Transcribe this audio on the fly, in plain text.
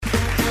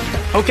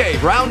Okay,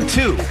 round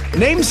two.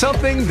 Name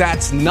something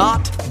that's not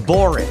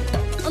boring.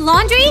 A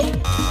laundry?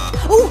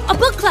 Ooh, a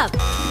book club.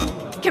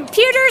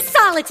 Computer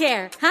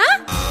solitaire,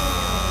 huh?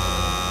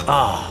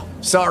 Ah,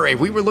 oh, sorry,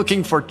 we were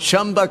looking for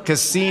Chumba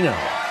Casino.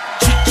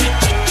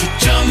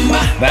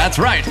 That's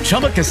right,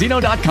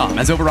 ChumbaCasino.com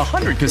has over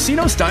 100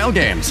 casino-style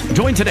games.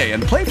 Join today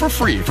and play for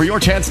free for your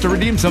chance to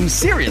redeem some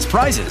serious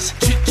prizes.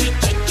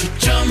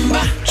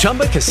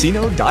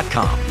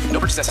 ChumbaCasino.com. No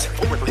purchase necessary.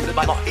 Void where prohibited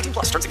by law. 18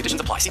 plus. Terms and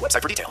conditions apply. See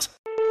website for details.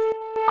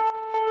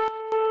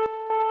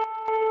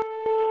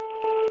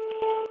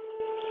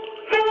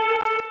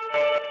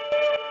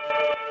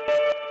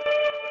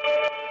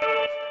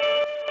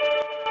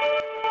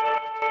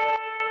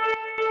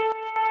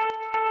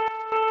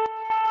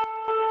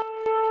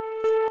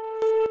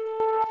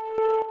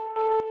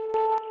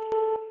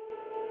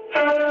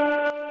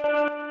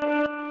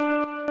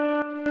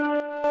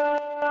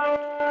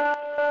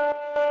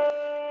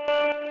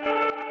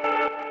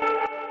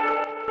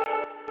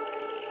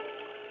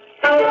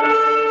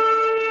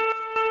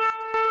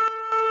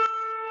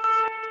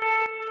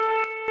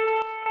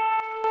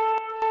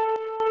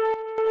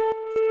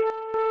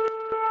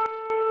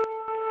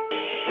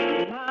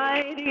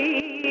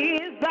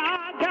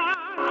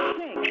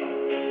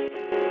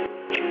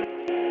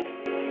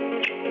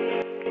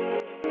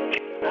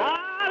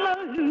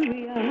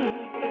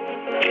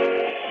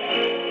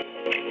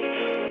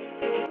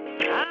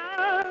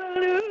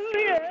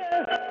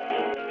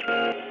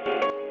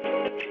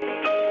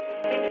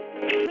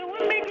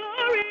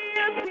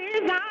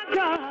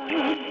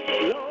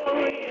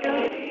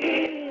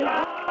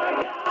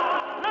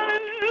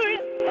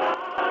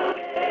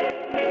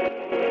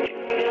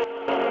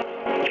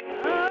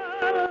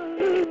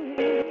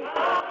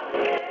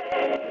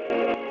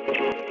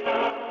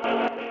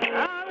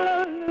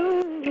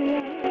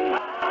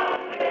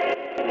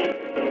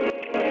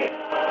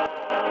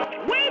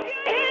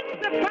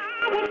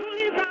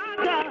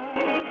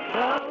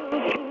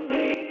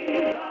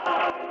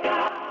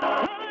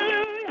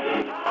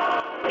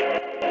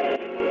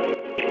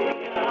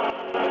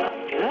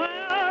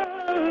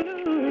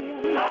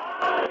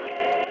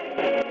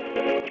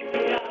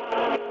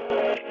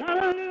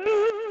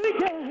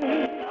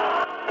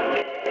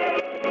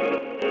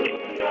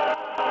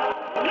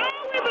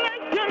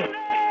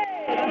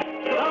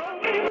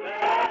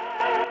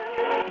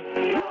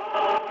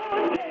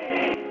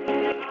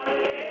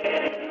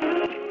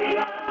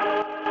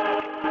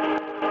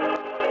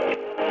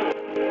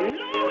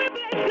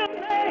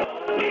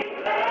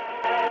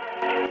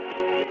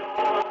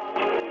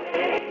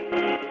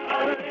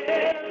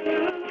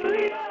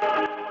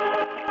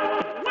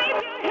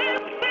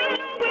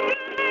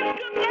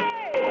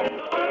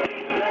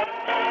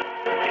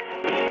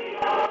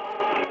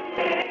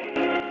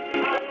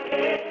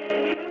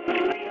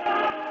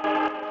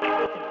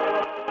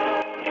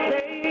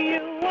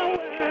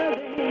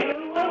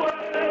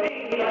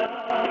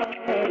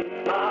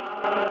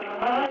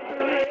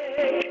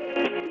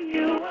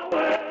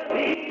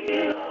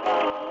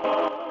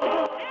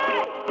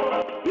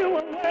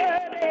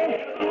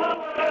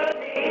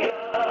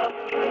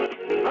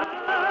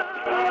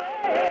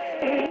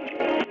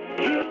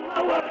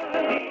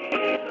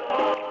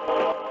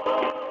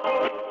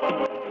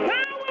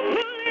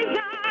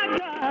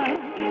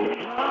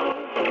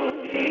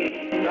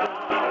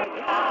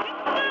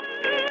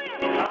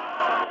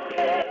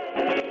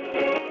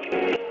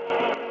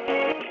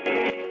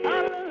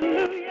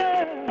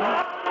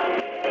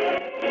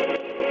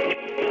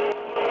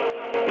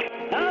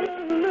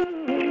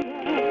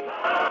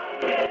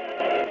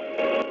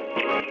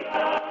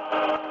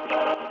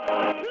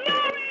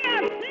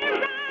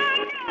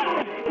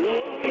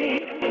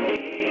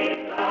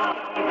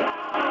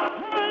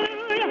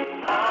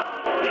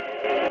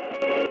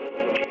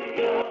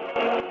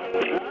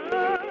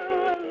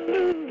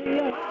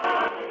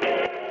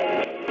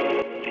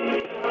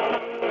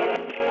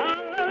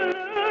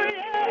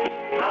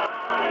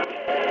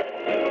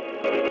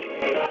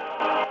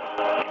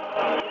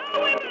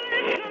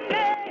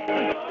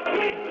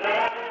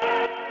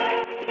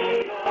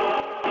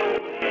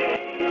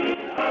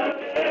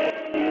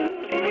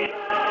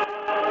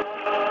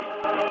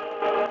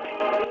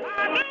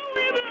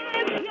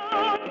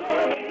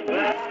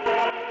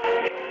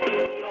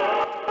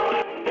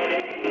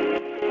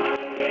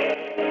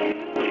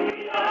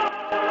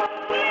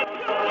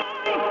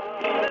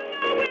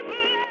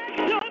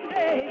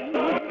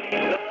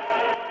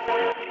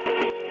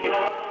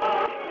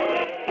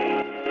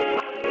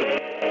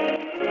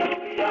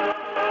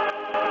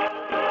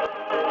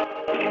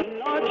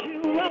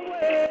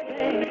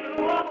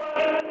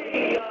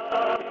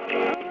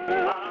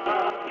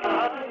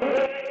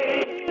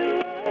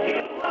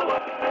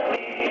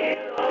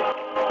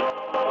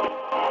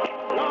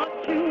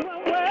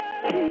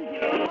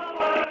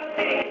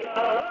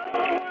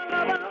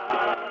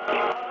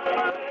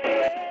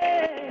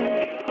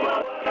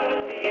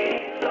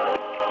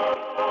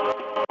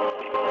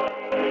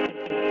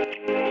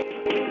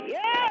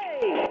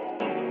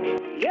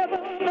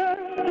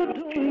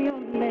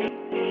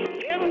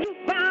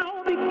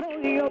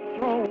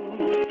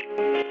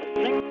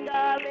 Sing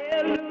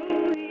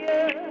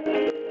hallelujah.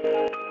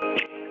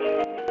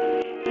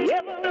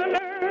 Heaven and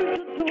earth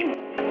adore.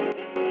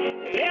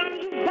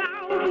 Angels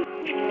bow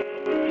before.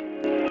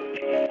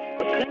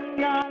 Sing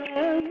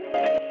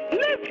hallelujah.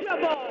 Lift your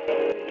voice.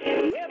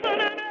 Heaven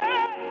and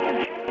earth.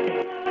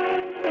 Angels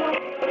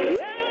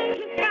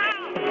bow. Sing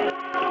hallelujah. Heaven and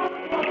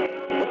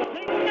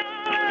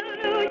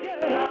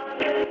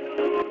earth.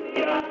 Angels bow.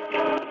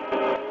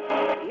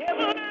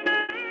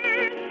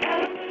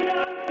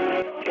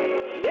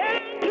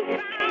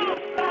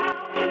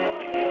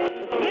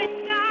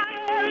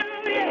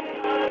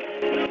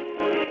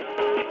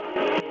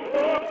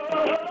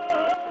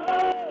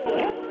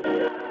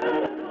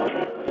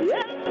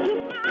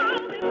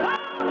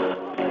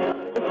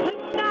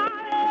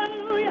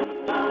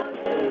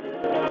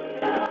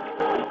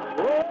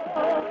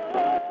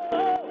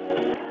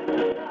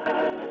 Sing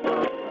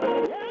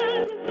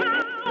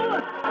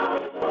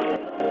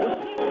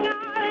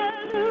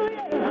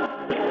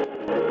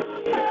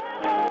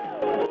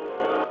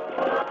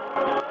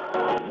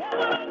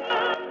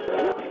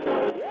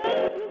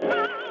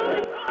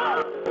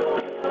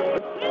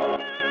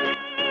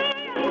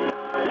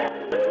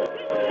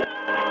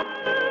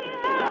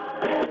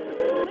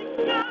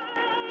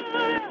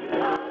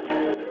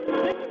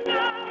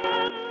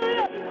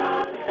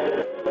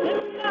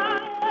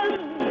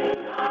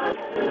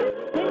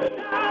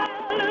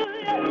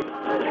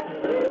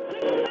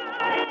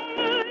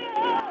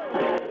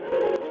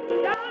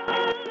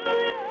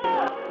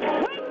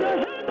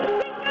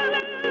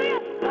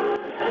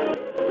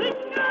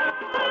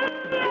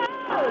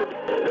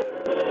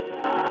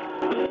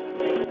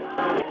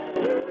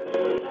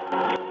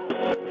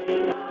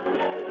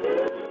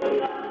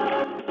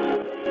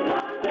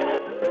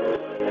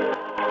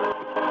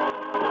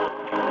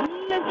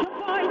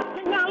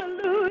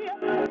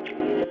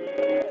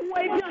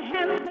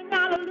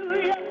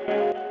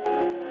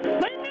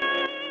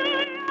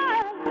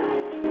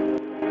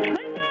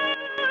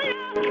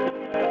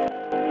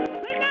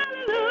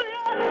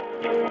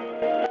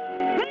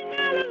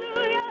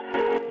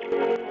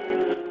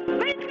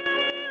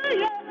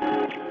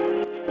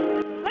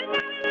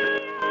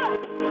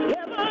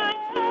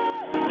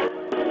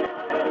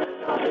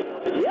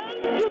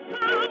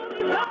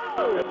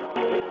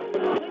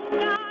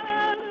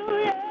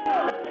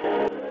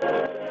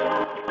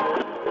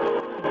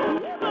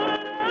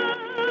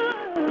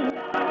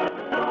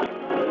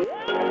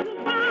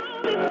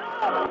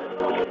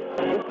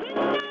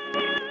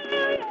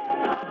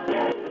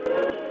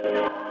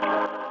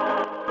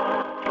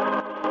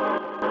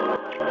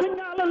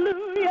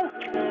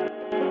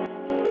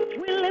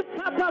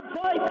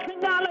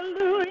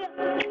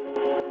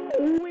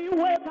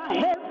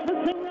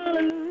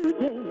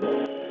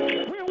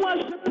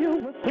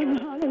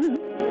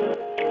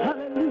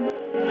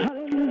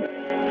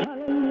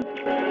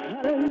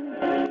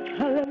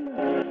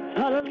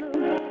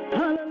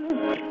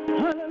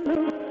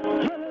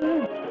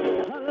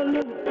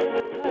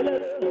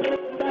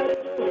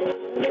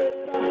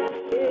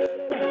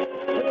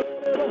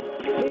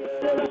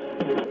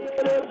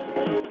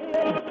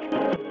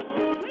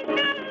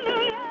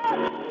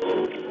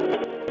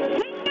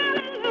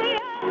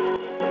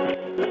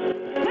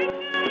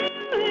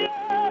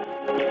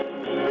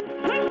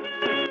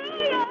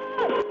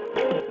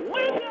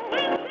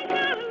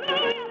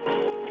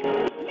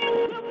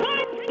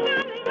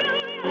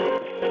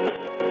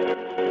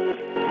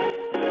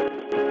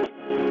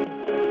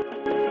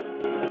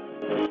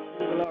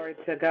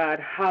God.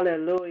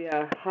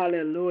 Hallelujah.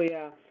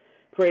 Hallelujah.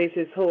 Praise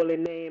his holy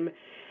name.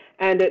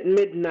 And at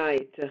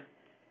midnight,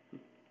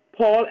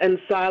 Paul and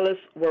Silas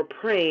were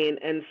praying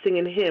and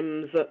singing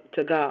hymns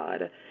to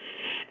God,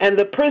 and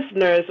the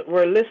prisoners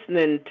were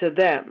listening to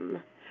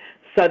them.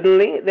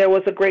 Suddenly, there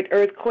was a great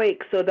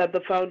earthquake, so that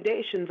the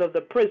foundations of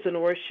the prison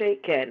were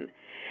shaken.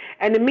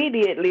 And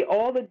immediately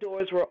all the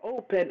doors were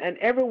open, and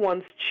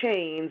everyone's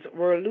chains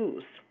were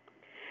loose.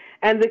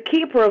 And the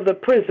keeper of the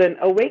prison,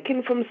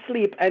 awaking from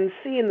sleep and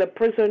seeing the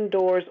prison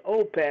doors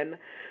open,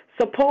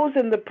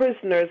 supposing the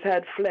prisoners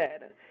had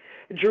fled,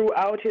 drew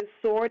out his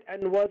sword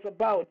and was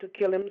about to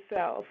kill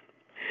himself.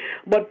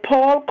 But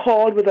Paul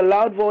called with a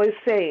loud voice,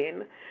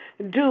 saying,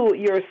 "Do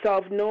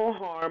yourself no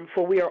harm,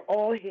 for we are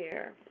all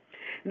here."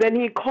 Then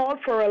he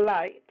called for a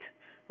light,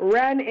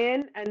 ran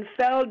in, and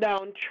fell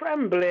down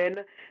trembling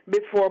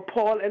before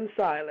Paul and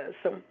Silas.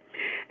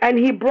 And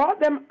he brought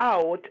them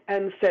out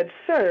and said,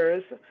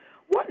 "Sirs,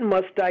 what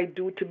must I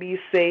do to be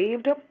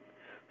saved?"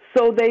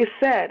 So they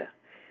said,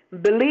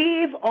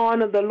 "Believe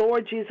on the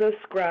Lord Jesus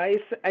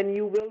Christ, and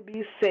you will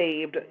be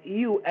saved,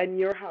 you and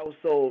your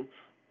household."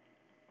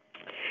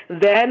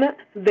 Then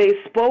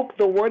they spoke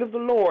the word of the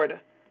Lord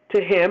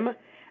to him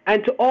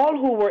and to all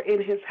who were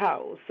in his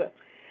house.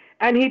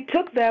 And he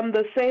took them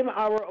the same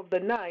hour of the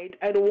night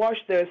and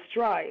washed their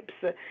stripes.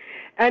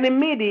 And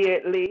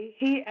immediately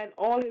he and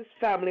all his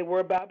family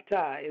were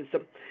baptized.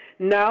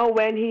 Now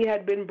when he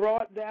had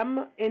brought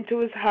them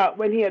into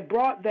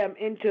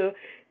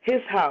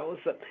his house,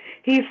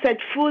 he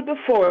set food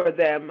before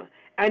them,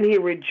 and he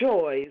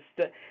rejoiced,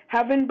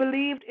 having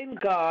believed in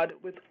God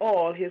with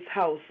all his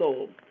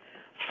household.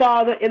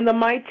 Father, in the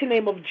mighty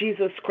name of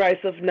Jesus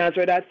Christ of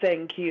Nazareth, I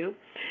thank you.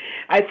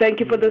 I thank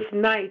you for this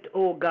night,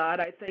 oh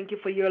God. I thank you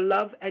for your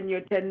love and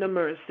your tender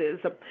mercies.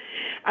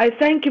 I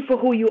thank you for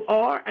who you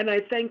are, and I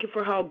thank you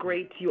for how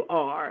great you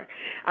are.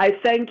 I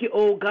thank you,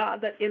 oh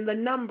God, that in the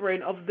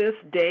numbering of this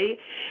day,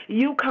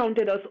 you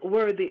counted us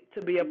worthy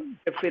to be a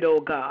benefit,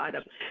 oh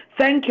God.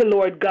 Thank you,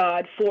 Lord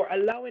God, for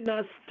allowing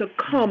us to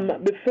come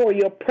before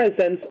your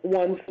presence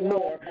once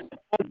more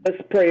on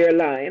this prayer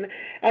line.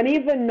 And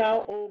even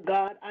now, oh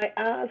God, I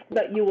ask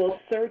that you will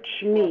search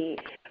me.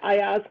 I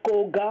ask,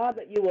 oh God,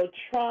 that you will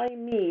try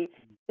me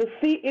to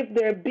see if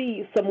there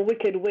be some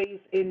wicked ways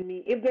in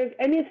me. If there's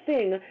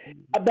anything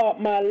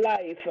about my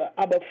life,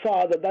 Abba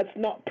Father, that's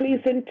not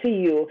pleasing to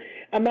you,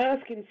 I'm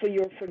asking for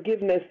your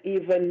forgiveness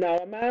even now.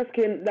 I'm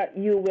asking that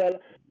you will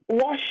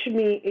wash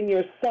me in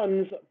your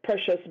Son's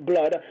precious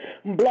blood.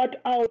 Blot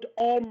out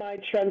all my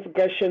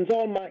transgressions,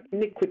 all my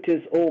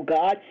iniquities, O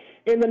God,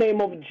 in the name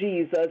of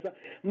Jesus.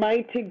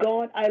 Mighty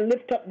God, I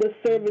lift up the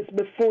service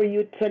before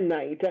you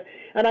tonight.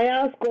 And I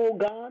ask, oh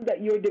God,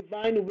 that your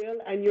divine will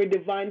and your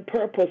divine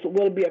purpose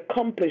will be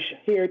accomplished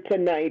here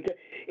tonight.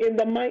 In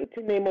the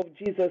mighty name of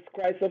Jesus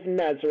Christ of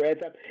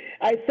Nazareth,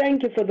 I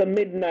thank you for the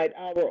midnight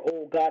hour,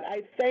 oh God.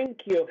 I thank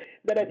you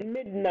that at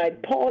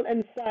midnight Paul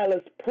and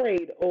Silas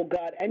prayed, oh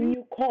God, and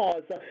you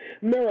caused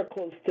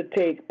miracles to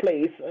take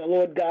place,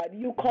 Lord God.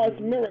 You caused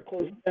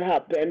miracles to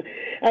happen.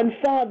 And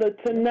Father,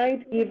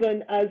 tonight,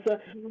 even as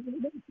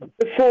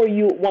before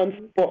you once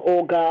more,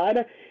 oh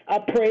God, I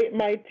pray,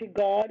 mighty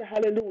God,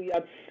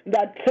 hallelujah,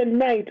 that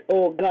tonight,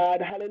 oh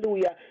God,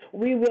 hallelujah,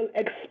 we will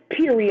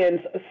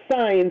experience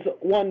signs,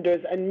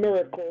 wonders, and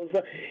miracles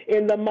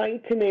in the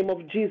mighty name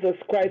of Jesus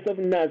Christ of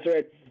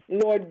Nazareth.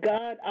 Lord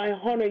God, I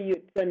honor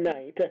you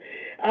tonight.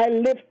 I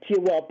lift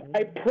you up.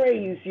 I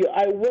praise you.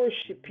 I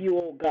worship you,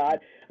 oh God.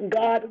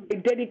 God, I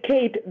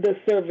dedicate the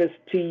service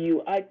to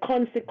you. I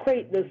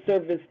consecrate the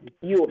service to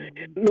you.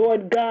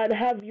 Lord God,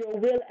 have your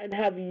will and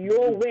have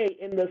your way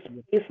in this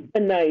place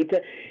tonight.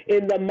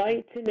 In the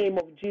mighty name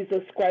of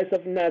Jesus Christ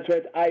of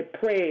Nazareth, I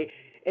pray.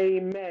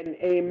 Amen,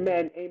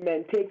 amen,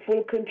 amen. Take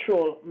full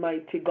control,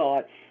 mighty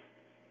God.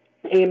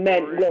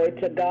 Amen. Glory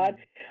to God.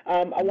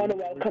 I want to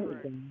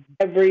welcome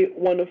every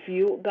one of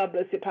you. God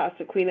bless you,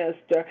 Pastor Queen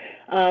Esther.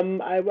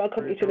 I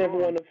welcome each and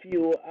every one of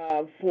you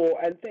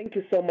and thank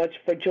you so much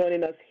for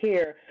joining us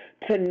here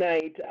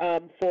tonight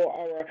for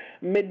our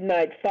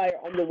midnight fire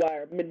on the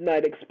wire,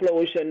 midnight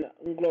explosion.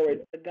 Glory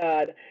to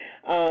God.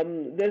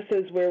 This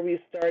is where we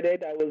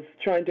started. I was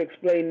trying to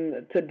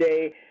explain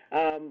today.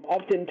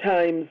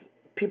 Oftentimes,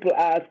 people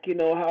ask,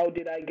 how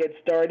did I get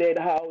started?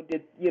 How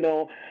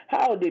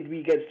did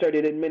we get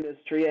started in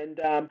ministry? And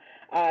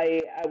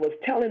I was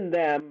telling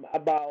them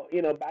about,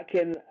 back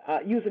in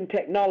using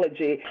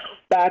technology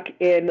back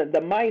in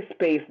the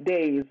MySpace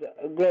days,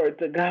 glory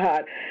to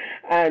God,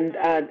 and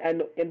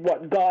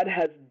what God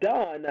has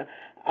done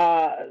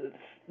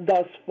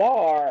thus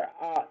far,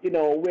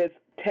 with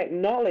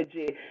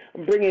technology,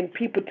 bringing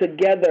people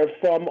together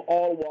from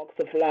all walks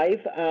of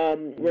life.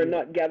 We're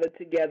not gathered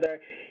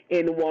together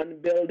in one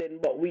building,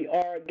 but we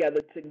are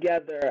gathered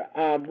together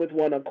with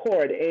one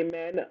accord.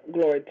 Amen.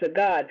 Glory to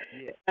God.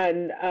 Yeah.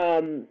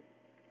 And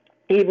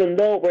even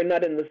though we're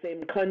not in the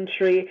same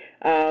country,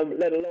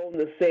 let alone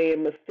the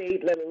same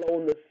state, let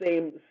alone the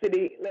same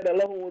city, let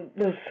alone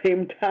the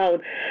same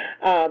town,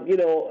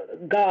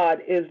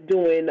 God is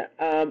doing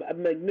a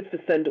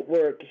magnificent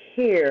work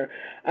here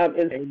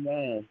in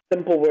Amen.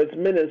 Simple Words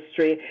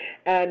Ministry,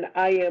 and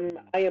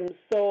I'm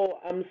so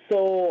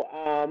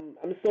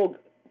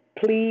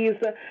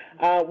pleased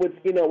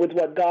with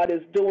what God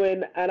is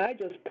doing, and I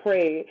just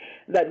pray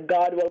that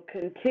God will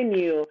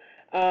continue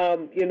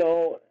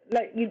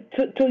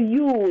to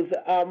use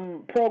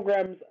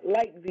programs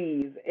like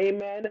these,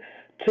 amen,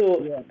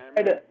 to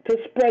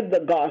spread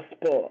the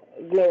gospel.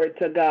 Glory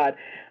to God.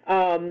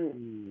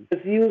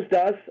 Has used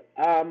us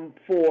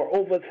for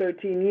over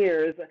 13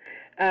 years,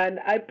 and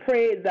I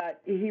pray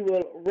that he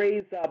will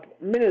raise up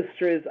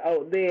ministries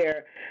out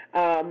there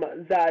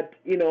that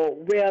will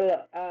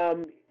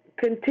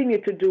continue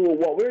to do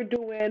what we're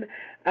doing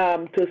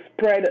to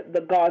spread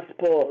the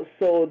gospel,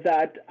 so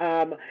that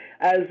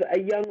as a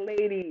young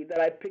lady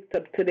that I picked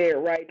up today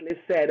rightly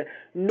said,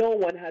 no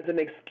one has an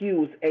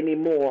excuse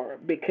anymore,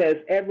 because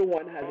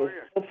everyone has a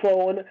cell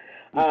phone.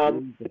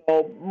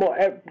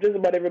 Just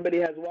about everybody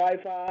has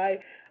Wi-Fi,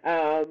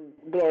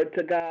 glory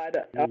to God,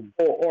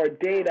 or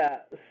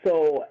data.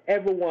 So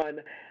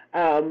everyone,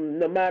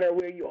 no matter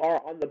where you are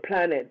on the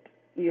planet,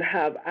 you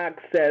have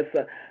access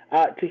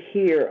to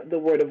hear the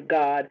word of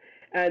God.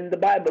 And the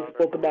Bible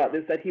spoke about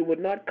this, that he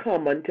would not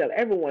come until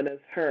everyone has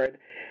heard.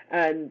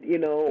 And,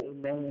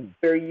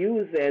 we're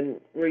using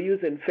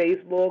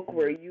Facebook,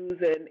 we're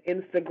using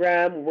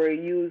Instagram, we're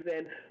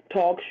using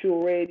talk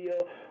show radio,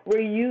 we're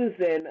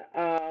using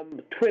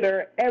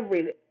Twitter,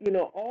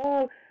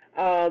 all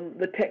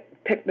the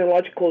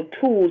technological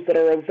tools that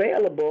are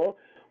available,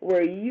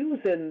 we're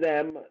using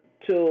them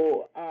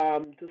to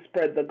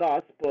spread the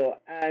gospel,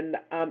 and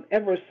I'm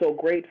ever so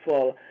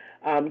grateful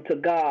to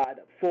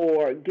God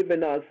for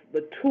giving us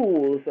the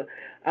tools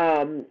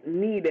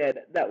needed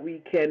that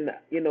we can,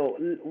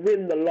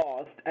 win the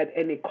lost at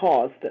any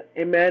cost.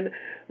 Amen.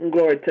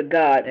 Glory to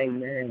God.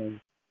 Amen.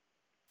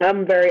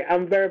 I'm very,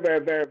 very,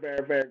 very, very,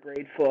 very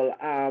grateful,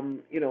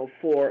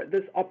 for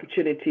this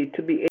opportunity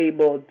to be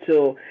able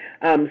to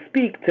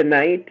speak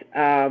tonight,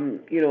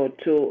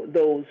 to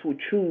those who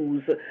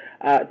choose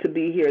to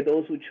be here,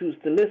 those who choose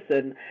to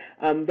listen.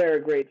 I'm very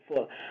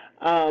grateful.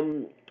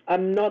 We're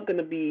not going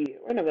to be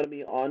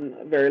on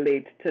very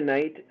late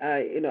tonight.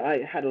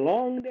 I had a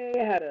long day.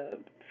 I had a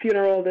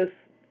funeral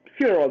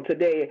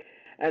today,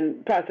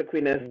 and Pastor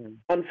Queeness,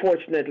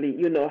 unfortunately,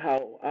 you know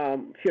how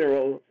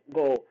funerals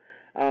go.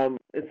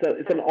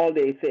 It's an all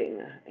day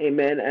thing,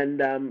 amen. And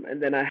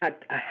then I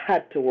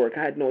had to work.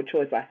 I had no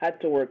choice. I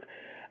had to work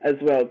as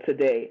well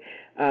today.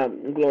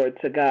 Glory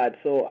to God.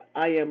 So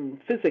I'm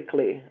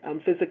physically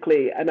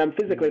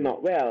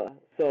not well.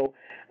 So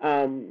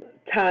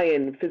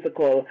tying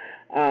physical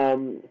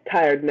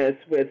tiredness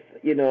with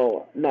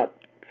not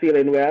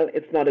feeling well,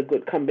 it's not a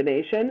good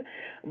combination.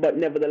 But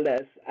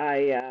nevertheless,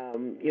 I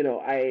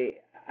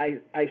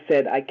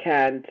said I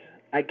can't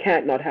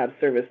not have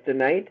service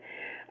tonight.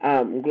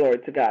 Glory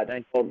to God.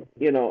 So,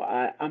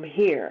 I'm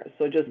here.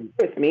 So just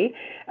with me,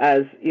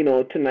 as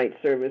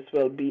tonight's service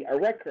will be a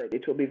record.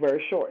 It will be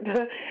very short.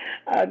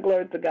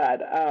 Glory to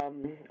God.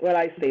 Well,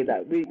 I say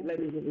that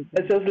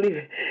let's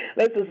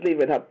just leave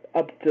it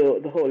up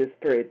to the Holy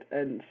Spirit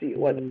and see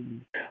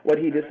what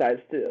He decides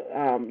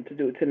to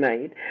do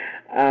tonight.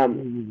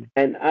 And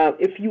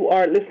if you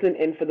are listening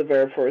in for the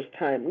very first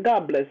time,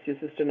 God bless you,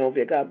 Sister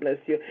Novia. God bless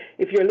you.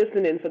 If you're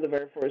listening in for the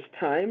very first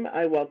time,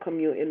 I welcome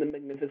you in the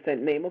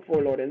magnificent name of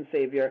our Lord and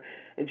Savior,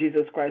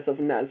 Jesus Christ of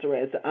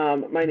Nazareth.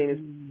 My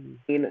name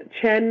is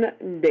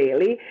Chen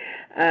Daly,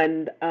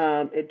 and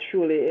it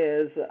truly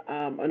is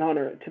an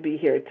honor to be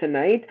here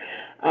tonight.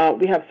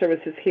 We have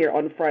services here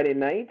on Friday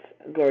nights.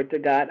 Glory to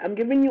God. I'm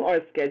giving you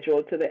our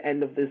schedule to the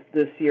end of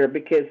this year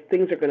because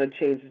things are going to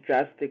change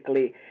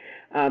drastically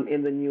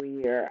in the new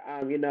year.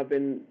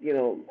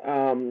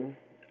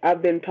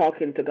 I've been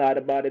talking to God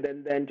about it,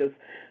 and then just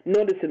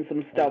noticing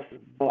some stuff.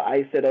 So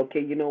I said,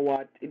 okay, you know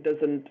what? It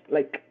doesn't,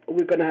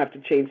 we're going to have to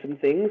change some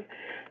things.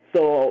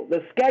 So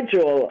the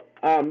schedule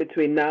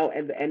between now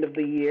and the end of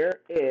the year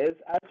is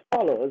as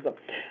follows.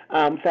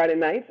 Friday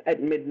nights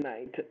at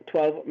midnight,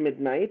 12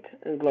 midnight,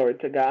 and glory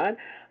to God.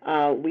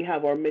 We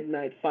have our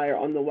Midnight Fire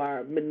on the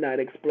Wire, Midnight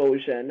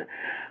Explosion.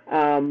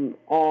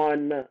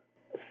 On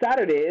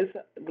Saturdays,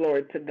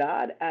 glory to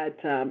God, at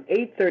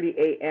 8:30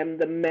 a.m.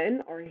 The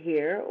men are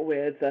here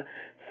with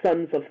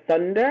Sons of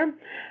Thunder.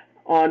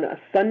 On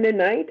Sunday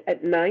night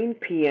at 9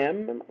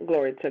 p.m.,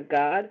 glory to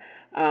God,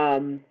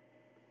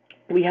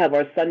 we have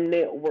our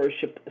Sunday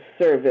worship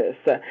service.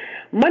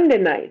 Monday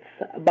nights,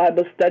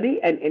 Bible study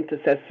and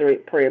intercessory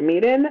prayer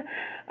meeting.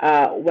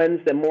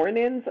 Wednesday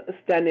mornings,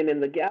 Standing in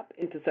the Gap,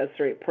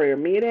 intercessory prayer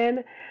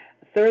meeting.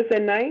 Thursday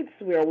nights,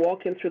 we are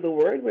walking through the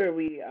Word where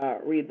we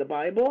read the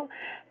Bible.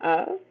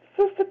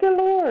 Sister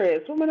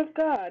Dolores, woman of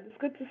God, it's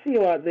good to see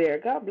you out there.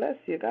 God bless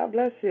you. God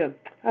bless you.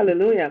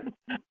 Hallelujah.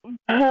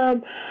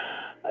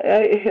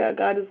 Yeah,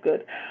 God is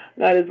good.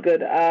 God is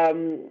good.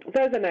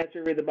 Thursday nights,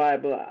 we read the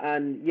Bible.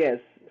 And yes,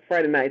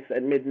 Friday nights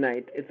at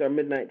midnight, it's our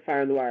Midnight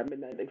Fire on the Wire,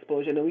 Midnight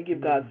Explosion. And we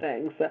give God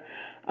thanks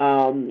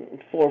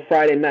for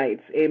Friday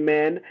nights.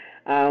 Amen.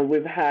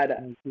 We've had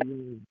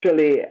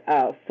actually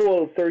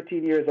full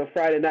 13 years of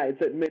Friday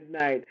nights at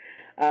midnight.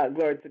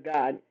 Glory to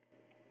God.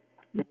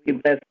 We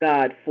bless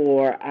God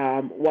for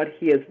what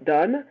He has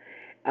done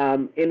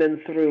in and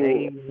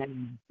through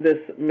this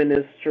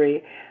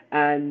ministry.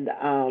 And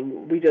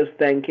we just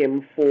thank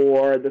Him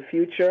for the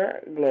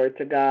future. Glory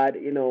to God,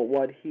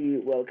 what He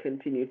will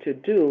continue to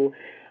do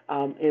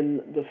in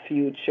the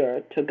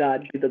future. To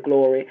God be the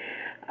glory.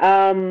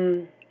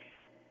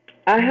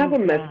 I have a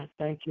message.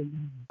 Thank you.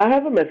 I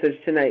have a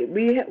message tonight.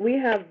 We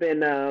have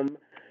been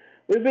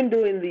we've been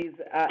doing these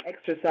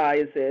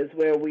exercises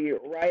where we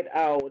write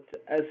out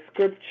a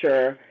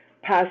scripture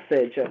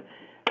passage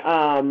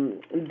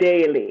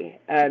daily,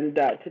 and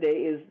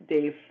today is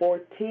day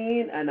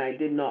 14. And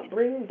did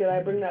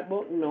I bring that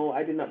book? No,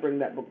 I did not bring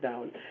that book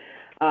down.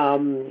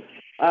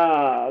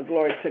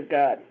 Glory to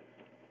God.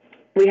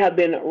 We have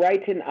been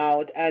writing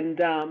out, and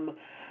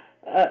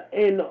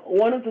in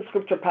one of the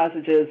scripture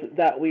passages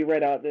that we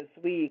read out this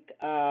week,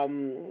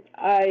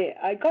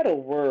 I got a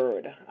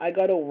word. I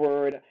got a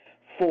word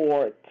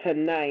for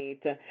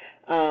tonight,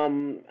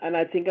 and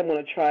I think I'm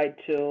going to try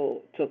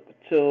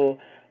to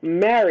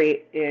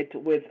marry it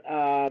with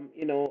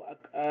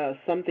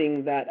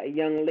something that a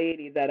young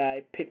lady that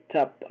I picked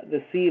up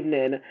this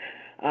evening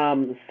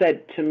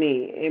said to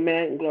me.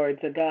 Amen. Glory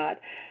to God.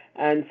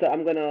 And so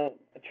I'm going to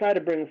try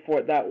to bring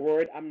forth that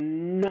word.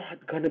 I'm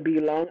not going to be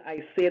long.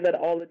 I say that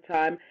all the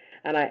time.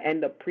 and I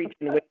end up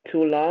preaching way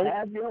too long.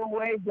 Have your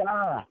way,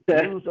 God.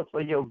 Use it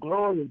for your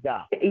glory,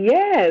 God.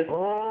 Yes.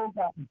 Oh,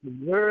 God.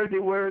 Worthy,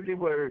 worthy,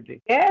 worthy.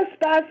 Yes,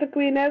 Pastor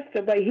Queen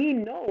Esther, but he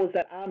knows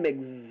that I'm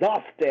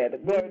exhausted.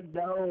 He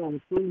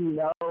knows, he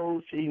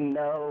knows, he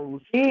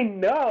knows. He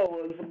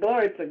knows.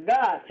 Glory to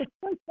God.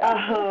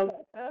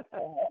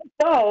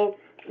 So,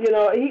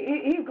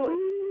 he's going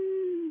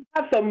to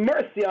have some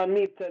mercy on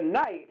me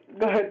tonight.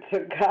 Glory to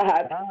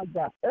God.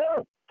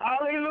 Oh,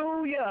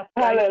 hallelujah.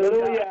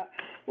 Hallelujah.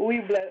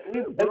 We bless.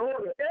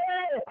 Glory.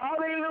 Hey,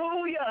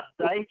 hallelujah.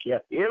 Thank you.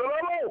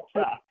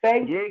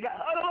 Thank you.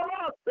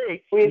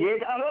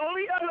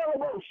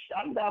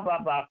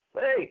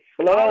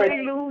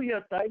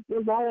 Hallelujah. Thank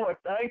you, Lord.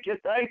 Thank you.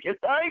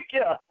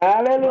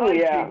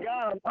 Hallelujah.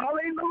 God.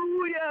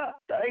 Hallelujah.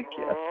 Thank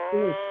you.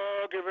 Oh,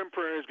 give him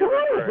praise. Give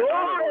him praise.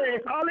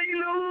 Glory.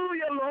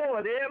 Hallelujah,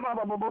 Lord.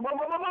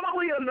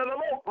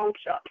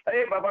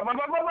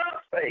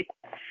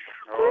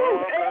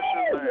 Oh, bless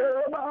his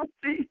name.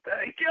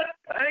 Thank you.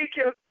 Thank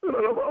you,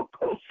 Lord.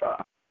 Glory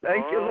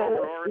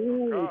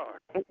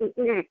to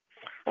God.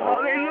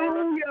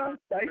 Hallelujah.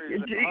 Thank you,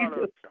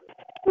 Jesus.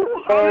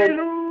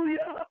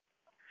 Hallelujah.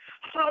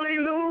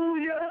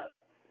 Hallelujah.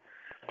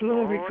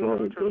 Glory,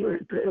 glory, glory,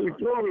 glory,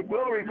 glory,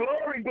 glory,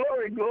 glory,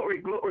 glory, glory,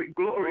 glory, glory,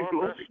 glory.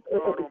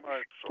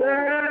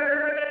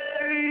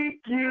 Thank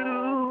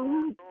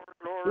you,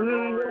 Lord.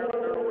 Thank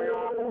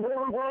you,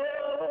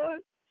 Lord.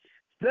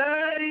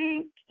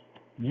 Thank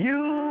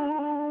you,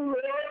 Lord.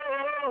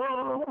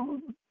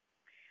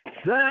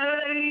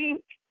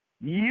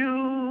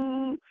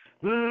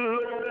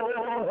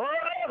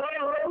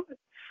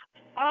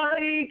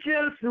 I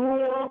just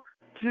want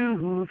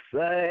to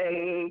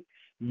thank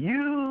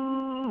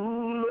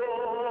you,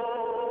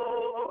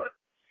 Lord.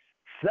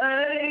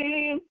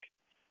 Thank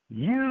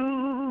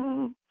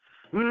you, Lord.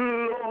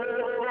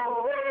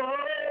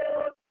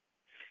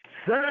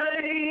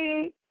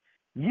 Thank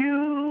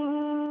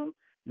you,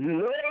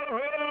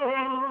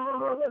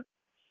 Lord.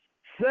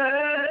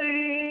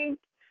 Thank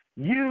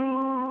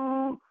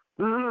you,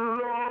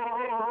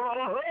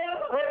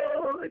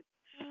 Lord.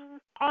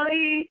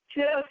 I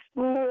just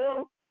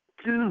want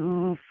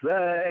to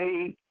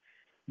thank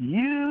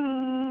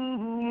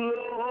you,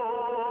 Lord.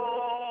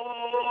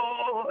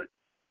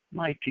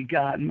 Mighty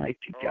God, mighty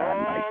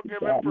God, mighty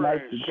God,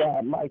 mighty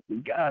God, mighty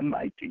God,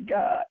 mighty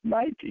God,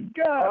 mighty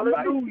God.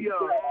 Hallelujah.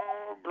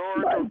 Oh,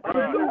 glory to God.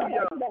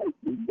 Hallelujah.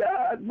 Mighty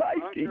God,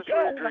 mighty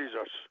God.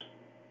 Jesus.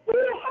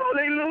 Oh,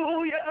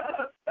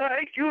 hallelujah.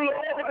 Thank you,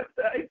 Lord.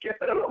 Thank you.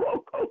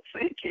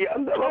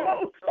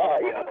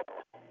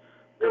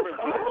 Give him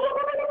praise.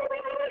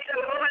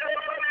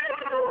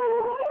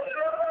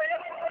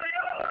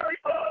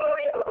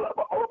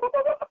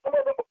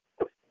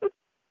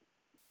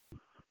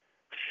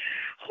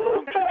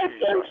 Oh, God,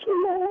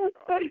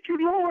 thank you,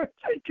 Lord.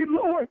 Thank you,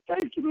 Lord.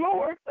 Thank you,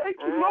 Lord. Thank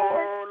you,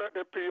 Lord. Oh, let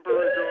the people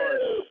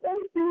rejoice.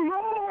 Thank you,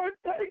 Lord.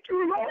 Thank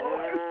you,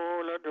 Lord.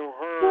 Oh, let the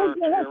world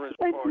hear his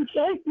voice.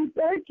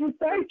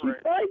 Thank you.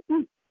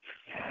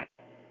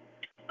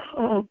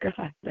 Oh,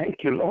 God,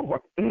 thank you,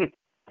 Lord.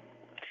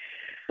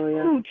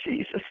 Oh,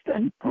 Jesus,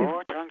 thank you.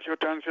 Oh, thank you,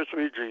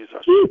 sweet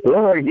Jesus.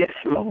 Lord, yes,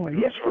 Lord.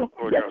 Yes,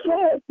 Lord. Yes,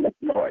 Lord. Yes,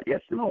 Lord.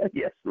 Yes, Lord.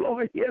 Yes,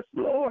 Lord. Yes,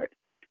 Lord.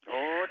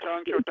 Oh,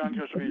 thank you,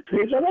 sweet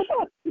Jesus.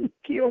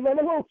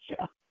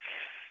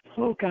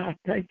 Oh, God,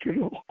 thank you,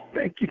 Lord.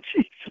 Thank you,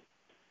 Jesus.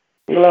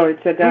 Glory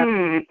to God.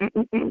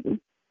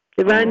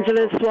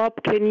 Evangelist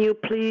Swap, can you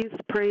please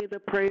pray the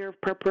prayer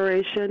of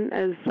preparation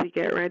as we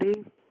get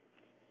ready?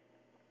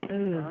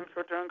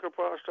 Thank you,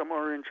 Pastor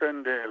Maureen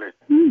Chendele.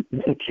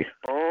 Thank you.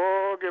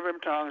 Oh, give him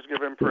thanks,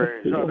 give him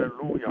praise.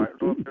 Hallelujah. I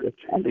love you, Jesus.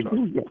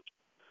 Hallelujah.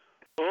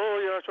 Oh,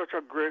 you're such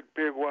a great,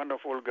 big,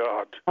 wonderful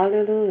God.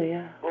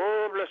 Hallelujah.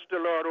 Oh, bless the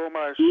Lord, oh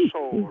my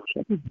soul,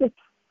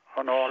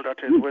 and all that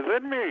is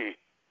within me.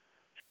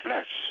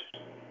 Bless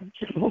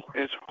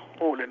his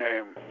holy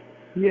name.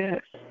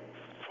 Yes.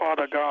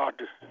 Father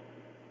God,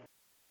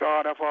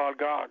 God of all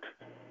God,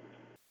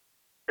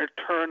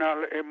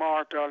 eternal,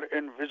 immortal,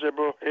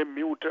 invisible,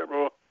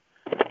 immutable,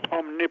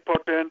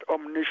 omnipotent,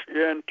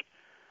 omniscient,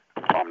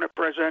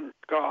 omnipresent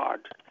God.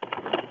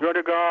 You're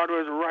the God who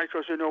is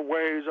righteous in your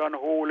ways and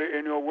holy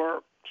in your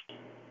works.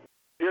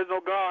 There's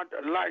no God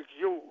like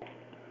you.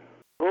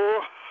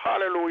 Oh,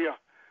 hallelujah.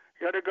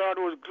 You're the God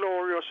who is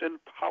glorious in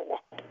power,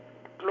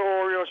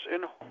 glorious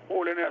in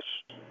holiness.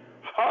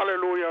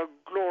 Hallelujah,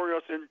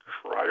 glorious in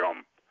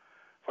triumph.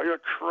 For your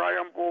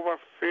triumph over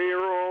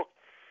Pharaoh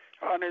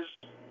and his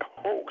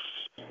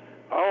hosts.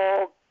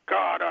 Oh,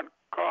 God, and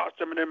cast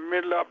them in the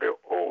middle of the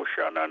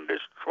ocean and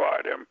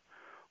destroy them.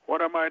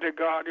 What a mighty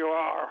God you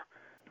are.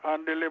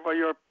 And deliver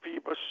your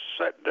people,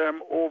 set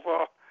them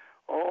over,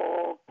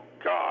 oh,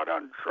 God,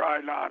 on dry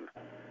land.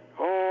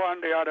 Oh,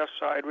 on the other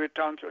side, we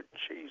thank you,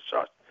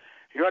 Jesus.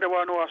 You're the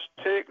one who has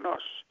taken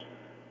us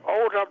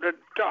out of the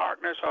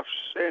darkness of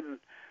sin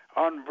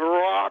and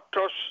brought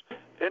us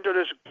into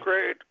this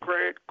great,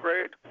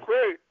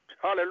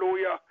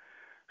 hallelujah,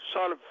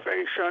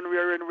 salvation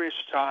wherein we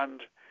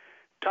stand.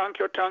 Thank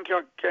you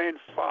again,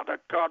 Father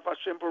God, for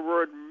simple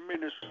word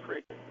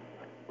ministry,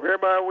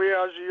 whereby we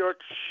as your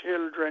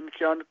children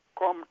can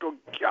come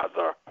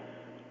together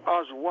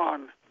as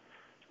one.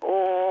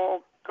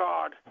 Oh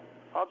God,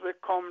 as we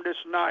come this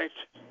night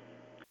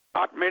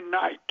at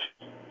midnight,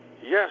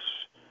 yes,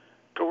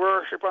 to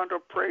worship and to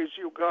praise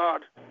you,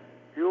 God.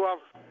 You have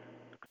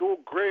do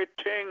great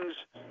things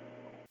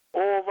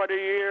over the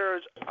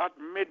years at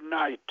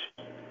midnight.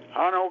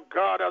 And oh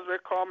God, as we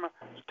come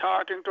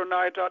starting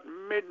tonight at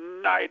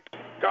midnight,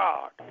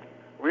 God,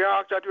 we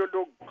ask that you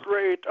do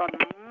great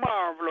and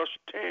marvelous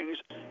things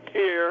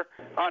here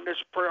on this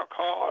prayer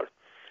call.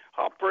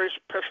 I pray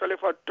especially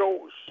for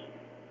those,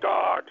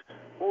 God,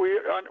 who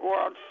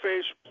are on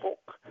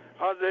Facebook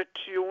as they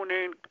tune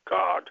in,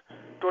 God,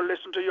 to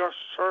listen to your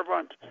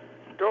servant.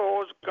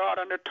 Those, God,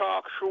 on the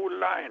talk show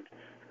line,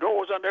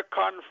 those on the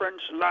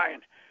conference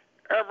line,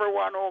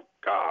 everyone, oh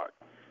God,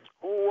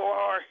 who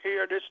are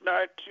here this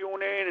night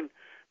tuning in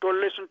to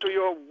listen to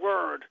your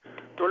word,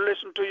 to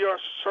listen to your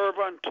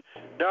servant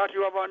that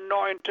you have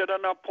anointed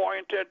and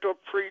appointed to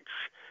preach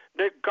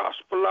the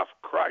gospel of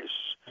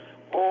Christ.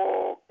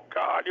 Oh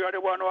God, you are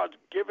the one who has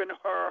given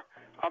her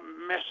a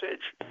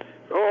message.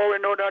 Oh, we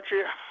know that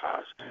she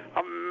has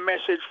a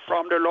message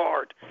from the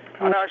Lord.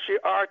 And as she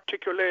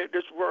articulates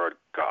this word,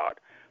 God,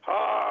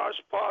 as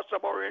Pastor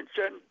Maureen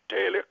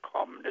daily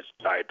come this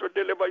night to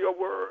deliver your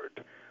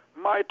word.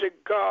 Mighty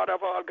God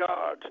of all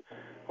gods.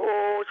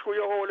 Oh, through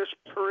your Holy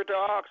Spirit,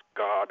 I ask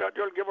God that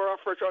you'll give her a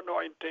fresh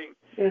anointing.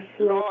 Yes,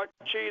 Lord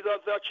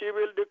Jesus, that she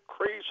will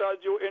decrease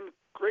as you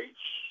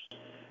increase.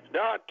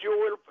 That you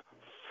will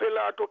fill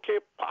her to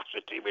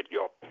capacity with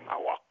your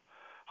power.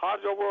 As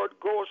your word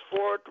goes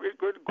forth, we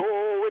could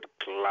go with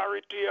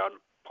clarity and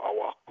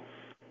power.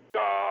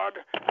 God,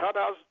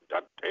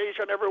 that each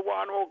and every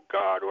one, oh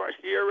God, who are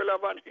here will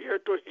have an ear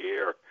to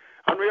hear.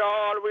 And we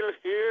all will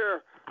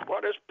hear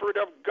what the Spirit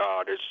of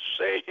God is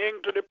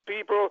saying to the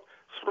people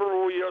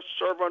through your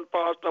servant,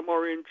 Pastor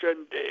Maureen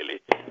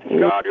daily.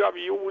 God, you have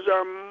used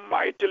her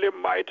mightily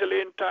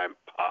in time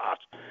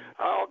past.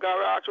 Oh, God,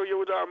 I also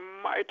use her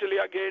mightily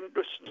again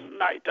this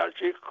night as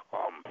she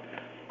come.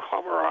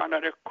 Cover her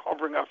under the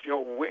covering of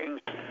your wing.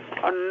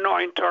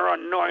 Anoint her,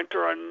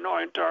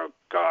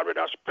 God, with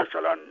a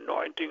special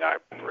anointing, I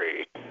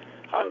pray.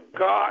 And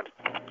God,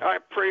 I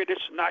pray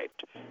this night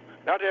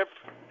that if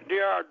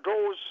there are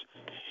those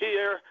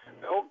here,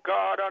 oh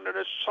God, under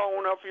the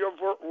sound of your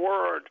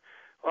word,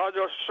 as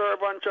your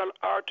servant shall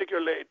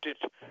articulate it,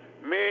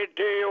 may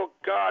they, oh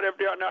God, if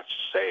they are not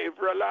saved,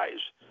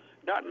 realize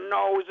that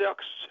now is the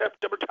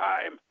acceptable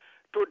time.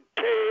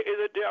 Today is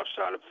the day of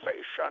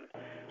salvation.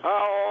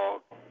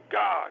 Oh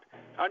God,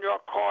 and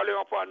you're calling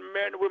upon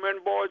men,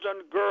 women, boys,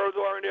 and girls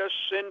who are in their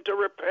sin to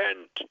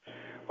repent.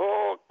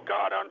 Oh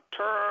God, and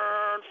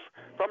turn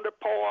from the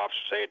power of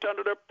Satan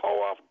to the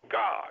power of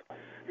God.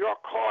 You're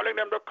calling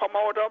them to come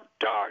out of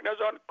darkness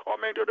and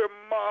come into the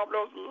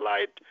marvelous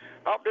light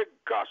of the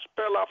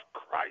gospel of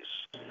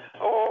Christ.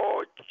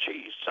 Oh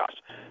Jesus,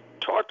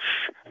 touch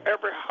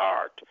every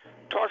heart.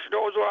 Touch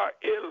those who are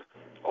ill.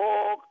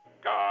 Oh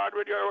God,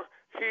 with your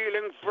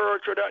healing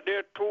virtue, that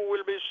they too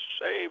will be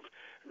saved.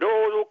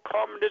 Those who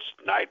come this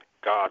night,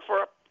 God,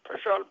 for a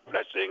special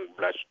blessing,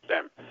 bless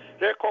them.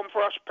 They come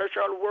for a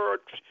special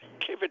word,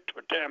 give it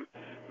to them.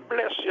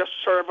 Bless your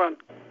servant,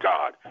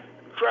 God.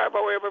 Drive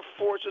away every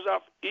forces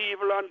of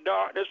evil and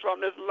darkness from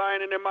this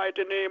line in the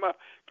mighty name of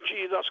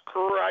Jesus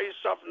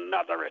Christ of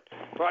Nazareth.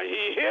 For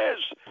he is,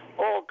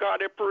 oh God,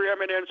 the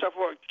preeminence of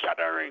our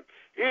gathering.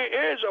 He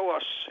is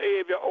our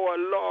Savior, our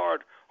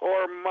Lord,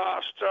 our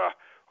Master,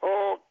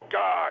 oh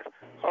God,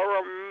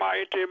 our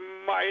mighty,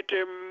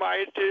 mighty,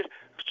 mighty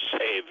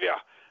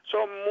Savior.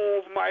 So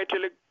move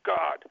mightily,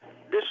 God.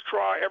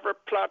 Destroy every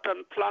plot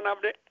and plan of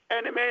the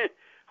enemy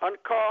and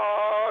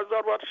cause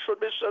that what should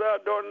be said or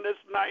done this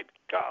night,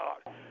 God,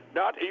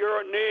 that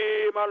your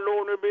name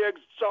alone will be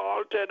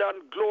exalted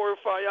and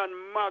glorified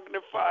and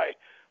magnified.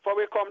 For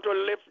we come to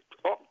lift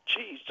up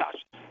Jesus.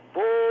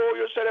 Oh,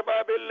 you said if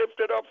I be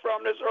lifted up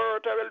from this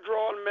earth, I will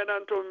draw men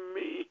unto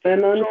me.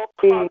 So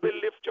God will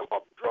lift you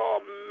up,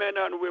 draw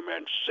men and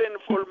women,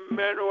 sinful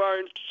men who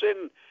are in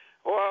sin,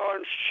 who are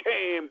in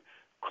shame,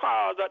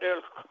 cause that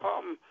they'll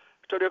come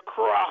to the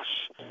cross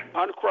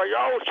and cry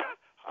out,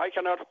 I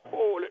cannot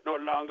hold it no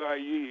longer, I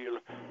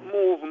yield.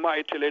 Move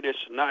mightily this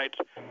night.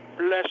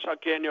 Bless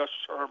again your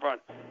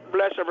servant.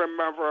 Bless every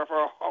member of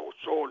her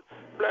household.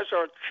 Bless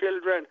her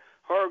children,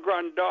 her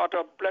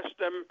granddaughter. Bless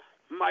them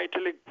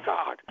mightily,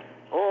 God.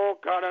 Oh,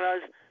 God,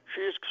 and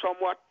she's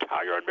somewhat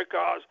tired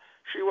because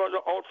she was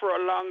out for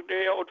a long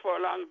day,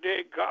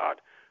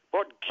 God.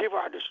 But give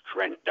her the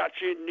strength that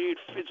she needs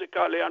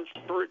physically and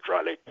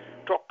spiritually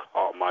to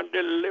come and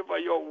deliver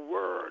your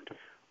word.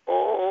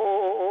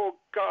 Oh,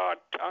 God,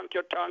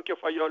 thank you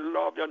for your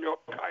love and your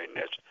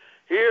kindness.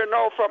 Hear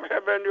now from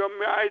heaven your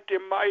mighty,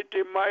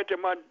 mighty, mighty,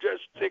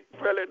 majestic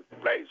dwelling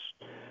place,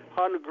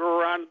 and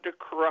grant the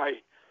cry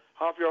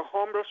of your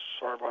humble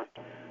servant.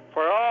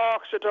 For I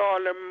ask it all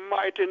in the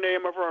mighty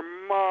name of our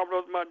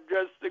marvelous,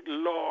 majestic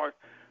Lord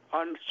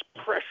and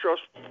precious,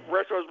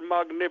 precious,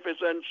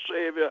 magnificent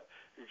Savior,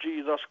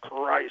 Jesus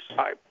Christ,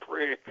 I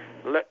pray.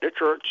 Let the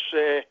church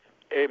say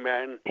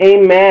amen.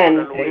 Amen.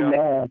 Hallelujah.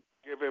 Amen.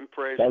 Give him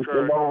praise, Thank you,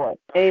 church. Lord.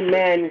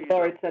 Amen.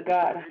 Glory to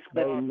God.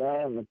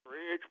 Amen.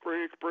 Preach.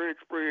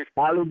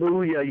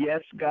 Hallelujah.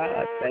 Yes,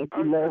 God. Thank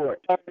you, Lord.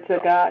 Glory to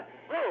God.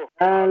 Oh,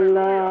 I hallelujah.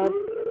 love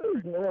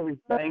Glory.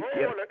 Thank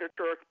you. Oh, let the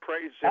church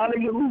praise him.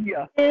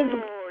 Hallelujah. His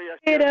Oh, yes.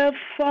 beautiful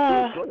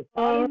Hallelujah.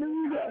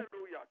 Hallelujah.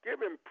 Give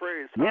him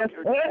praise. Yes.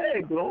 Hallelujah.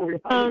 Hey, glory.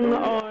 tongue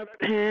Hallelujah. or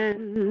pen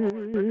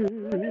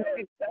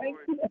Thank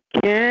you.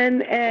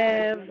 can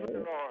ever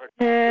Lord.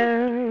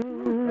 tell.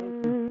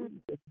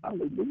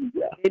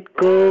 Hallelujah. It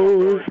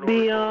goes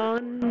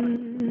beyond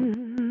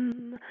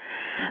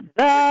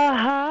the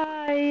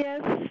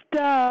highest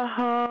star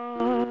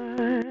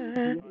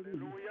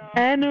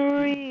and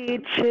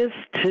reaches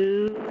to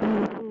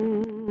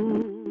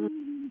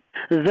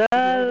the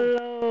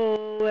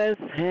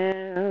lowest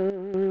hell.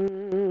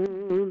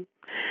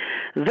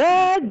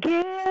 The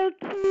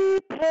guilty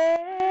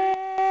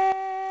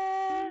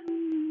pair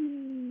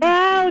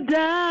bow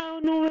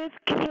down with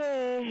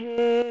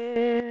care.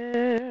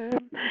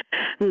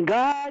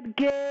 God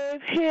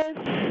gave his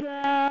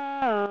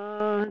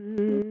son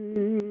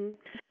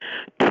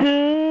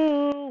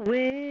to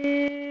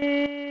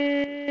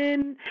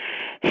win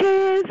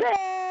his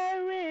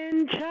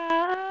erring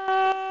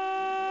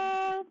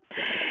child.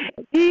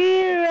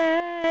 He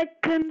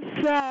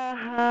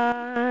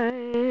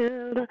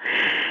reconciled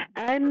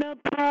and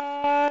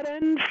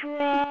pardon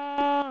from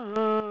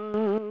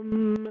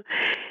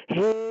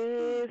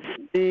his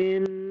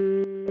sin.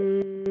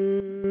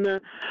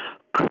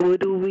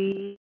 Could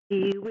we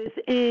with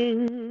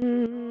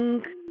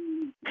ink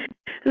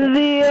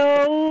the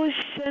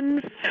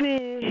ocean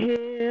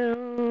fill,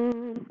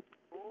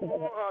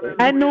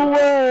 and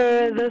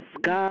were the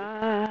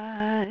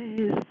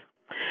skies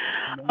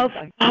of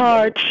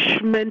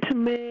parchment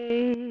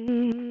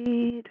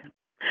made,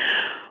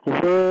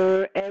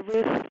 were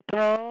every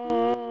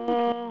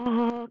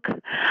stalk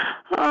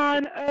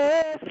on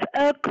earth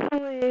a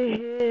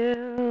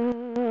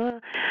quill,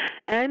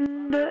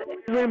 and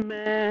every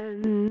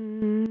man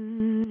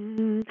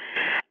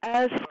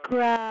a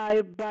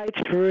scribe by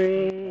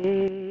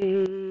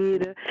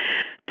trade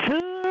to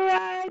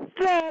write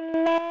the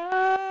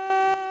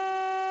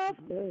love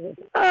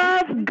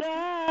of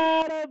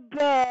God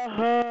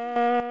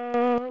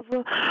above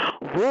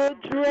would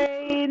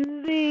drain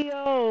the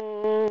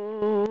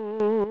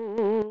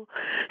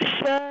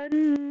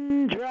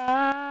ocean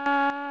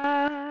dry,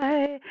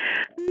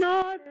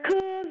 nor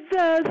could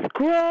the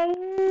scroll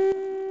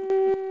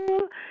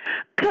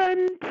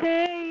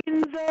contain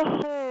the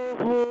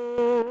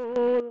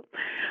whole,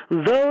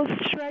 though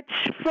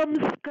stretched from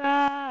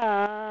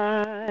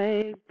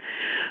sky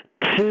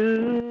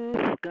to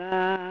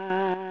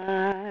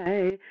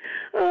sky.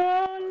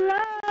 Oh,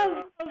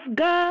 love of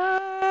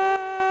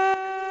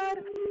God,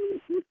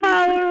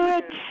 how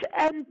rich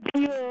and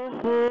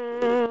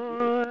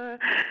pure,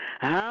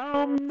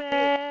 how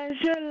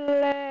measureless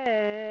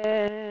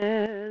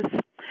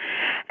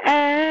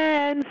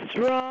and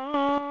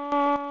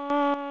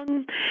strong,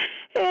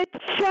 it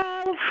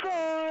shall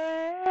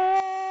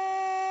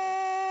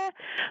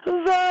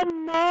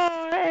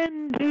forevermore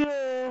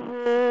endure.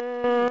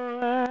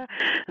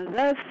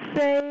 The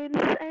saints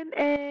and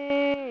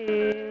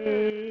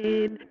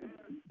angels'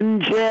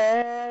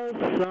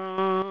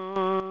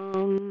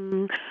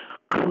 song.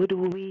 Could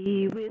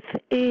we with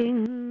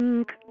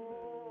ink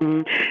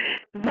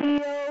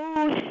the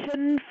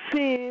ocean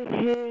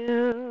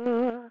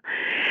fill,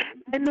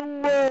 and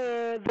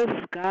were the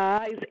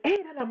skies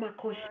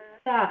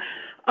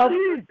of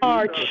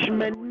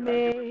parchment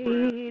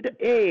made,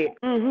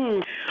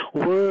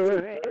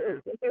 were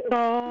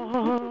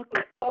stalk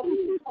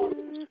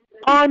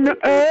on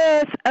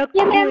earth a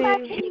Yeah,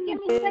 man, can you give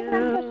me a second?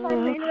 I'm so sorry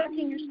for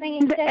interrupting your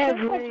singing. and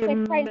every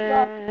man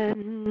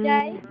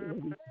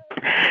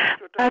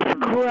a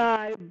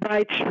scribe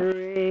by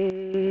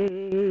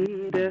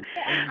trade.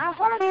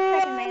 Hold on a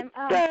second, ma'am.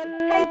 Hey,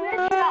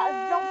 Rich,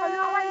 don't forget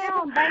right now.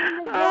 I'm banging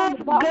this door in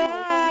the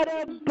God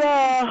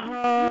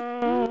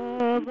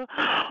above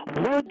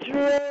would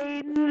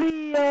drain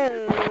the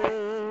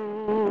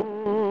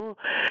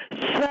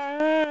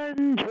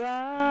ocean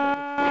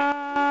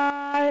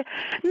dry,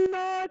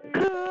 nor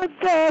could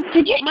the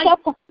Did you shut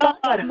the fuck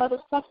up,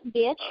 motherfucking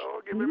bitch?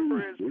 Oh, give him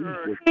praise,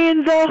 church.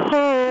 in the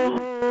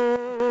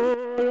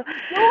hole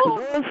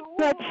was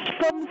stretched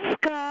from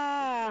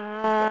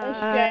sky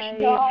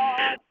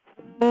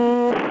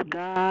to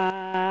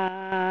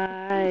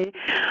sky.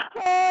 Oh,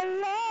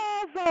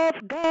 love of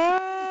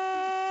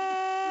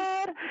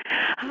God,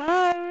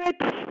 how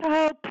rich,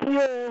 how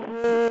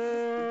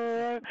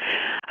pure,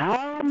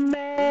 how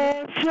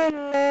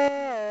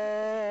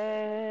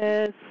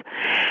measureless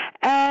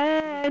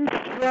and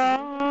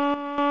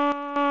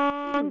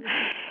strong,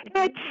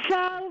 it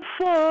shall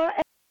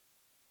forever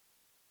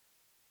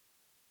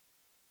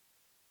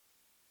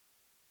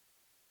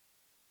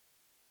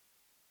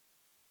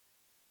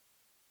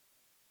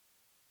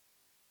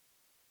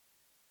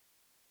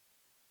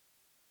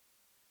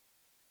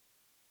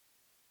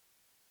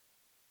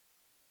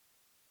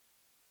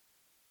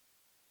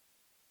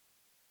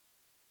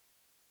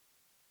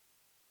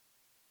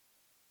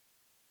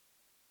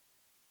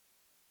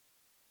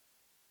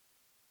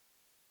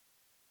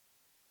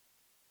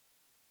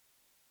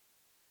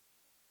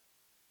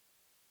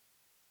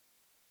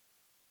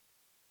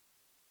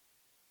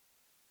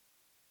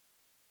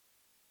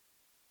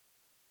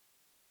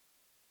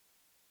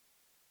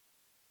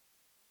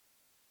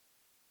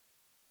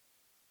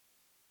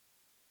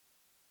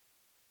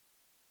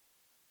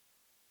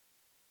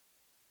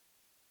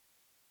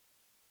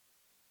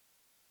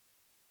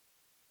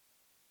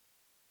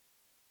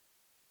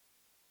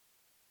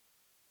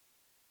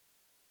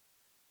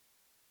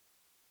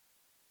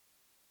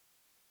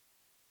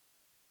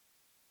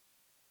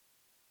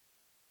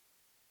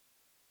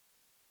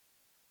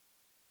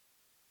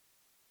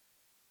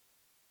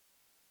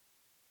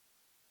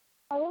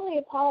I really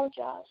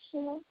apologize,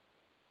 you know.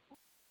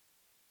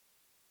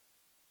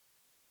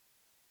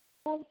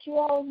 What you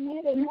all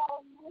admitted.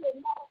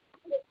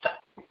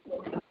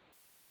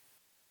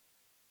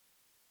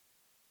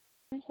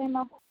 I say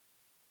my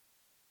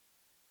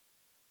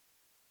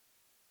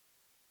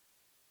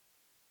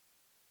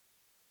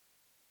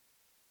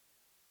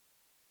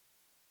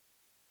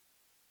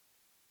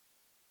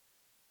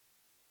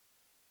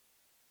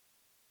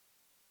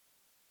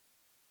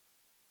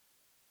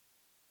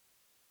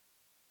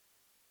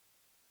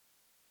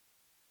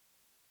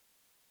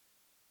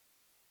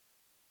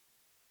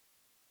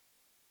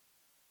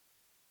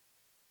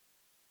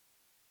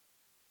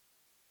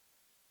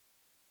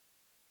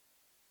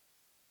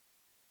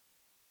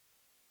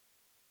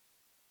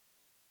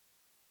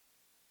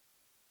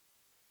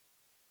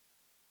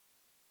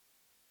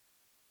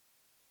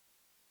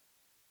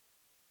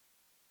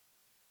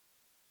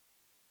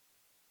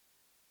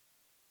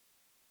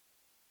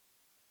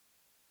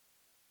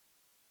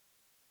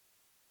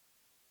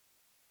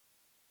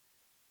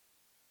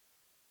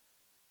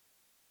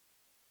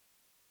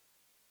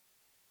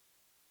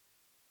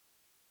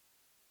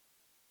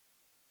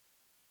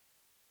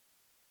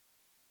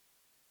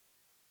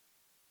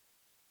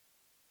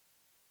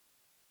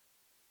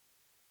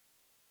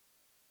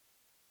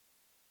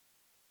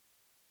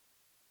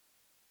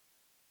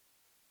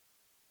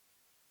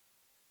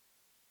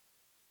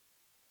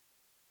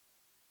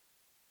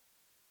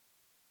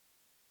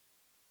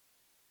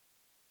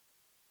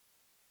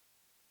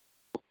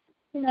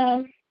you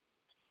know,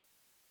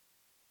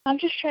 I'm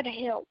just trying to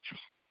help.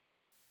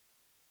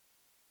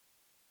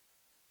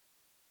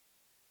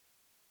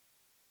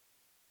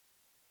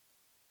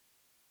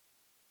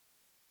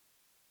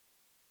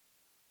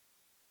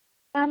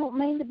 I don't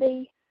mean to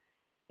be,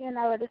 you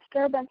know, a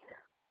disturbance.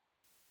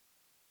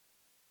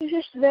 It's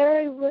just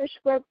very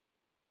whisper,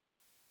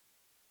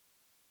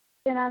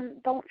 and I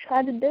don't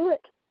try to do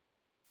it.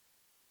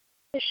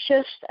 It's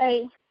just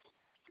a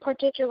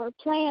particular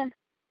plan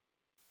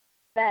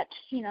that,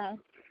 you know,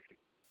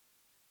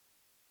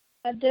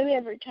 I do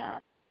every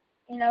time.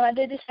 You know, I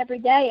do this every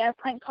day. I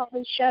prank call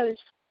these shows,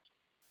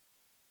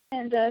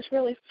 and it's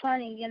really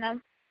funny, you know.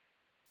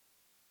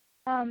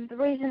 The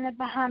reason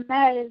behind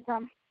that is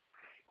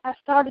I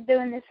started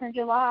doing this in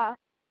July,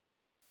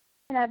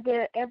 and I did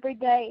it every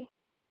day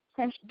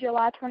since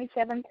July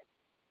 27th,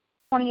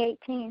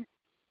 2018.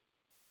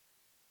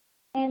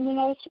 And, you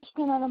know, it's just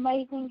been an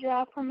amazing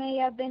drive for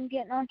me. I've been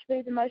getting on to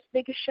be the most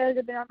biggest shows.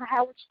 I've been on the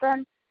Howard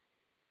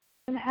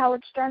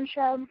Stern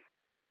Show,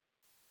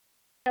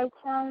 Joe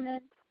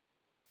Cronin,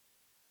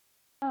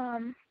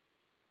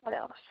 what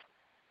else?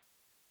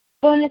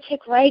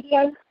 Lunatic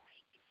Radio,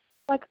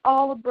 like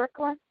all of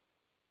Brooklyn.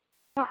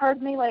 I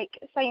heard me, like,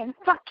 saying,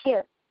 fuck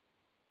you.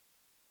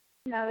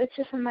 You know, it's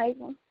just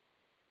amazing.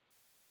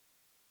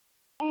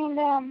 And,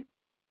 I'm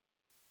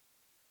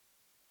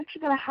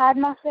just going to hide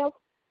myself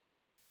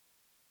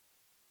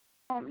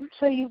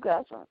so you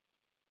guys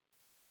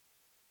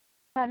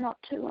are not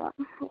to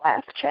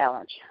laugh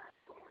challenge.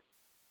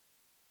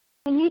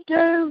 Can you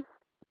do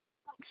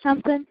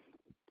something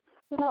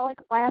without, like,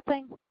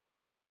 laughing?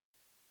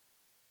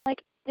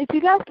 Like, if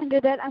you guys can do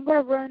that, I'm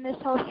going to ruin this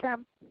whole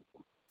stream.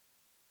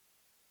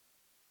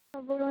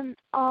 I'll ruin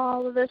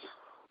all of this.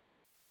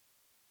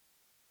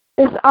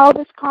 All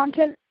this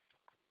content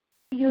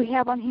you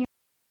have on here.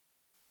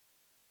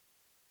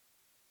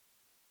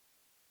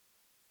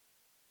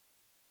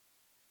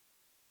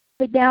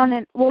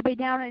 We'll be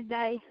down in a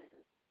day.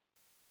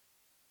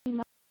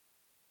 You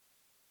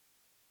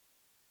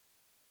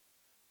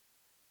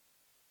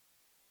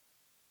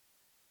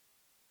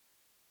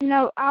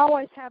know, I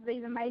always have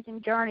these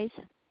amazing journeys.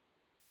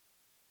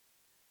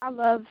 I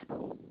love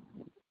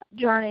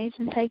journeys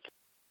and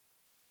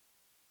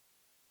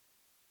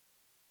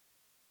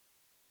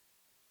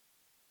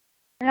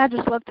I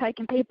just love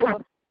taking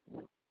people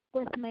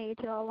with me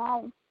to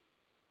along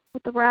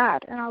with the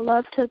ride, and I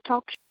love to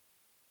talk.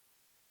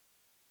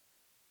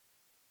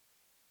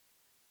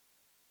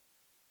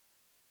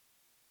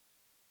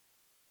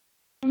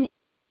 And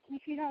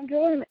if you don't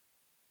join me,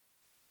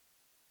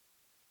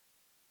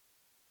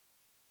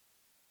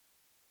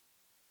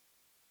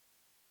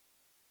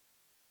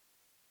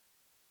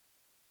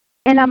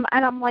 and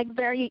I'm like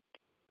very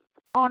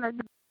honored.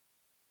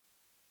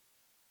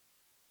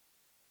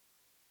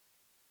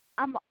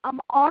 I'm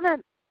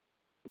honored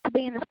to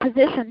be in this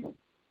position.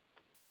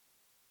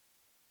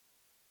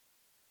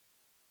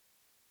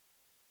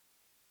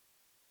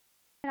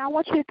 And I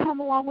want you to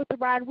come along with the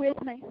ride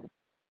with me.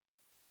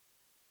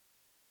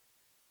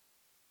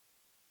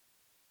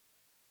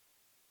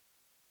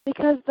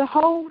 Because the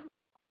whole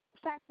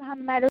fact behind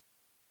the matter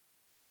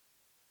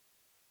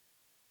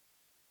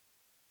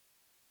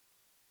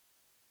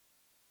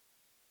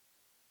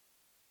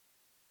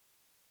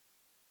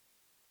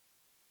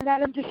is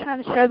that I'm just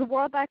trying to show the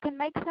world I can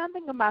make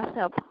something of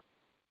myself.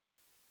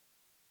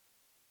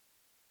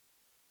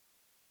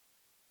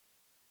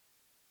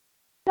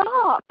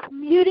 Stop!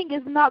 Muting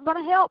is not going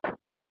to help.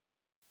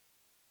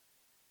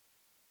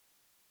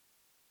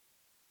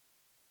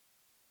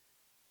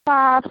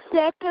 5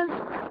 seconds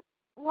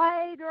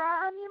later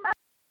on, you might.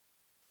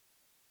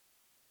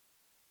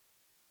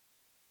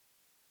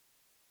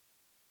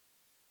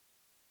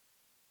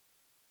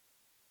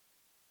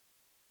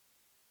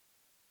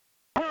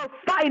 Her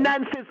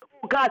finances,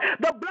 oh God,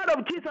 the blood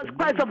of Jesus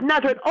Christ of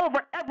Nazareth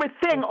over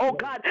everything, oh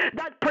God,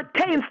 that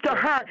pertains to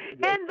her.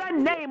 In the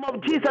name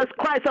of Jesus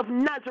Christ of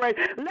Nazareth,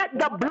 let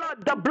the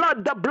blood.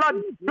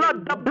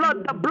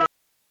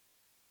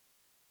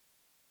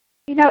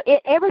 You know,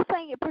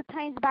 everything it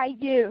pertains by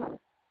you.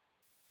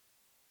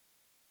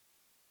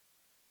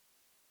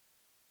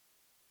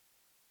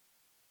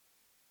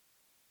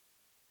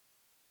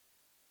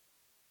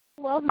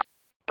 Love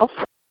myself.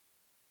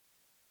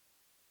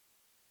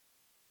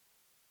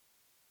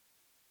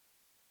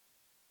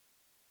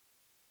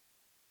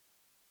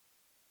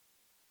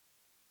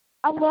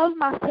 I love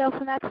myself,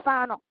 and that's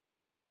final.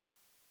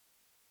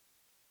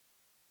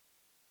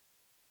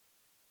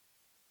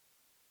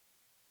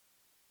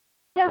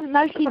 She doesn't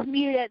know she's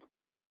muted.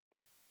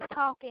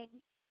 Talking.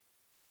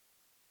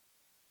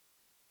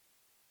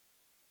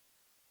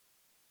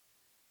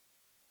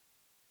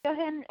 Go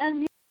ahead and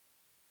unmute.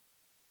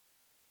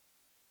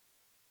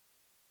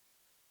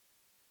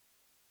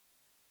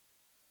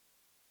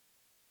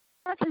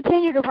 I'll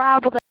continue to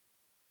rival them.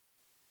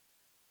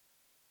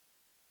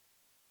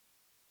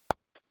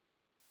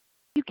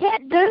 You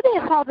can't do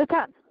this all the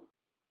time.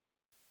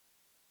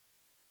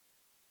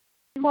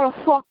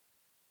 Motherfucker.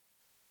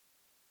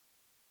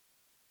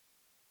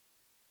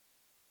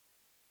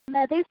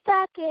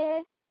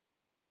 Motherfucker.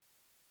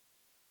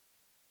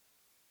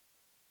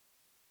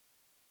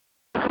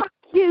 Fuck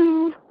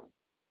you,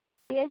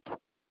 bitch.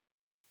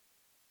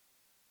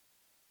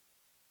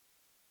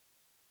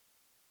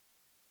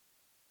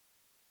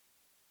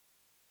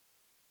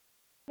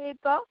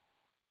 People.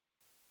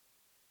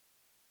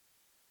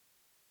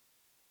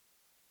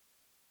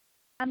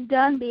 I'm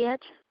done,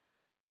 bitch.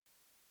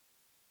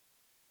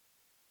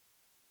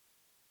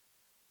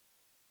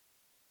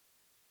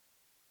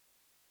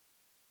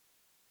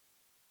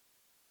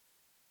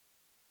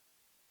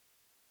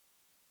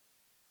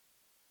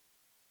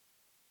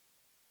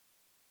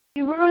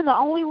 You ruined the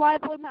only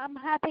life when I'm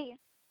happy.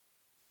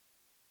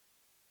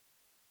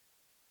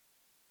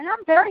 And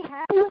I'm very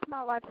happy with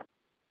my life.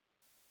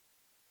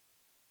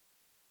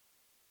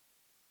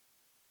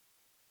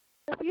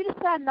 If you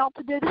decide not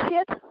to do the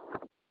shit,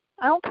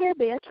 I don't care,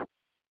 bitch.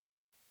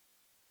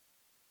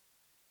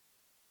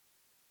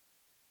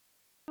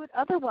 Do it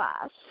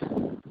otherwise.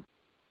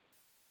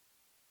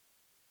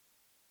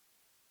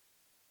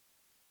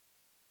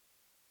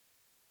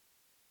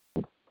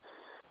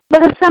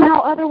 But if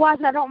somehow otherwise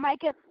I don't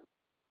make it,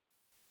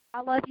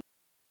 I love you.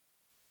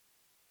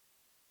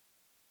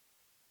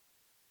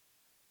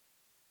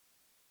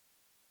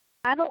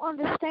 I don't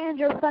understand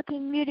your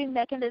fucking muting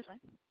mechanism.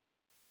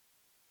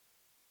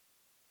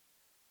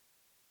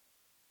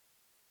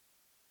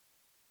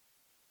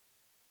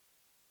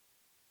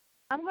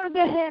 I'm going to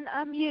go ahead and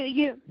unmute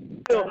you.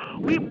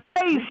 We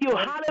praise you,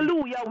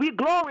 hallelujah. We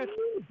glorify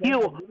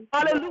you,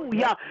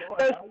 hallelujah.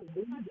 There's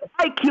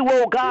like you,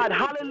 oh God,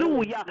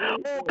 hallelujah.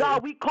 Oh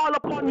God, we call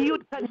upon you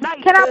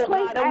tonight, Can I oh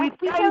please God, and we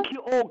ask you thank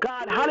you, oh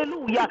God,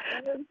 hallelujah.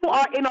 You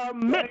are in our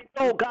midst,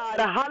 oh God,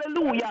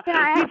 hallelujah. Can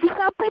I ask you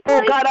something, Oh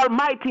please? God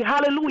Almighty,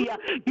 hallelujah.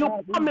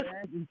 You promise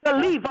to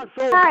leave us,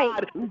 oh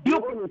God.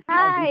 You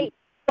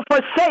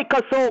forsake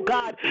us, oh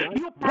God.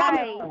 You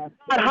promise,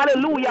 God,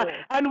 hallelujah.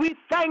 And we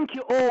thank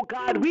you, oh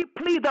God. We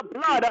plead the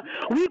blood.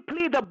 We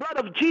plead the blood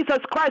of Jesus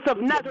Christ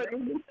of Nazareth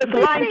this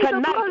line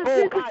tonight,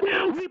 oh God.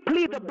 We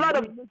plead the blood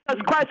of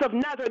Jesus Christ of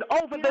Nazareth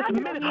over this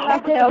minute,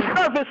 over this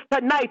service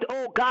tonight,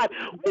 oh God.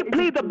 We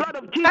plead the blood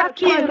of Jesus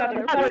Christ of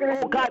Nazareth,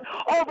 oh God,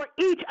 over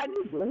each and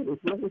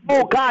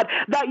oh God,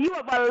 that you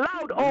have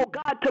allowed, oh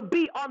God, to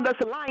be on this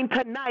line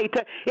tonight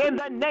in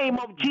the name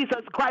of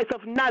Jesus Christ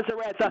of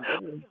Nazareth.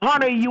 We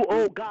honor you,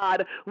 oh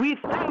God. We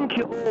thank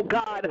you, oh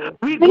God.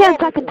 We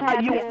glorify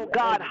you, oh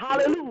God.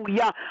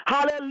 Hallelujah.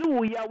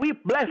 Hallelujah. We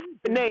bless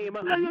your name.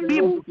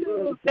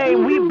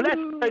 We bless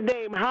your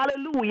name.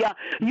 Hallelujah.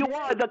 You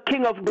are the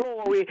King of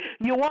glory.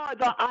 You are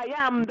the I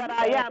am that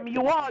I am.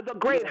 You are the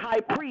great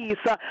high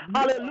priest.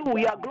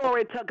 Hallelujah.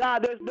 Glory to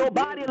God. There's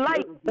nobody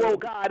like you, oh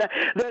God.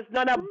 There's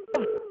none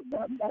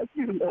above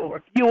you,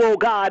 Lord. You, oh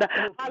God.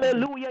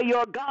 Hallelujah.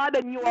 You're God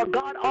and you are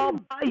God all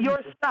by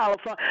yourself.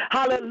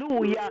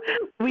 Hallelujah.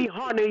 We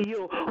honor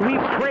you. We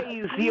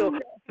praise you.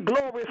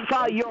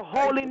 Glorify your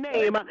holy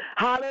name.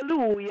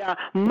 Hallelujah.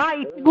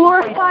 Mighty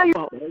glorify you,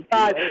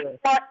 God. You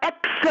are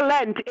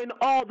excellent in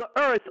all the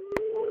earth.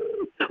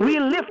 We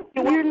lift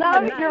you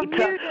up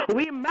tonight.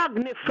 We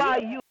magnify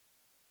you.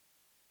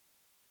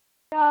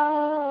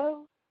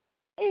 No.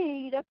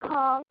 Eat a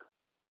cock.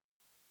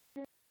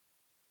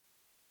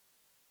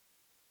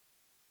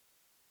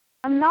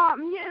 I'm not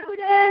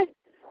muted.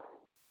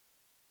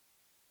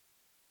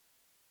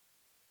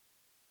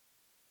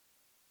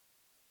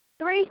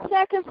 Three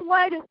seconds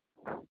later.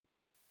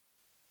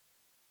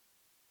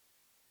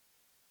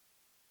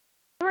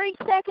 3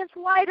 seconds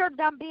later,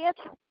 dumb bitch.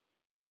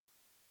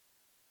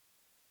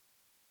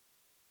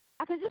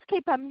 I can just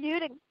keep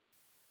unmuting.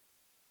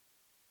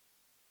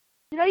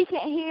 You know you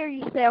can't hear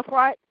yourself,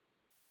 right?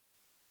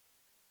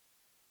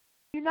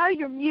 You know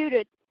you're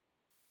muted.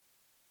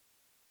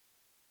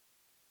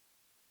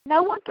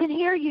 No one can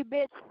hear you,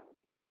 bitch.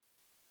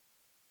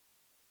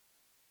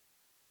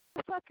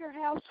 Fuck your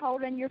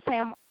household and your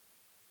family.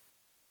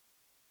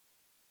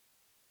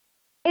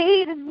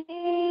 Eat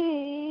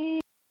me.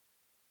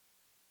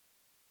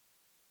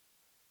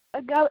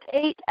 Go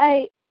eat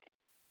a.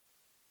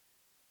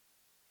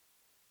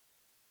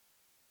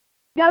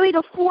 Go eat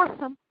a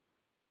foursome.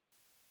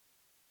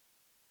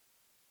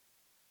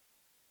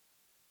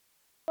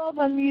 I'm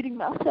unmuting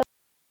myself.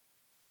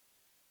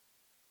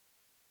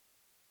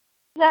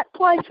 That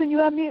place when you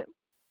unmute.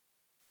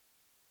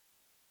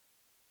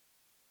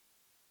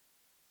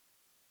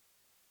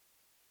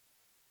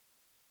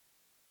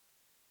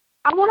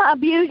 I want to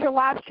abuse your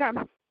live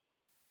stream.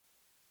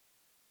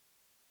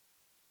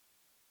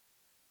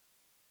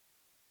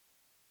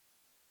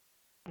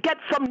 Get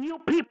some new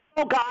people,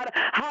 oh God.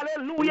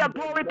 Hallelujah.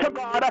 Glory to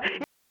God.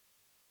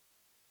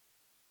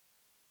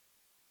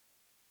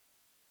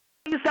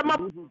 You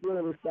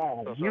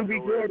be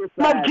glorified.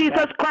 Of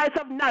Jesus Christ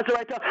of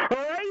Nazareth.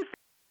 Raise,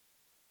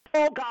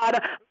 oh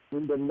God.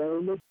 In the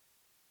name of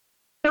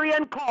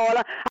Syrian call.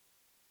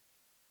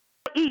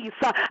 East.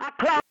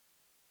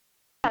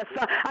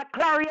 A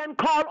clarion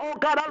call, oh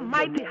God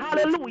Almighty,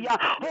 hallelujah.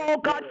 Oh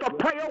God, for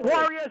prayer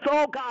warriors,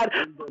 oh God.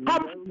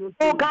 Come,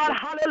 oh God,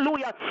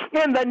 hallelujah.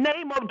 In the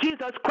name of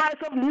Jesus Christ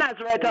of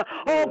Nazareth,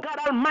 oh God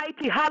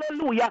Almighty,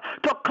 hallelujah.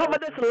 To cover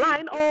this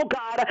line, oh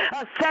God.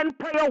 Send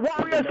prayer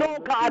warriors, oh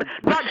God.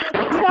 Not just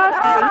people who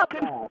are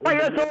looking for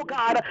prayers, oh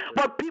God,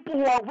 but people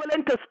who are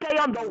willing to stay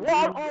on the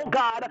wall, oh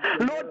God.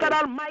 Lord God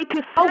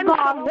Almighty, send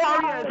some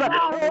warriors,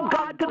 oh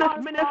God, to this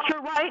ministry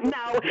right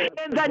now.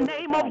 In the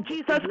name of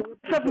Jesus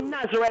Christ of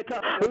Nazareth.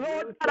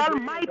 Lord God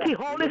Almighty,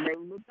 Holy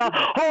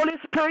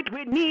Spirit,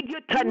 we need you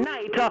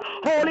tonight.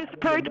 Holy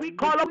Spirit, we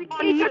call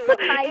upon you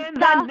in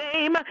the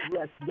name,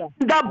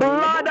 the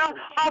blood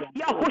of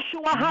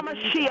Yahushua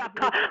HaMashiach.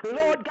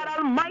 Lord God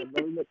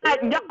Almighty,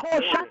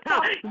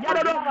 Yakoshata,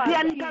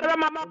 Yadosianta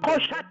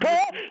Ramakoshate,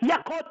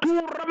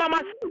 Yakotu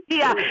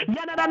Ramamasikia,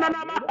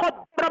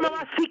 Yanadanamakot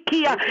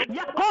Ramamasikia,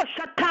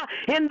 Yakoshata,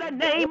 in the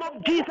name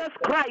of Jesus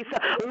Christ.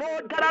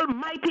 Lord God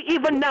Almighty,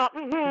 even now,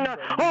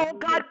 oh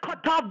God,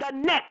 cut off the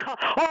neck,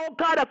 oh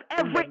God, of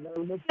every,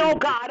 oh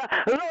God,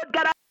 Lord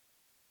God,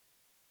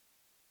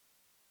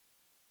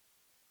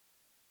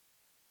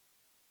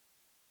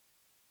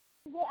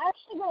 They're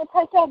actually going to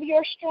take over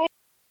your stream.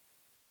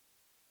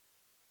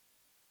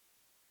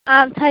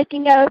 I'm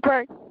taking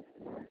over.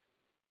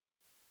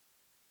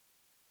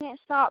 Can't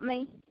stop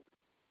me.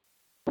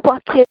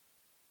 Fuck you.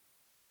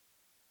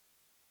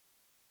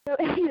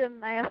 He's a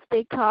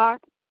nasty cock.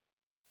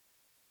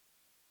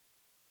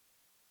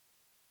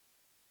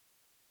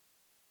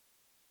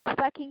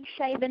 Fucking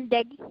shaven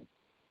dick.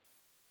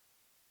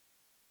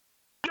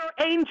 your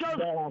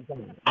angels,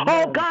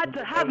 oh God,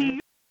 to have you.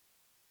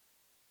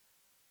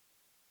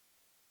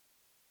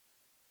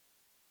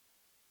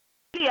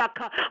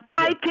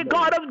 Mighty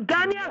God of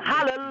Daniel,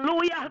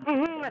 hallelujah.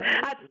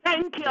 I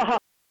thank you.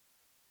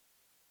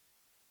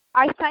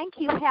 I thank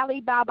you,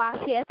 Hallie Baba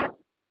shit.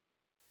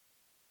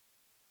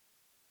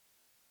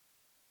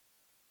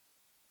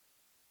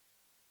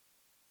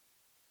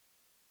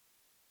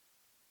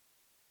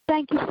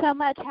 Thank you so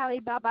much,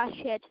 Hallie Baba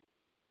shit.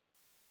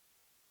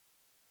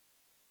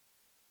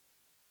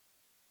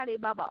 Hallie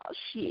Baba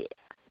shit.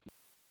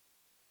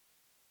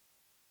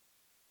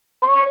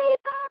 Hallie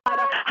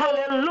Baba.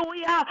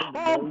 Hallelujah.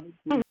 Oh,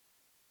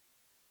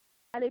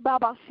 Hallie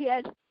Baba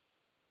shit.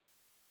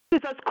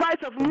 Jesus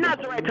Christ of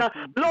Nazareth,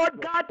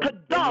 Lord God, to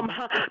dumb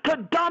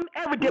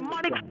every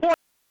demonic force.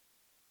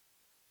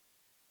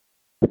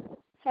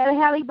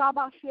 Hallie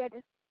Baba shit.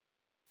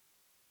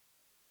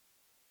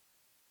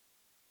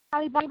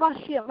 Hallie Baba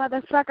shit,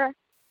 motherfucker.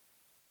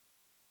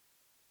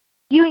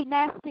 You eat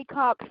nasty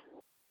cocks.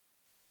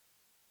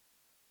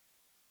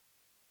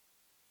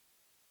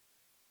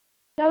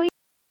 Go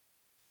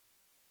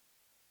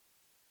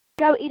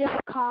eat a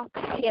cock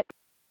shit.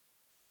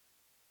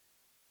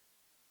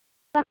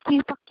 Fuck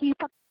you, fuck you,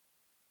 fuck.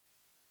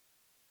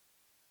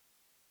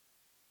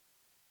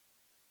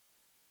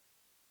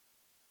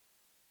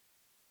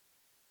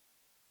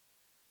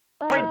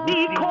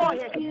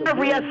 Decoy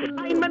every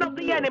assignment of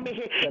the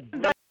enemy.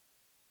 I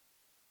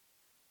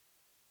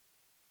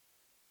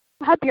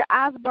hope your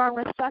eyes burn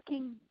with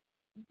fucking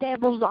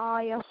devil's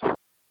eyes.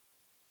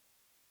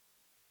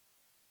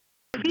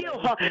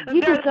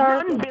 You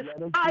deserve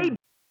it.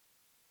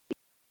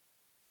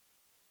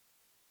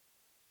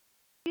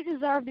 You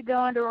deserve to go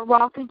under a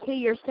rock and kill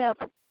yourself.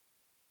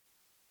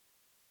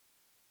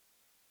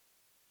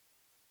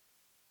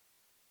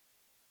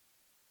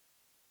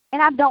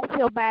 And I don't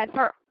feel bad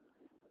for.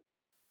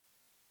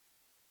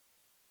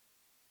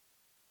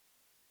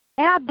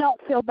 And I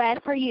don't feel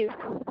bad for you.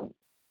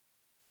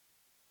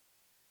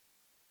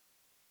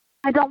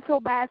 I don't feel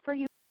bad for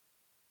you.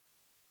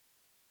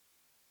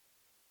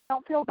 I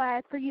don't feel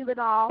bad for you at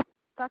all.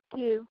 Fuck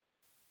you.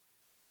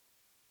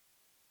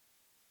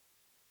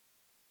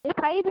 If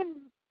I even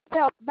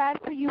felt bad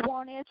for you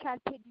one inch, I'd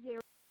pick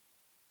 0.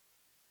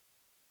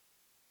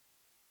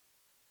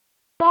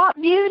 Stop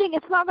muting.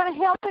 It's not going to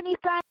help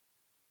anything.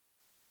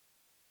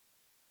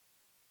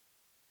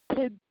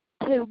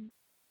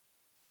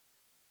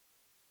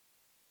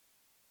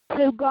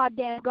 To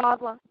goddamn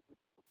godless.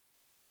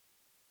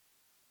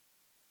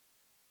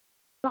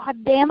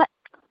 God damn it.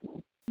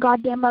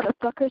 Goddamn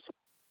motherfuckers.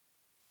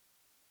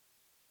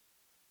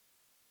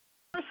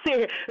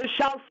 Mercy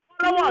shall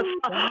follow us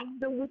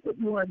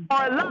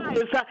our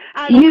lives,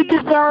 and You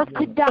deserve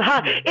to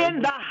die.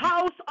 in the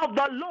house of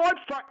the Lord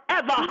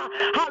forever.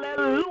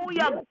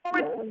 Hallelujah.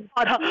 Glory to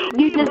God.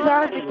 You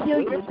deserve to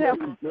kill yourself.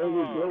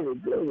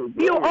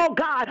 You, oh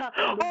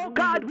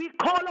God, we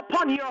call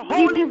upon your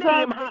holy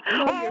name.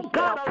 Oh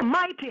God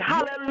Almighty,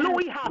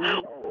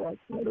 hallelujah.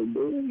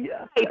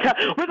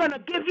 We're going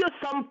to give you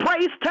some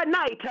praise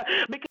tonight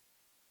because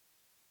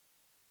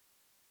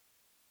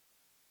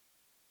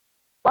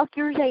fuck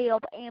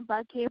yourself and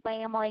fuck your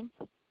family.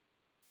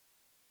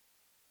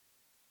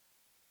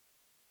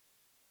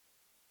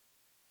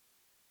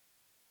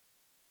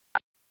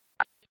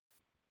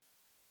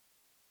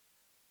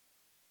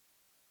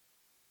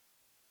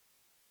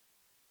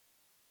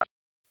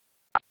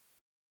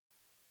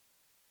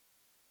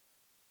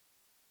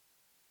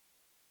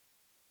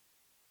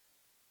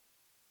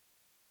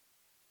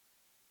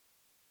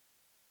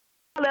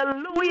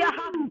 hallelujah.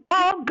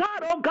 Oh God,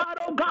 oh God,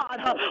 oh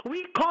God.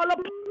 We call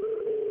upon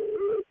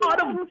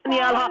God of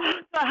Daniel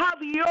to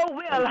have your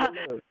will,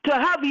 to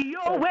have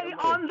your way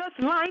on this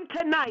line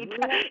tonight.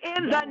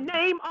 In the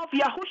name of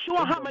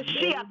Yahushua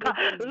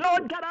HaMashiach,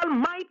 Lord God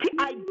Almighty,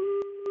 I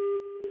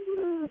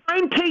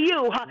to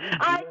you.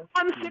 I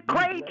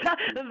consecrate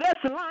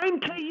this line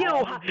to you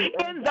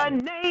in the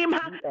name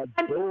of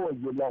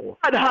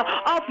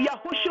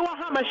Yahushua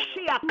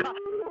HaMashiach.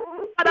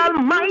 God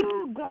Almighty,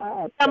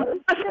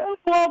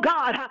 oh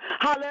God,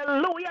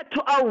 hallelujah,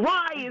 to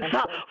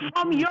arise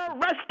from your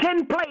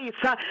resting place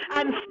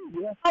and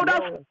out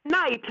of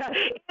night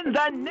in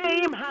the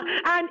name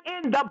and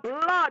in the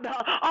blood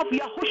of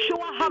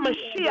Yahushua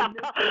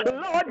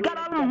HaMashiach. Lord God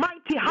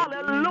Almighty,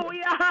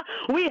 hallelujah,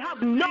 we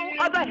have no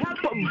other help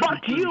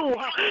but you.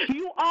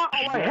 You are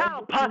our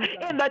help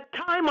in the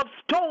time of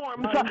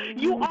storms.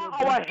 You are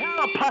our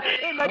help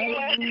in the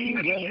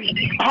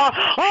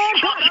oh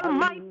God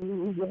Almighty,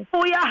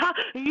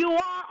 you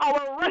are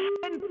our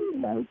resting,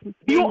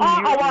 you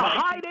are our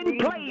hiding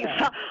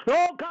place.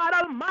 Oh God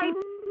Almighty,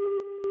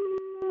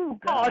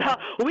 God,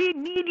 we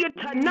need you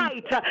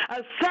tonight.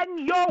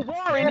 Send your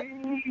warriors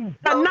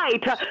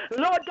tonight.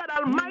 Lord God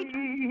Almighty,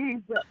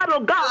 oh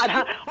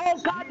God, oh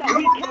God, that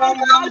we can't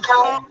fight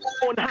our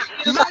own.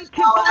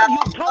 Mighty God,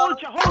 you told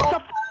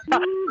Jehoshaphat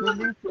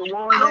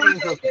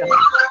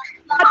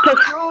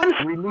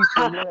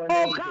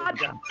oh God,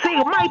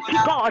 see, mighty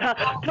God,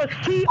 to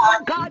see,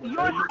 oh God,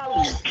 your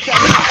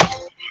salvation.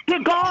 To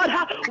God,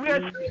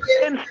 we're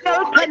in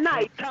still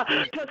tonight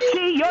to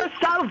see your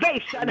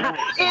salvation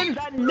in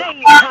the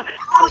name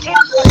and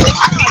in the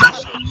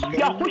blood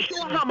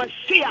Yahushua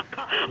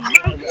HaMashiach.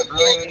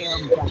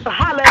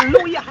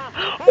 Hallelujah.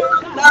 Oh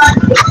God,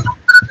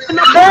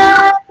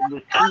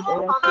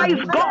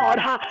 arise, God,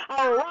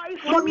 arise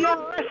from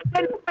your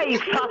resting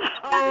place.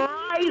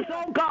 Arise,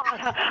 oh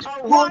God,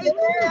 arise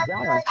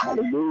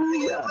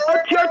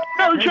out your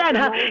children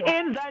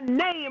in the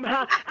name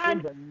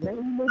and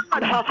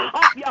God of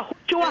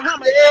Yahushua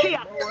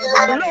HaMashiach.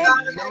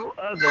 Lord, no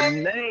other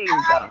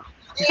name, God.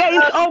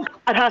 Against, oh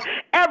God,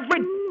 every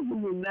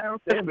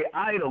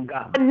idol,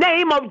 God. the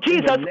name of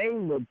Jesus In the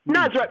name of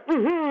Nazareth.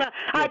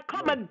 I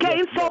come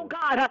against, oh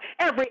God,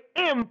 every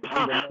imp.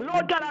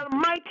 Lord God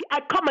Almighty,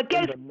 I come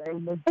against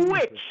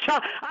witch.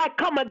 I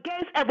come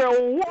against every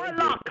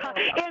warlock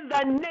in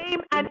the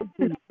name and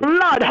in the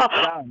blood of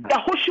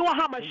Yahushua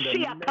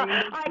HaMashiach.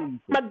 I come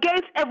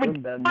against every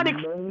demonic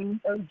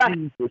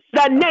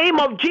the name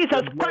of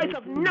Jesus Christ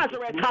of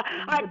Nazareth.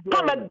 I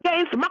come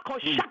against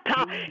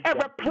Makoshata,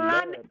 every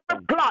plan,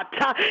 every plot,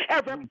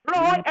 every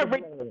ploy,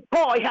 every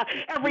boy,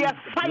 every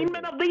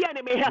assignment of the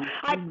enemy.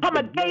 I come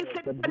against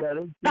it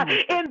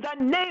in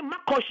the name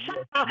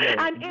Makoshata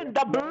and in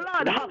the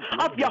blood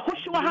of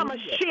Yahushua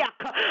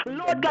HaMashiach.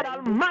 Lord God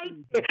Almighty,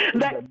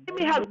 the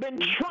enemy has been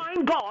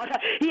trying, God.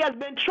 He has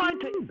been trying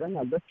to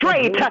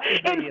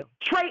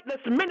infiltrate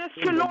this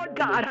ministry, Lord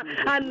God.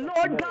 And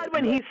Lord God,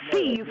 when he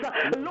sees,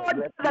 Lord,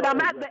 that I'm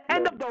at the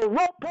end of the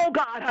rope, oh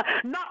God,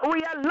 not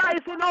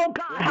realizing, oh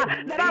God,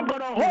 that I'm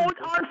going to hold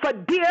on for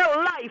dear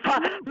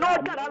life.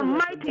 Lord God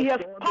Almighty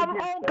has come,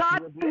 oh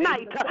God,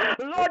 tonight.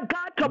 Lord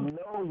God, to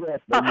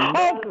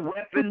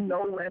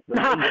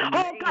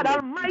oh God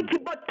Almighty,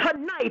 but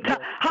tonight,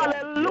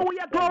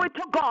 hallelujah, glory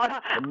to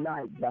God.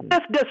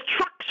 This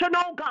destruction,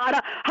 oh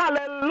God,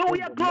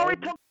 hallelujah, glory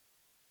to God.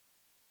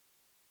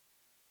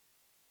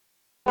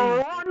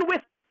 Run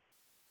with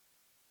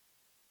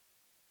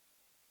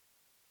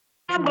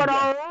I'm going to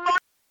run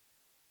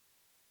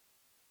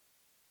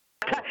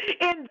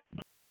in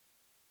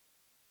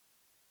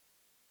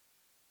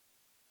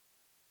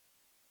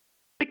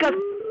because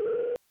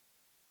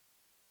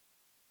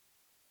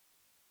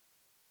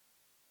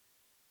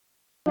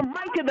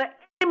Almighty, the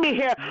enemy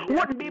here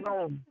wouldn't be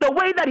the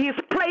way that he's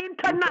playing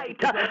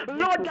tonight.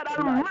 Lord God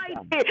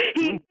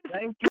Almighty,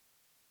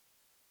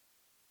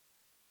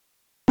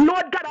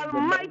 Lord God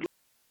Almighty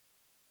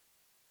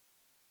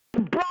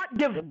brought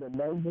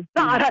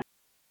God,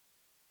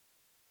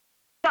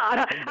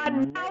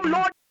 and now,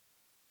 Lord,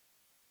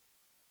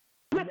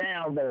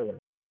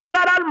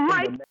 God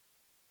Almighty,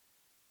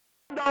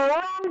 the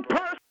wrong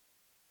person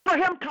for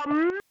him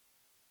to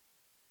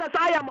as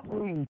I am,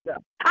 and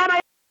I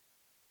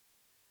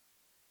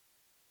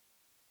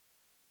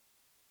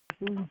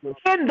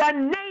in the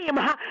name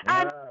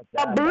and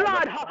the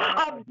blood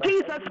of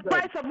Jesus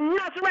Christ of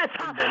Nazareth,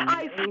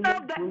 I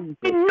serve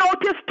the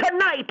notice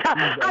tonight.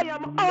 I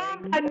am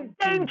armed and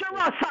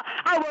dangerous.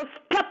 I will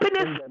step in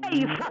his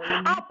face,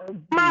 up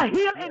my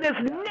heel in his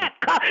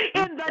neck,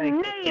 in the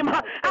name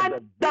and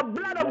the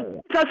blood of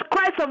Jesus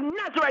Christ of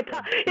Nazareth.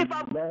 If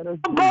I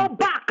go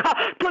back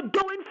to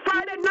doing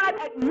Friday night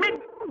at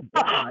midnight,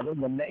 in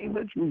the name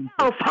of Jesus,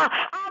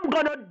 I'm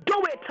gonna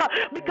do it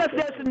because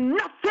there's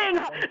nothing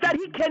that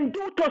he can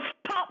do to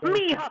stop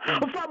me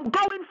from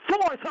going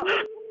forth.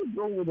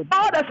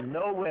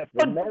 No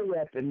weapon.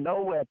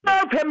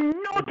 Serve him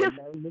notice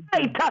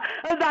tonight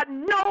that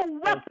no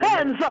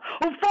weapons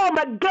formed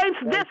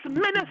against this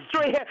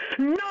ministry,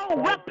 no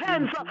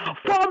weapons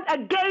formed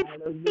against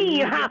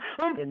me.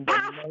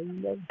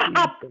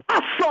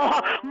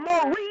 Apostle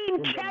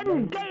Maureen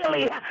Chen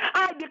Daly,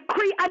 I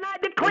decree and I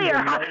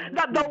declare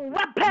that the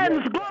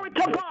weapons, glory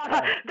to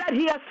God, that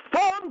he has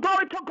formed,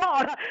 glory to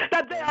God,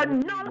 that they are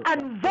null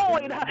and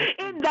void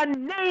in the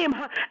name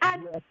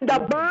and the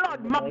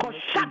blood,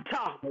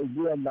 Makoshata.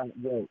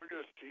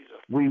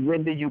 We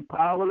render you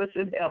powerless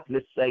and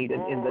helpless,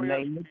 Satan, in the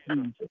name of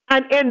Jesus.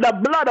 And in the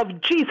blood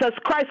of Jesus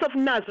Christ of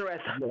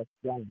Nazareth. Yes,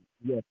 God.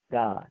 Yes,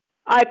 God.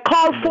 I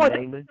call forth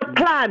every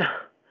plan,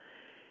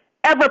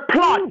 every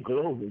plot,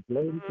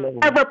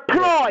 every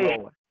ploy,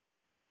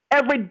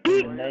 every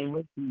deed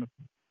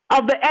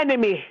of the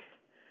enemy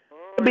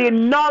to be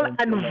null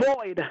and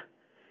void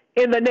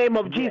in the name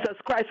of Jesus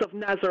Christ of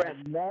Nazareth.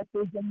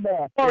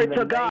 Glory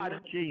to God.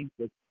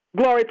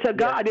 Glory to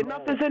God.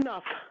 Enough is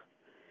enough.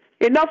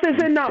 Enough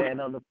is enough.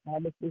 Stand on the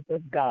promises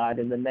of God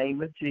in the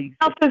name of Jesus.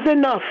 Enough is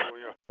enough.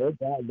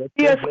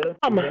 He has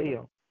come.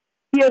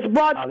 He has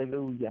brought.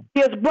 Hallelujah.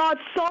 He has brought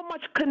so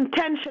much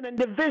contention and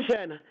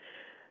division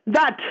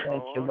that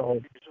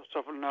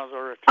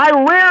I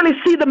rarely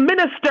see the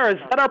ministers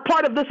that are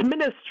part of this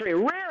ministry.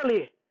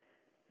 Rarely.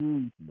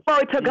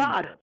 Glory to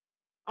God.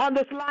 On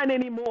this line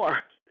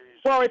anymore.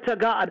 Glory to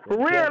God.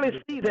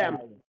 Rarely see them.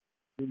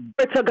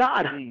 Glory to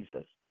God.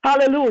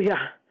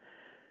 Hallelujah.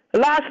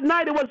 Last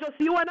night it was just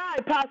you and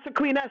I, Pastor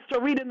Queen Esther,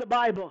 reading the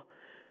Bible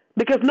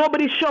because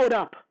nobody showed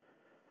up.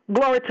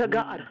 Glory to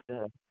God.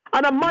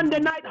 On a Monday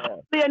night,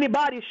 hardly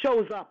anybody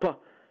shows up.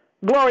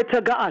 Glory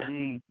to God.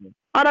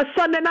 On a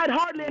Sunday night,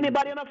 hardly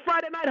anybody. On a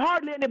Friday night,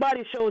 hardly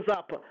anybody shows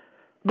up.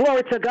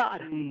 Glory to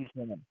God.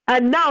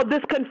 And now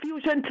this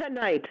confusion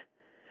tonight.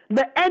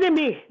 The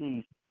enemy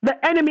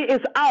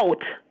is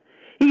out.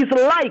 He's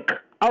like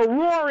a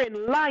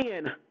roaring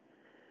lion.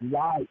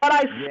 But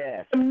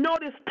I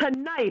noticed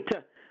tonight,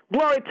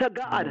 glory to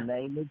God,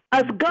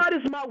 as God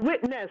is my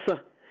witness,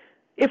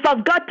 if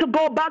I've got to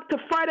go back to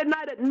Friday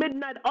night at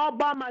midnight all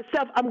by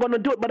myself, I'm going to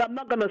do it, but I'm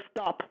not going to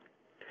stop.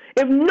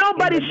 If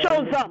nobody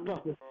shows up,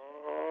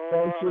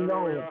 thank you,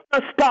 Lord.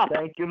 Stop.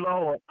 Thank you,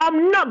 Lord.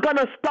 I'm not going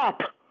to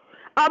stop.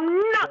 I'm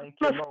not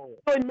going to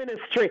stop in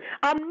ministry.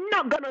 I'm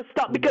not going to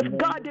stop because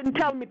God didn't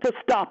tell me to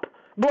stop.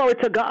 Glory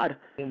to God.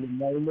 In the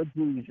name of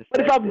Jesus.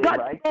 But if I've got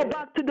to go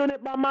back to doing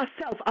it by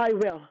myself, I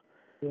will.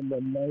 In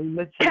the name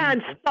of Jesus.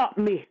 Can't stop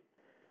me.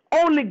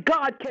 Only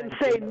God can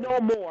say no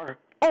more.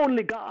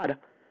 Only God.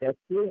 That's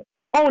it.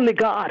 Only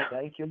God.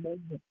 Thank you, Lord.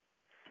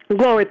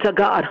 Glory to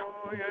God.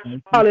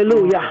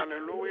 Hallelujah.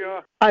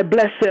 Hallelujah. I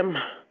bless him.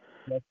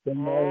 Bless the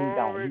name,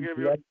 God.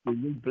 We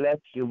bless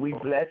you. We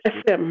bless you.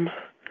 Bless him.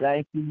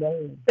 Thank you,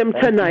 Lord. Him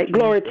tonight.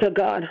 Glory to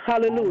God.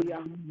 Hallelujah.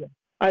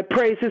 I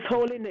praise his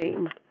holy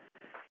name.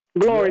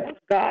 Glory to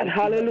God.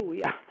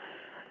 Hallelujah.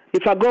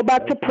 If I go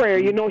back to prayer,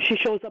 you know she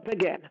shows up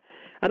again.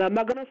 And I'm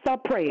not going to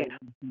stop praying.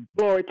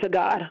 Glory to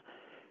God.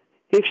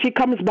 If she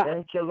comes back,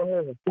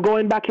 I'm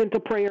going back into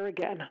prayer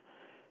again.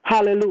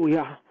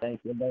 Hallelujah. Thank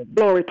you, Lord.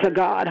 Glory to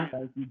God.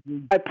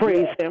 I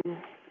praise him.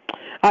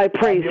 I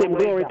praise him.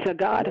 Glory to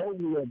God.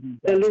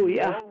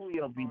 Hallelujah.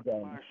 Your will be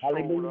done.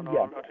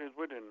 Hallelujah.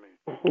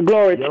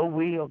 Glory to your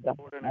will, God.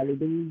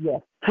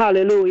 Hallelujah.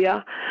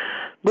 Hallelujah.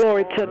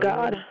 Glory to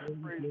God.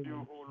 Praise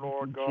you, oh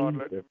Lord God.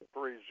 Let him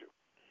praise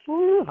you.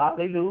 Ooh,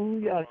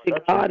 hallelujah.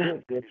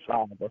 God.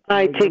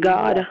 Mighty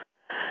God.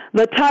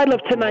 The title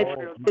of tonight's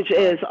message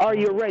is, Are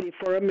you ready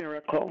for a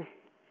miracle?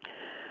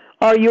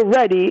 Are you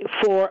ready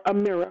for a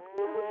miracle?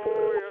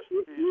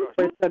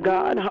 Glory to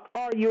God.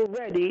 Are you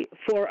ready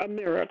for a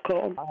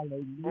miracle?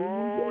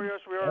 Oh, yes,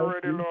 we are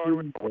ready,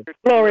 Lord.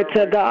 Glory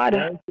to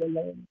God.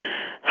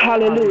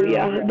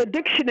 Hallelujah. The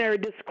dictionary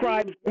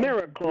describes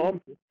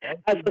miracle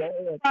as a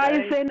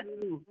surprising,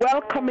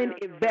 welcoming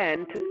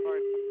event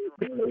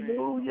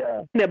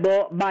Hallelujah.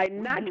 by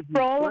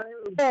natural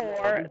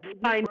or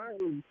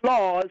scientific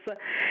laws,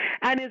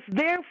 and is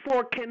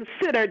therefore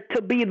considered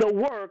to be the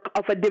work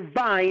of a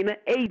divine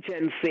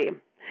agency.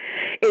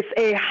 It's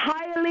a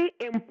highly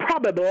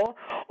improbable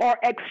or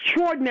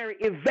extraordinary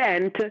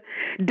event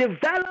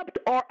developed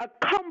or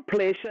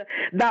accomplished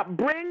that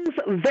brings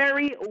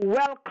very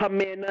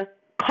welcoming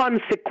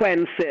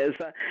consequences.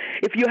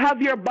 If you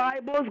have your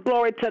Bibles,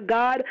 glory to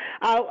God,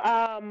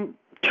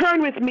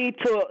 turn with me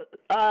to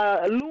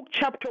Luke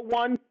chapter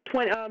 1,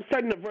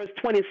 starting at verse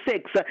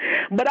 26.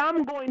 But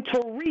I'm going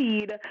to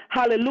read,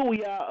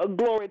 hallelujah,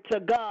 glory to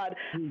God.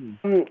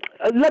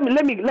 Let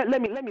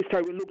me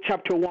start with Luke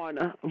chapter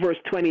 1, verse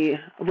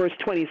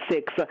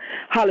 26.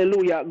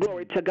 Hallelujah,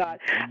 glory to God.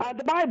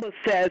 The Bible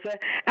says,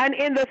 and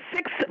in the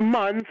 6th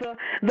month,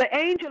 the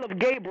angel of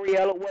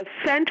Gabriel was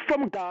sent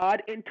from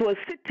God into a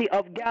city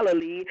of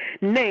Galilee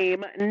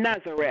named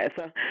Nazareth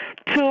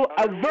to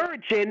a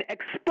virgin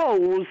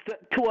exposed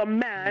to a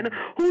man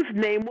whose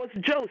name was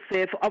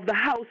Joseph of the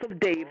house of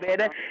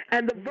David,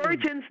 and the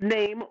virgin's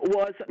name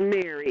was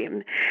Mary.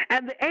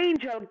 And the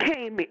angel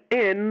came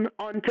in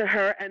unto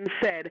her and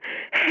said,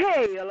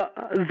 Hail,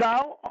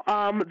 thou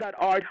that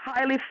art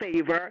highly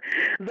favored,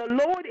 the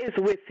Lord is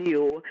with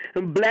you.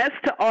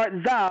 Blessed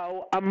art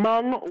thou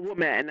among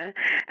women.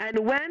 And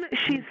when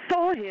she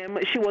saw him,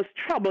 she was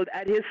troubled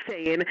at his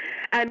saying,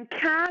 and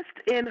cast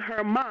in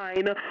her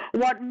mind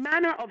what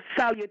manner of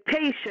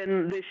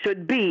salutation this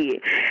should be.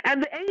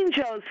 And the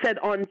angel said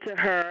unto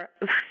her,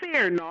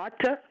 Fear not,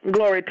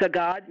 glory to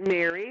God,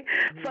 Mary,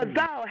 for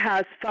thou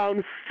hast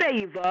found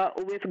favor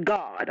with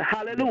God.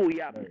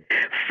 Hallelujah.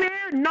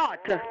 Fear not,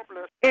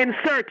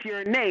 insert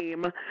your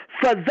name,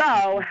 for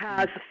thou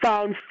hast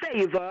found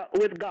favor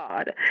with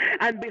God.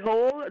 And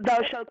behold,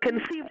 thou shalt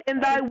conceive in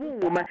thy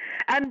womb,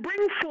 and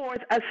bring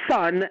forth a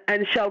son,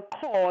 and shall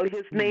call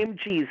his name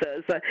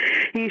Jesus.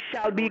 He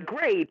shall be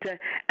great,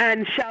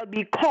 and shall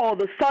be called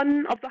the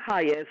Son of the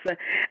Highest.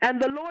 And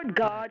the Lord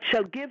God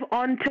shall give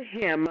unto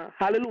him,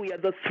 hallelujah,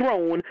 the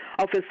throne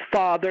of his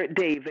father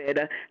David.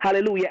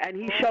 Hallelujah. And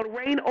he shall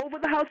reign over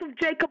the house of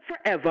Jacob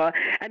forever,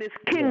 and his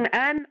king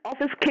and of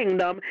his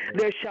kingdom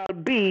there shall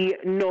be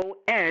no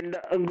end.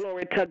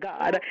 Glory to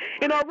God.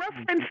 In our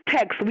reference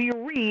text, we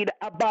read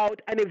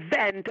about an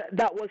event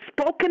that was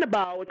spoken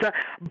about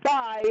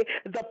by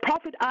the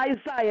prophet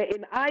Isaiah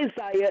in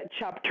Isaiah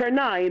chapter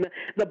 9.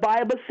 The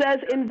Bible says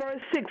in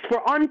verse 6,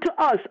 For unto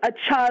us a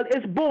child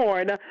is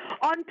born,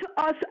 unto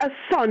us a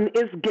son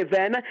is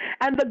given,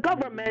 and the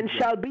government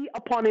shall be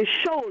upon his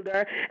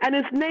shoulder, and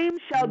his name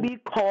shall be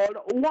called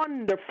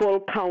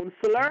Wonderful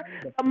Counselor,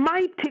 the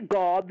Mighty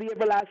God, the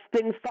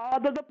Everlasting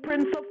Father, the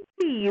Prince of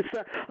Peace.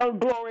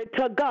 Glory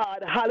to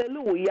God.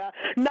 Hallelujah.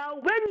 Now,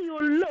 when you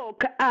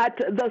look at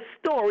the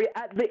story,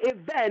 at the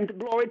event,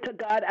 glory to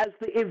God, as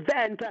the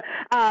event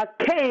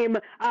came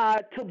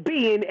to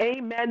being,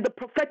 amen, the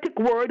prophetic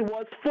word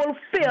was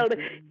fulfilled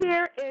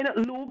here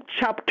in Luke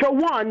chapter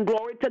 1.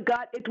 Glory to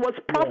God. It was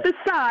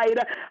prophesied,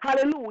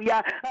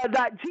 hallelujah,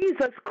 that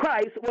Jesus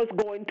Christ was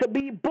going to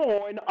be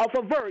born of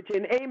a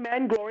virgin.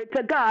 Amen. Glory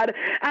to God.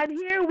 And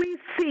here we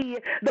see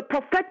the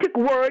prophetic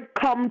word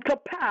come to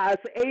pass.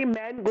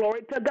 Amen.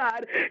 Glory to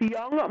God.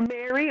 Young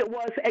Mary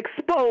was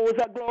exposed,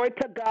 glory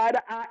to God,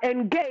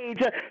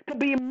 engaged to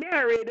be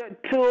married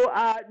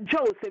to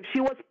Joseph.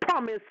 She was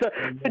promised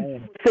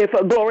to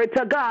Joseph. Glory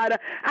to God.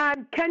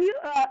 And can you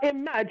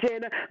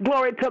imagine,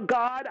 glory to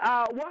God,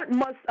 what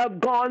must have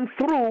gone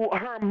through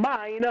her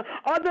mind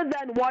other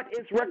than what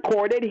is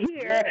recorded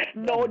here?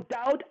 No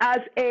doubt, as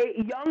a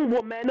young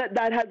woman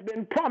that has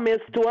been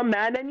promised to a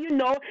man, and you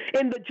know,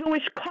 in the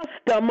Jewish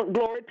custom,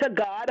 glory to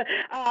God,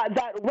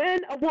 that when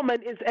a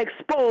woman is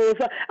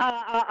exposed,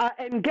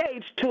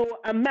 engaged to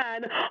a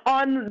man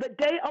on the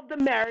day of the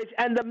marriage,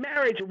 and the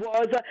marriage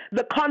was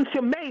the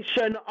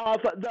consummation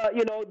of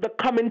the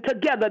coming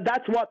together.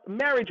 That's what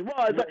marriage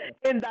was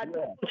in that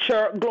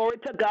culture, glory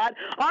to God.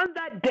 On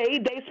that day,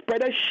 they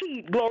spread a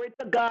sheet, glory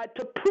to God,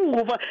 to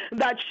prove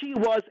that she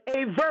was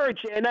a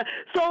virgin.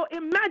 So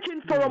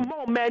imagine for a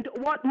moment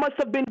what must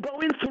have been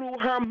going through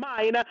her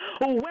mind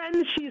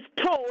when she's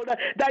told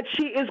that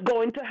she is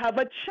going to have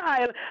a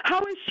child.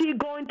 How is she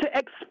going to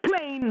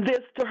explain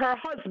this to her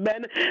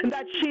husband,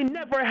 that she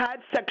never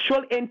had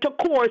sexual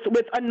intercourse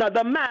with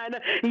another man,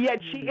 yet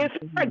she is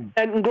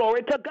pregnant?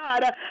 Glory to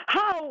God.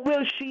 How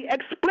will she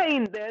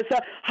explain this?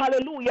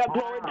 Hallelujah,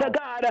 glory to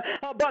God.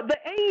 But the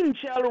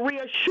angel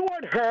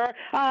reassured her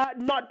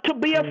not to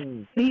be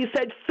afraid. He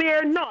said,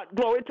 Fear not,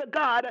 glory to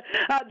God,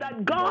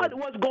 that God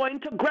was going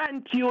to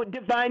grant you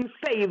divine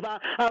favor,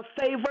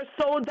 favor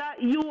so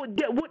that you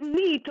wouldn't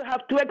need to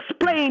have to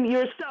explain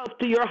yourself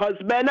to your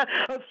husband,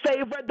 a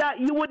favor that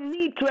you would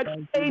need to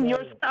explain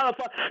yourself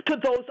to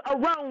those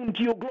around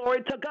you.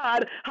 Glory to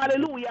God.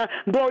 Hallelujah.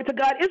 Glory to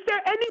God. Is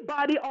there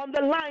anybody on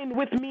the line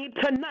with me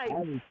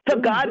tonight, to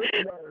God,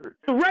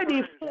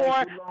 ready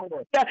for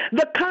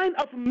the kind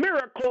of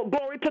miracle,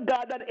 glory to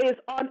God, that is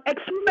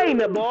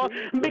unexplainable?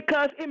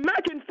 Because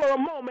imagine for a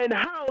moment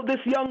how this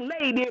young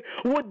lady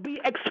would be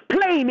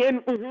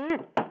explaining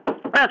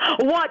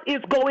what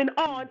is going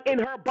on in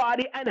her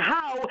body and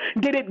how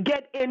did it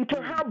get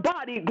into her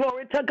body.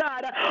 Glory to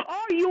God.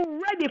 Are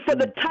you ready for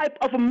the type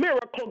of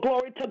miracle,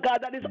 glory to God,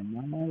 that is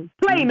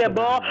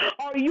explainable?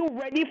 Are you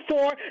ready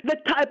for the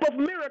type of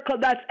miracle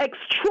that's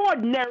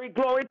extraordinary,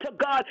 glory to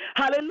God,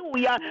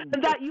 hallelujah,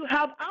 that you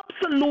have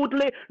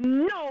absolutely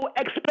no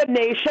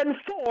explanation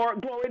for,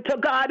 glory to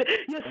God?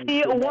 You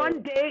see,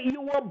 one day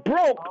you were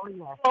broke,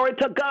 glory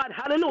to God,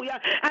 hallelujah,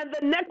 and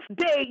the next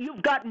day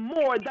you've got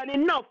more than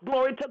enough,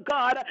 glory to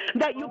God,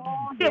 that you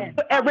give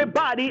to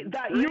everybody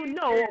that you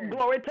know,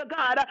 glory to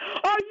God.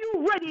 Are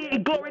you ready,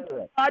 glory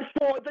to God,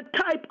 for the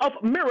type of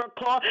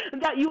miracle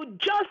that you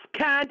just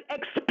can't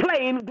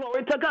explain,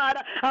 glory to God?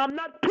 I'm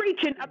not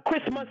preaching a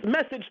Christmas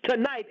message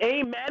tonight,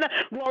 amen,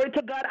 glory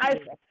to God.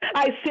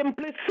 I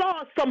simply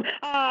saw some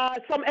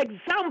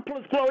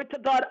examples, glory to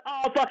God,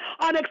 of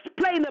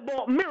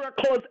unexplainable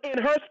miracles in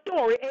her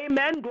story,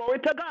 amen, glory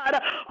to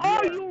God.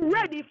 Are you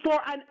ready for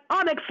an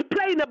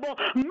unexplainable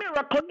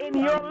miracle in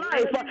your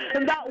life?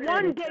 And that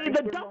one day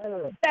the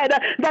doctor said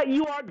that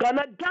you are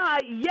gonna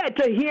die, yet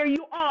here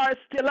you are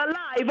still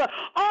alive.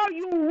 Are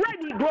you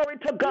ready, glory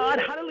to God,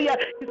 hallelujah?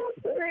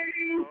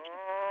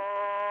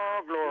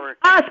 Glory.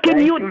 Asking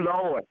you,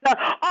 Lord,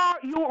 are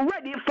you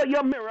ready for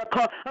your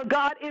miracle?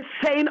 God is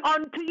saying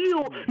unto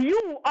you,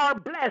 you are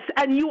blessed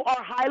and you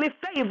are highly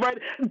favored.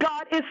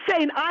 God is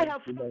saying, I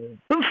have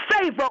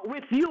favor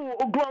with you,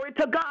 glory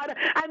to God.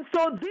 And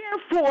so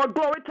therefore,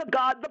 glory to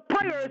God, the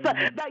prayers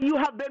that you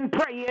have been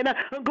praying,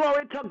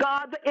 glory to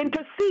God, the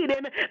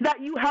interceding that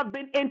you have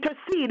been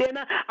interceding,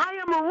 I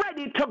am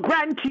ready to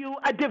grant you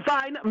a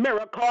divine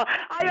miracle.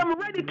 I am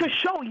ready to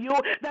show you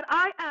that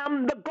I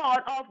am the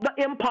God of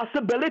the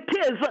impossibilities.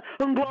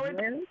 Glory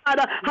to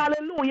God,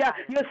 hallelujah.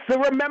 You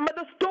remember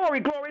the story,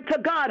 glory to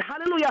God,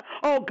 hallelujah.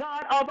 Oh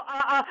God, of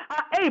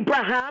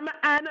Abraham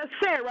and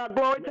Sarah,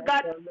 glory to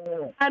God,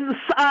 and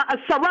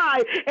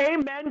Sarai,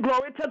 amen,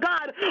 glory to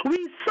God.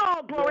 We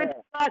saw, glory to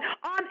God,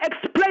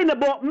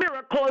 unexplainable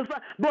miracles,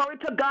 glory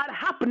to God,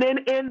 happening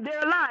in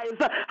their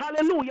lives,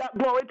 hallelujah,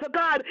 glory to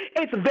God.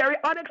 It's very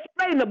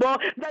unexplainable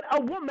that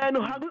a woman,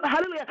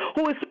 hallelujah,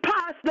 who is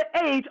past the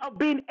age of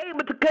being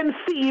able to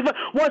conceive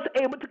was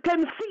able to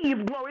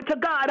conceive, glory to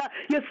God.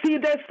 You see,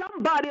 there's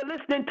somebody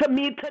listening to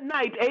me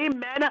tonight,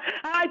 amen.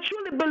 I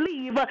truly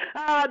believe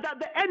that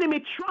the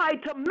enemy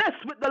tried to mess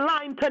with the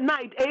line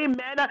tonight,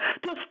 amen,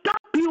 to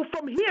stop you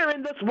from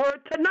hearing this word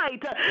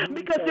tonight,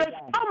 because there's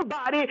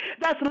somebody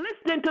that's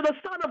listening to the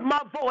sound of my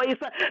voice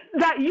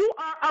that you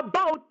are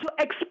about to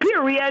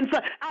experience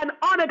an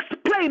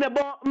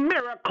unexplainable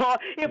miracle.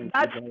 If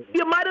that's,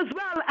 you might as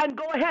well and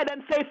go ahead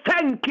and say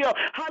thank you,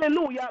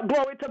 hallelujah,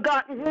 glory to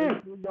God.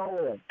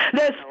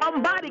 There's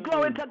somebody,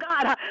 glory to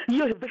God,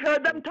 you've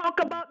heard them talk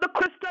about the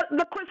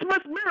Christmas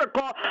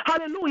miracle,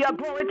 hallelujah,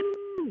 glory to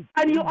God.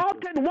 And you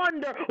often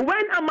wonder,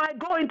 when am I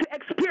going to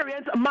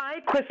experience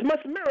my Christmas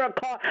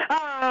miracle?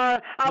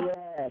 I'll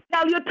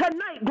tell you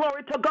tonight,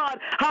 glory to God,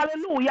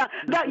 hallelujah,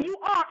 that you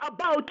are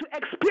about to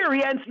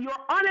experience your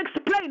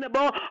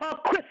unexplainable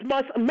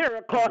Christmas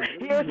miracle.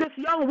 Here's this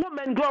young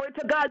woman, glory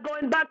to God,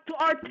 going back to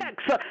our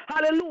text,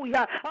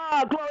 hallelujah,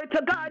 glory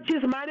to God,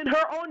 she's minding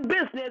her own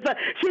business.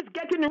 She's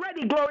getting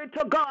ready, glory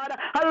to God,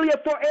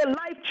 hallelujah, for a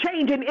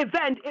life-changing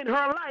event in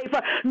her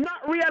life,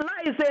 not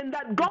realizing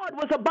that God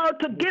was about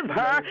to give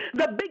her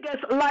the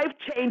biggest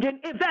life-changing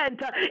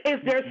event. Is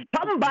there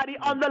somebody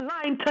on the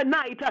line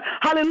tonight,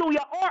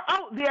 hallelujah, or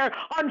out there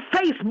on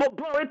Facebook,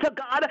 glory to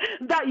God,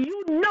 that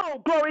you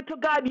know, glory to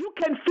God, you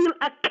can feel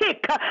a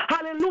kick,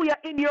 hallelujah,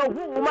 in your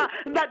womb,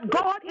 that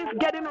God is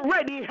getting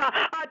ready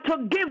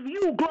to give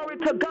you, glory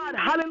to God,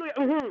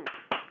 hallelujah.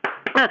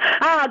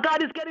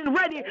 God is getting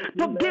ready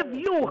to give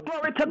you,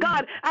 glory to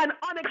God, an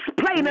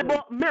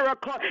unexplainable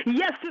miracle.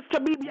 Yes, Sister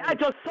Bibi, I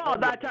just saw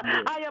that.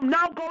 I am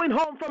now going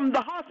home from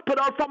the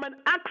hospital from an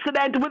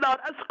accident without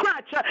a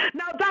scratch.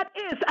 Now that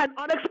is an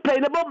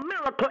unexplainable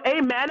miracle,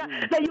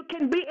 amen, that you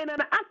can be in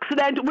an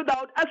accident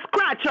without a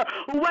scratch.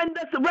 When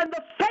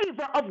the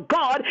favor of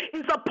God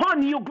is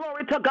upon you,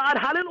 glory to God,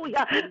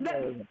 hallelujah,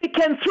 that He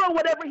can throw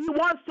whatever He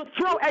wants to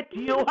throw at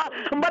you.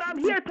 But I'm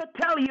here to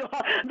tell you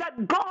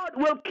that God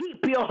will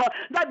keep you,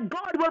 that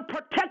God will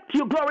protect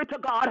you, glory to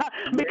God,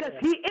 because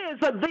He is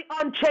the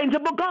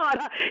unchangeable God.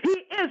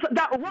 He is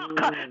that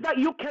rock that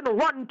you can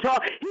run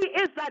to. He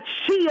is that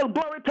shield,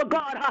 glory to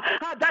God,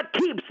 that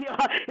keeps you.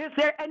 Is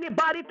there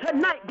anybody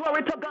tonight,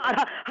 glory to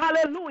God,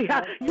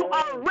 hallelujah, you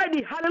are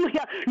ready,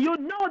 hallelujah, you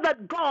know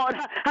that God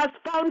has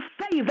found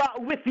favor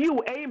with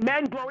you,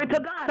 amen, glory to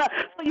God,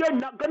 so you're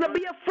not going to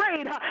be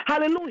afraid,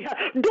 hallelujah.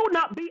 Do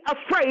not be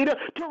afraid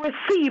to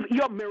receive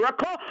your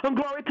miracle,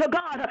 glory to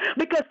God,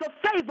 because the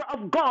favor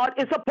of God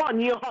is upon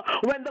you.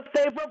 When the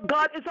favor of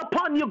God is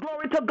upon you,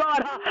 glory to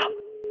God,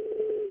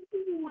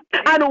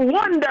 and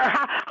wonder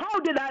how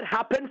did that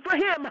happen for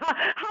him?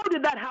 How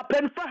did that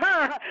happen for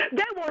her?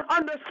 They won't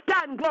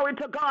understand, glory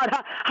to God,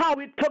 how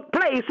it took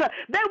place.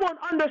 They won't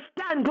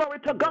understand, glory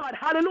to God,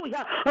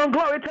 hallelujah,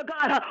 glory to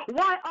God.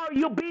 Why are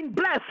you being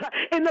blessed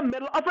in the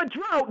middle of a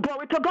drought,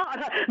 glory to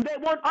God? They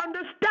won't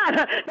understand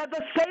that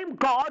the same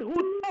God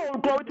who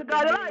told, glory to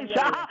God,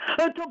 Elijah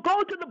to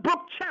go to the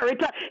brook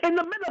Cherith in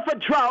the middle of a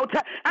drought,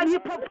 and he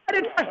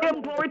provided for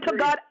him, glory to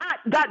God, at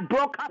that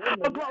brook,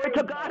 glory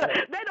to God.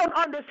 They don't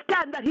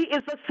understand that he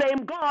is the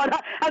same God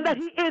and that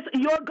he is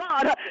your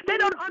God. They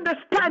don't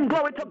understand,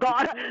 glory to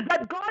God,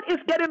 that God is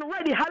getting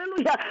ready,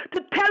 hallelujah,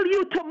 to tell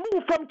you to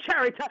move from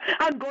Cherith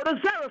and go to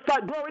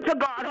Zarephath, glory to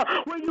God,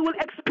 where you will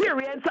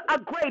experience a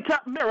greater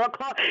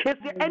miracle. Is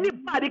there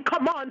anybody,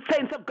 come on,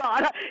 saints of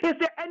God, is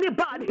there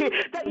anybody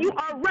that you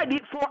are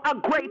ready for a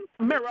great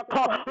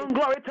miracle?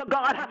 Glory to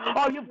God.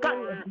 All you've got,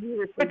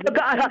 glory to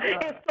God,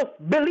 is to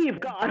believe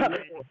God.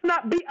 Do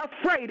not be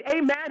afraid,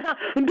 amen.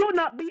 Do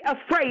not be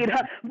afraid,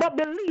 but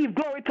believe,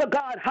 glory to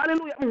God,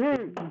 hallelujah.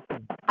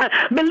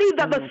 Believe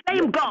that the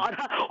same God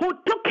who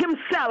took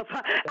himself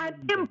and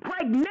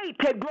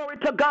impregnated, glory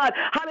to God,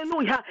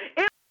 hallelujah,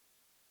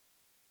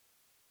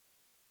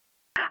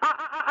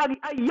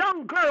 a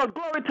young girl,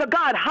 glory to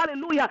God,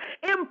 hallelujah,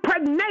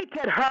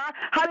 impregnated her,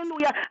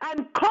 hallelujah,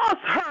 and caused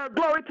her,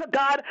 glory to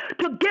God,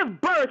 to give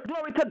birth,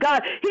 glory to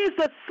God. He's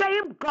the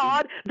same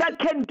God that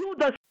can do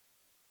the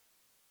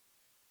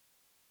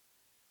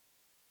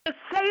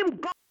same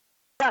God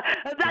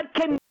that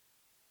can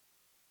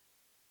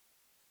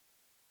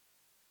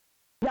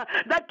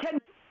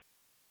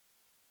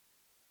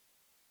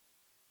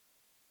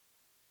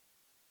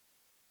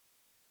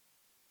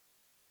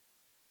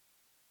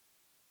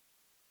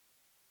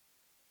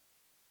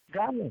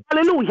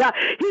hallelujah.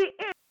 He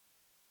is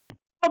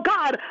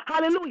God,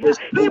 hallelujah.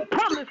 He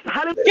promised,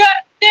 hallelujah.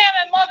 God damn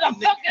it,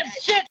 motherfucking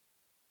shit.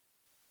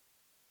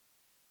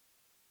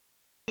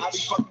 I be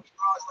fucking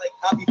bars like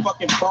I be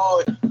fucking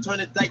bored. Turn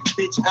the dyke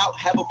bitch out,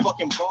 have a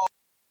fucking ball.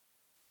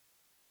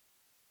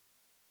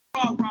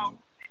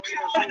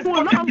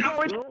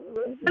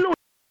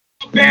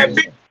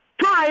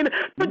 Trying to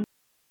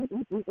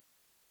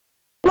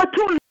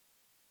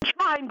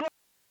trying go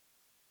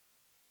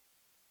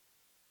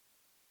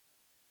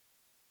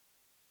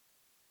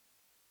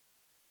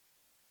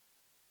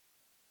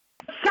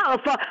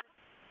self.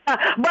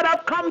 But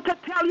I've come to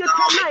tell you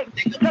tonight,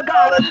 to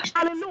God,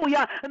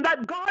 hallelujah,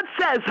 that God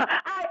says,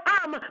 I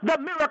am the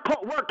miracle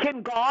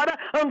working God,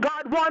 and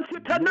God wants you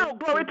to know,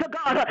 glory to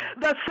God,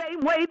 the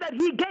same way that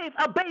he gave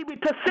a baby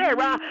to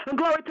Sarah, and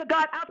glory to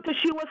God, after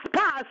she was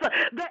past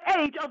the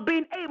age of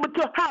being able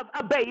to have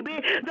a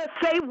baby, the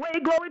same way,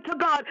 glory to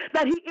God,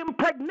 that he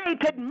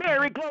impregnated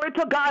Mary, glory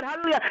to God,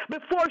 hallelujah,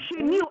 before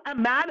she knew a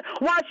man,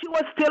 while she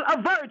was still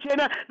a virgin,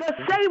 the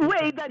same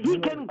way that he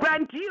can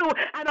grant you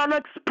an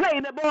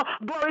unexplainable,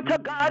 glory to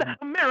God,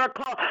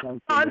 miracle.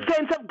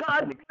 Saints of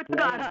God, glory to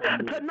God,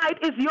 tonight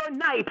is your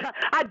night.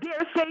 I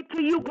dare say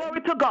to you,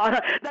 glory to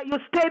God, that you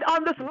stayed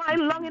on this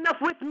line long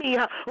enough with me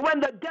when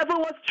the devil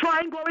was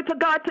trying, glory to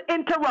God, to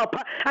interrupt.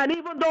 And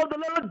even though the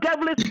little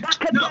devil is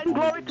back again,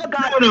 glory to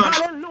God,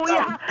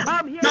 hallelujah,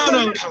 I'm here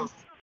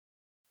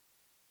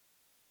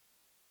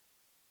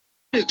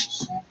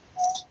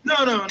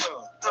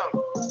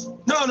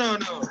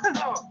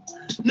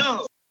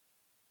No.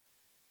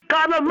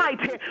 God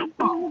Almighty.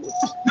 No.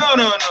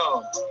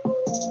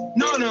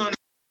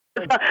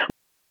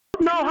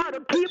 Know how to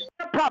keep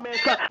the promise.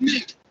 God.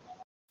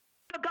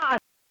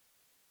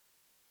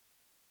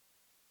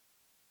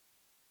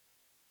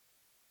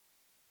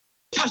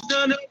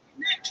 Touchdown.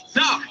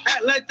 No,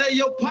 act like they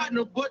your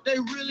partner, but they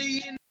really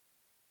in.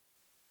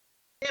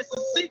 It's a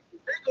secret.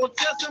 They gonna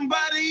tell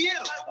somebody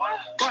else.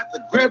 About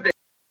to grab that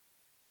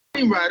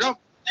right up.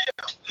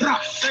 I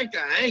think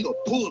I ain't gonna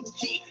pull the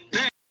key.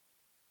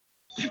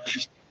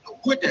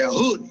 With that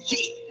hood,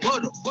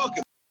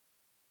 motherfucker.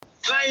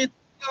 Saying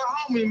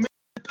homie, man.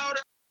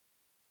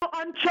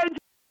 Unchangeable.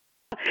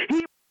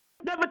 He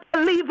never to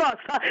leave us.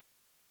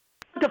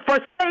 To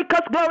forsake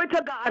us, glory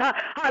to God.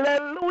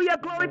 Hallelujah,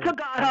 glory to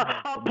God.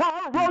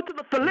 Paul wrote to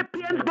the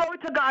Philippians, glory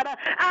to God.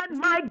 And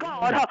my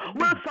God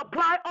will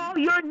supply all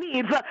your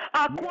needs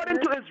according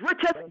to his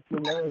riches.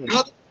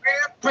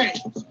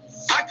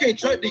 I can't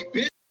trust these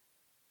bitches.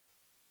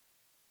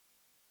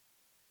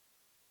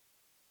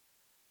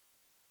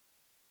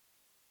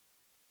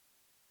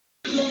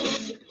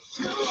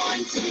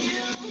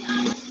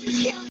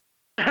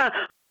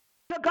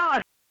 To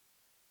God.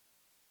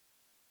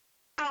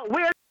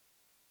 Where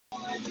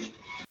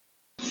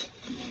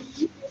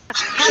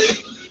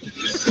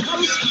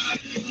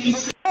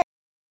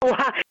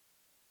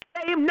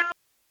same now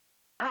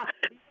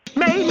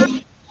may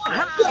not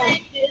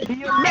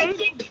you may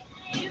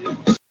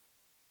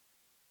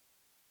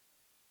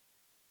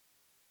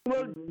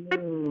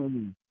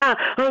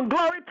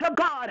glory to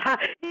God.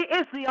 He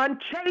is the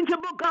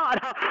unchangeable God.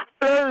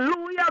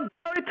 Hallelujah.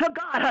 Glory glory to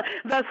God,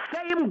 the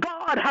same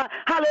God,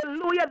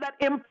 hallelujah, that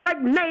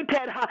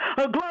impregnated,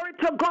 glory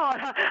to God,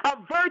 a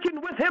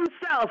virgin with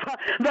himself,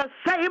 the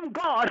same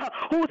God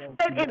who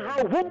stayed in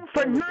her womb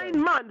for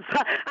 9 months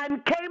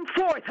and came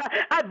forth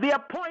at the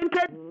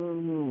appointed,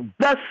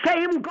 the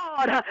same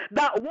God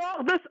that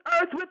walked this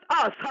earth with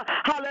us,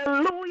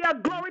 hallelujah,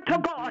 glory to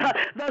God,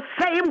 the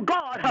same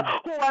God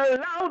who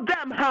allowed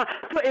them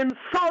to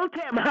insult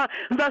him,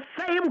 the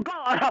same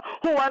God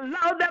who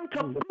allowed them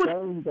to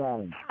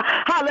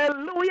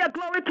hallelujah,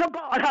 glory to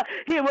God,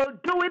 he will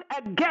do it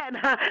again,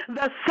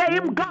 the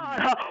same God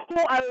who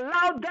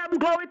allowed them,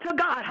 glory to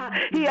God,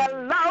 he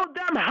allowed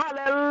them,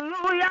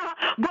 hallelujah,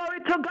 glory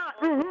to God,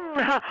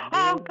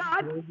 oh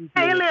God,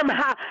 fail him,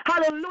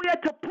 hallelujah,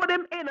 to put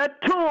him in a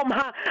tomb,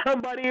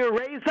 but he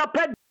raised up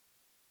a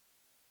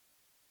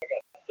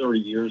 30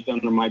 years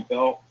under my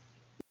belt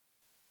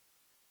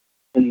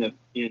in the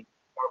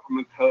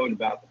government code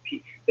about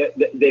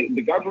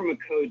the government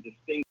code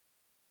distinguishes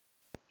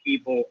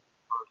people first.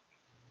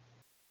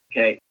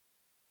 Okay,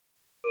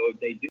 so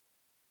they do,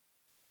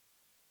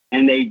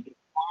 and they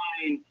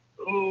define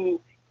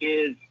who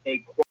is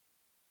a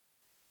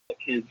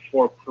qualificant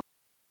for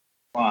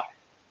provide.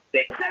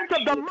 They sense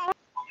of the most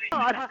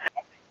God,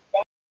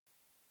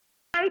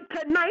 night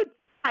to night,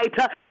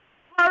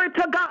 glory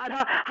to God,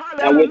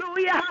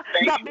 hallelujah,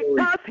 that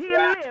because he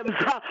lives,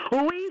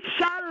 we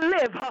shall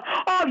live.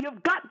 All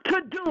you've got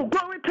to do,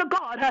 glory to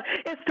God,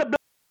 is to believe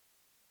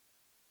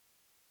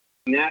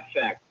that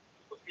fact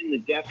in the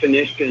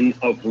definition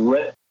of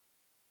rest.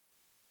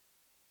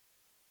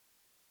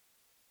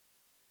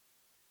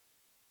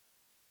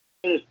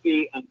 Going to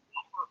see a number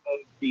of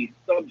these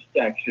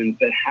subsections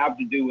that have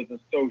to do with a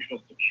social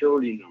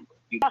security number.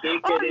 You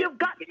can't get you've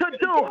got to a do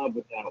job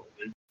without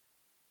one.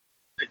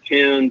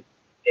 Attend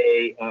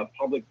a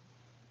public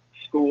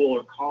school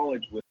or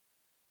college with.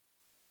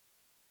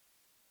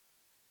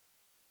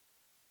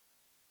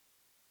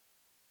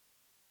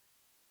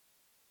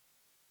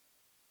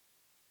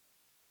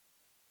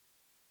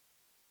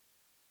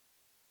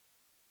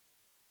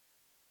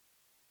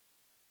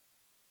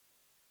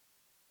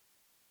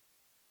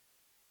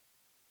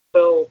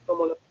 So,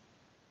 someone,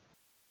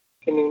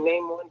 can you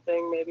name one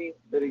thing maybe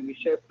that you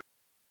should?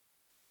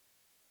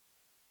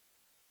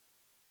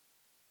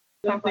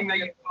 Something that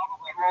you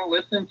probably won't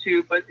listen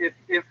to, but if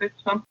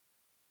it's something.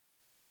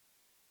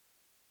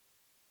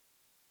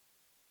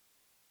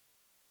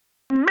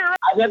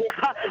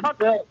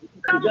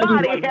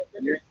 Somebody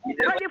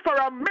ready for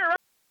a miracle.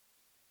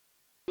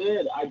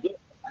 I did.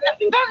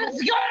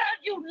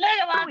 You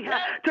live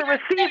to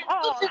receive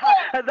all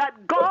that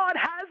God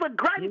has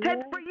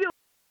granted for you.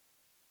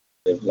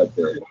 What does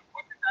that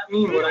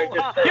mean? What I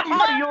just said?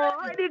 Are you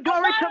ready,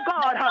 glory to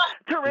God,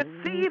 to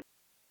receive?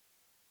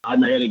 I'm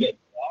not gonna get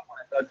off when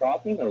I start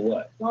talking, or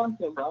what?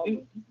 You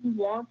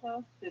want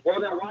us? Well,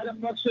 then why the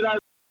fuck should I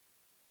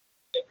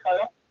get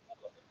cut up?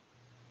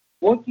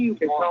 What do you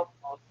want?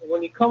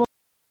 When you come up,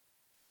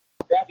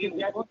 It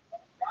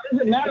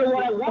doesn't matter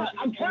what I want.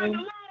 I'm trying to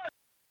learn.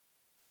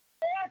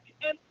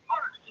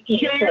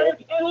 Share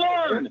it and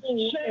learn.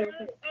 Share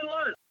it and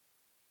learn.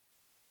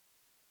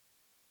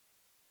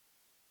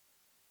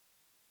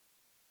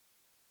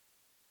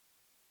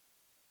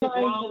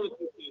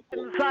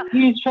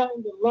 He's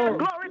trying to learn.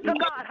 Glory to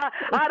God.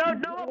 I don't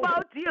know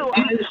about you,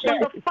 but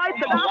the fight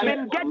that I've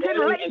been getting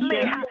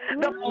lately,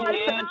 the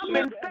fight that I've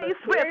been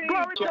faced with,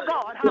 glory to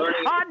God,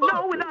 I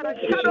know without a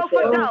shadow of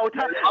a doubt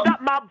that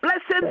my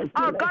blessings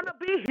are going to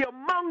be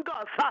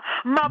humongous.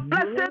 My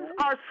blessings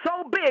are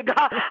so big.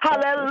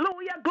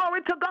 Hallelujah.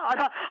 Glory to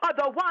God.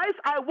 Otherwise,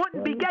 I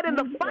wouldn't be getting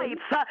the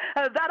fights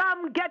that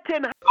I'm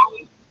getting.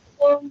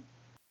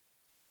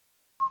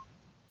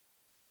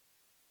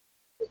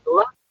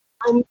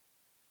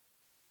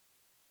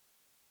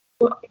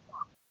 What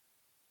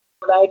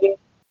I did.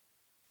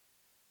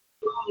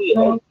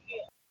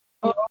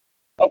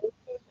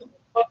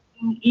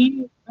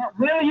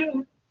 Will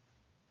you?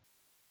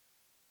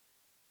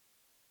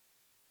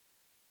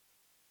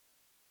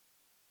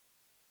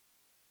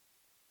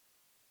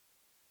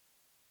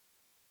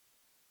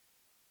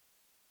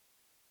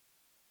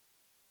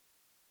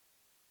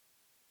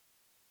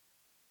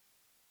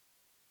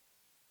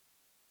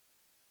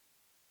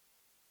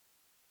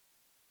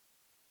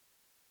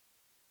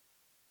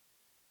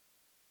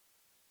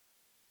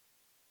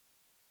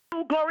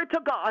 Glory to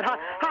God.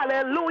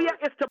 Hallelujah.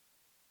 It's to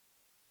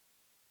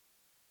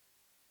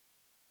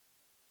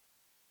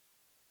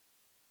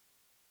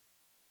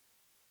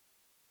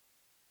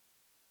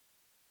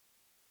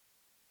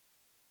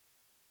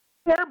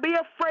be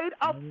afraid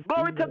of,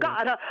 glory to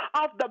God,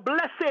 of the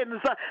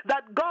blessings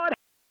that God.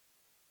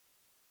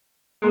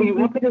 You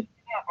want me to?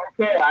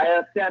 Okay, I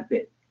accept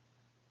it.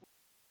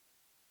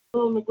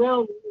 On the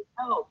ground, you need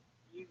help.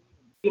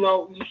 You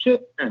know, you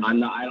should. I'm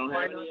not. I don't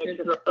have any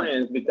extra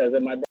friends because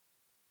of my.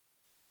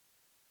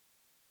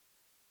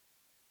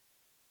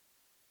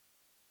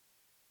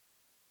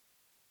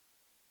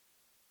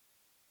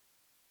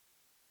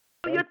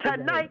 you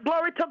tonight,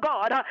 glory to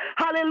God,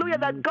 hallelujah,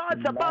 that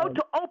God's about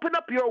to open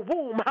up your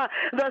womb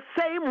the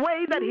same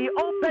way that he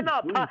opened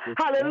up,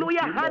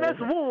 hallelujah, Hannah's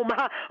womb.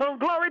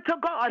 Glory to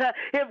God.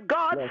 If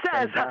God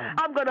says,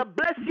 I'm going to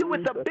bless you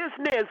with a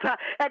business,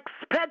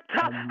 expect,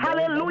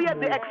 hallelujah,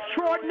 the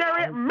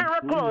extraordinary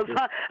miracles.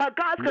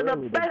 God's going to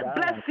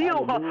bless you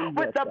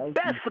with the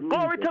best,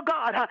 glory to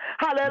God,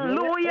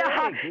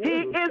 hallelujah.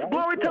 He is,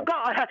 glory to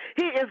God,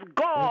 he is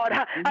God,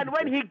 and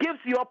when he gives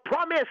you a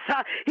promise,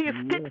 he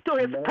sticks to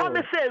his promises.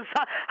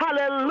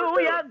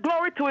 Hallelujah.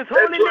 Glory to his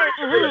holy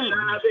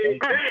name.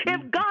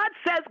 If God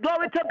says,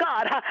 glory to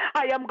God,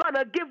 I am going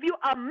to give you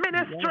a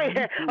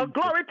ministry,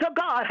 glory to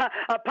God,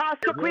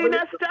 Pastor Queen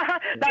Esther,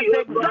 that's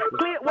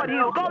exactly what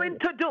he's going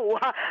to do.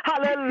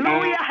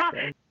 Hallelujah.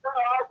 I'd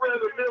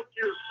rather milk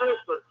your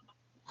sister.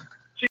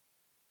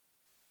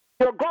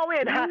 You're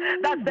going,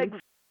 that's exactly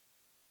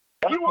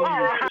you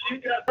are.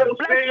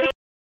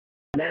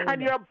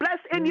 And you're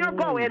blessed in your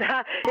going.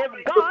 If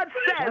God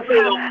says,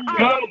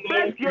 I will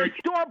bless your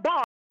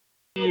store-bought,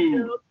 it's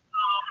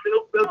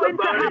going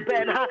to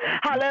happen.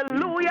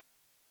 Hallelujah.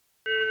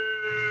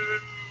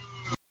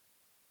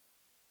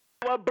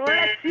 I will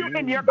bless you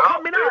in your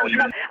coming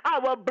out. I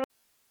will bless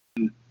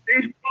you.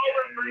 He's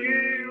calling for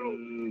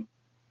you.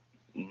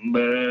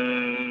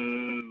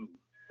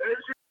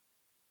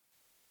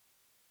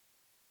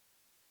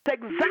 That's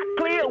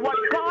exactly what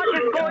God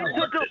is going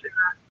to do.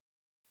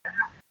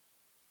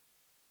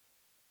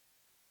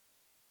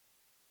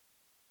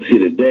 See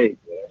today,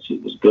 she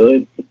was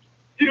good.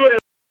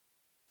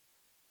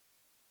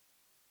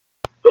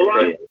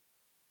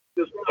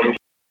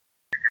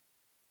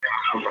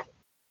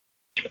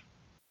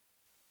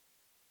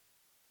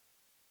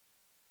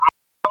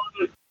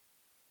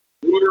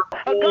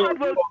 God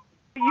will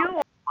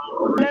you.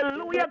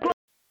 Hallelujah.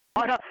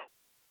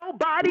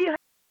 Nobody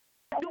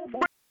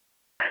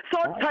so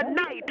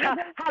tonight,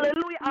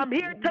 hallelujah, I'm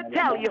here to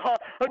tell you,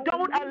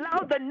 don't allow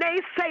the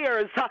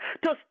naysayers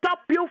to stop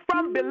you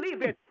from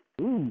believing.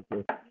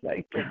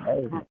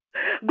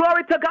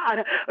 Glory to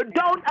God.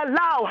 Don't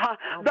allow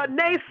the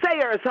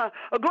naysayers,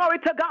 glory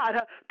to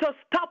God, to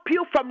stop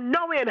you from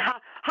knowing,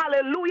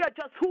 hallelujah,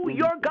 just who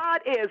your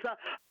God is.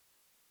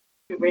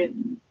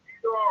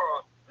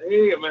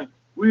 Hey, man,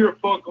 we are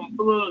fucking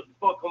blood,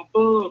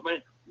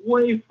 man.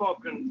 Way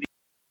fucking deep.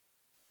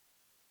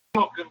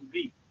 Fucking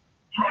deep.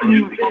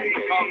 You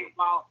talking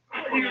about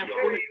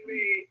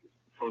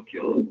fuck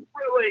you.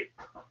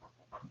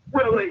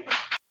 Really?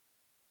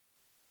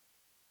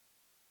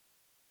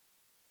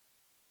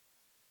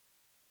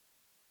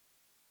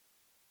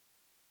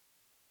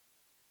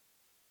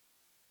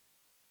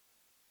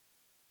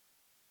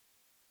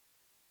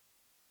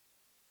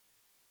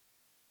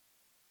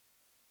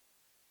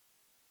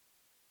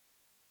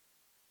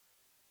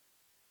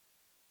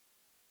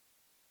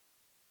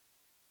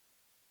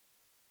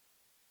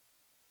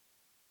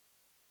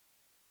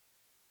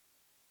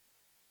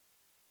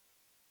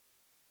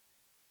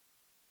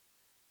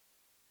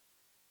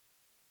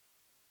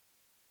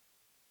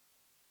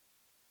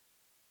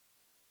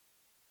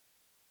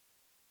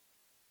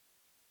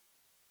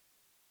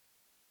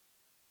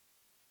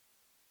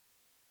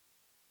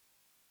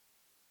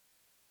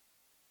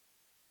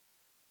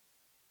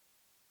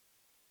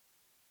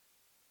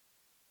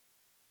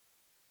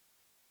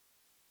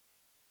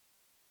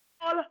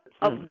 All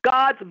of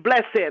God's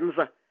blessings.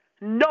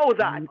 Know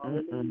that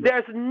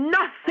there's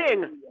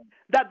nothing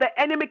that the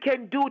enemy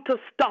can do to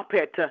stop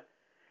it.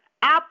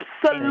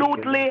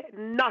 Absolutely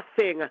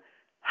nothing.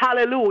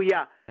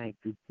 Hallelujah.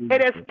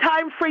 It is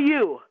time for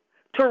you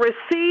to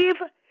receive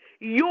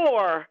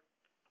your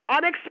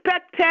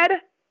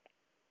unexpected,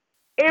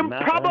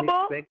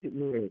 improbable,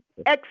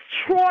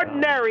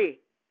 extraordinary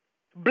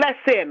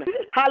blessing.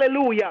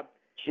 Hallelujah.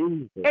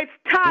 It's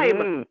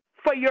time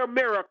for your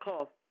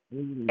miracle.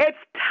 It's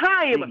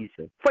time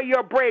for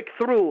your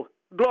breakthrough.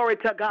 Glory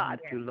to God.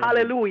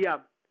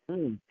 Hallelujah.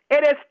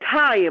 It is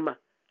time.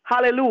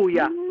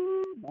 Hallelujah.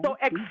 So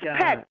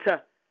expect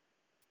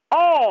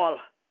all,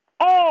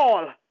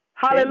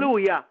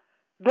 hallelujah,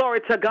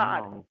 glory to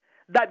God,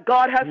 that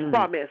God has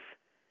promised.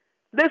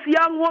 This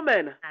young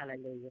woman,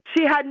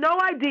 she had no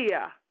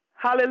idea,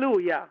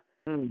 hallelujah,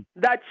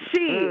 that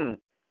she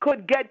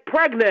could get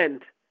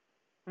pregnant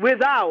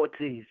without,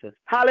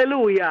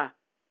 hallelujah,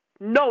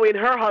 knowing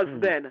her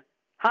husband.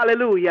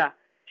 Hallelujah.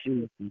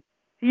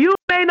 You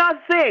may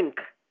not think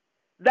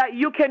that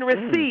you can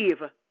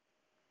receive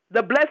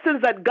the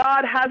blessings that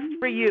God has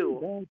for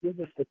you.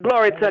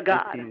 Glory to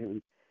God.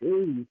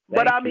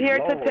 But I'm here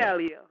to tell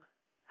you,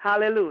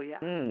 hallelujah,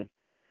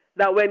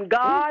 that when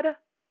God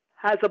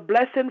has a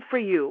blessing for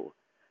you,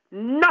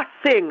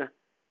 nothing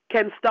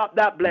can stop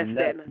that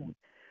blessing.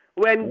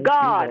 When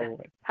God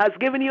has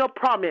given you a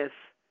promise,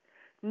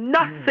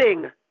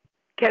 nothing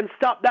can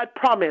stop that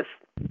promise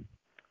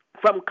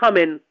from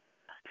coming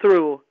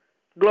through.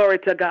 Glory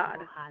to God.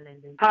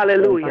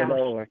 Hallelujah.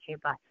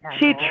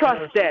 She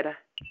trusted.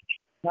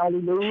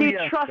 She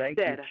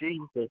trusted.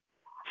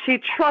 She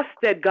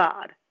trusted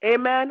God.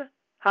 Amen.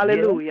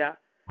 Hallelujah.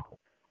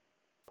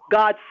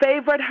 God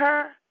favored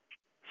her.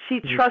 she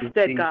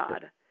trusted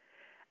God.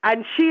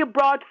 And she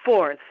brought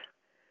forth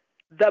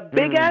the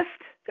biggest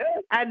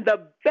and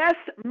the best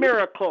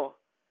miracle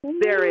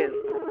there is.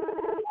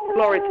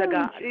 Glory to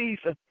God.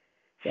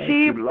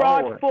 She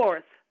brought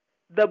forth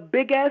the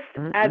biggest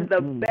and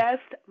the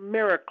best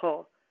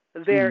miracle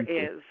there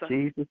is.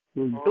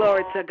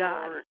 Glory to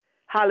God.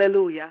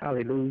 Hallelujah.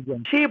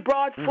 She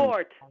brought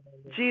forth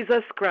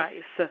Jesus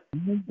Christ.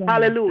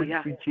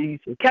 Hallelujah.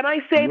 Can I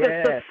say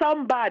this to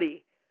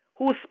somebody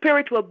whose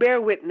spirit will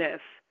bear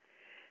witness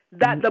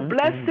that the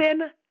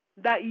blessing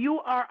that you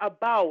are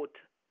about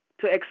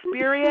to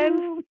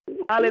experience,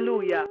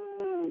 hallelujah,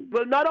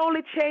 will not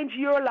only change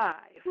your life,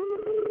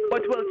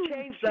 but will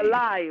change the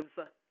lives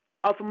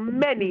of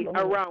many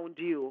around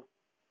you.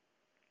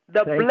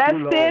 The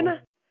blessing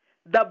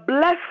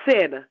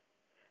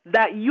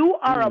that you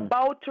are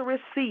about to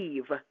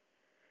receive,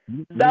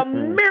 the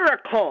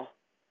miracle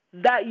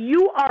that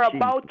you are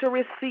about to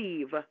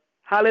receive,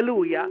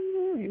 hallelujah,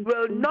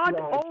 will not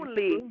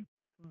only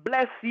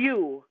bless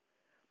you,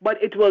 but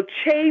it will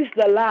change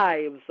the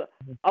lives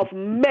of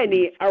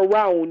many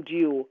around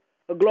you.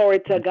 Glory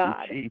to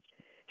God.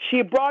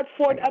 She brought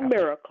forth a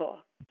miracle.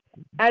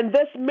 And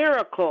this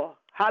miracle,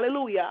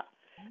 hallelujah,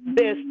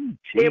 this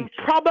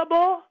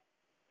improbable,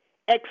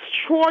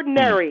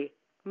 extraordinary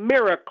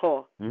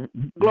miracle,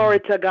 glory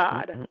to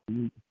God,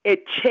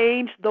 it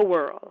changed the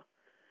world.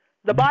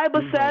 The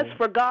Bible says,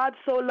 for God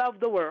so loved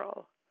the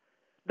world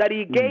that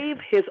he gave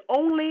his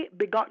only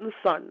begotten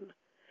Son,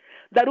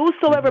 that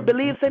whosoever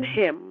believes in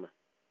him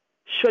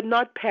should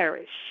not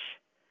perish,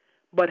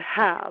 but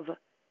have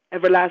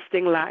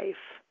everlasting life.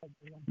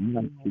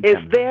 Is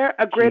there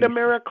a greater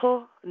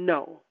miracle?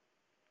 No.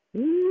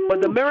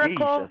 But the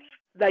miracle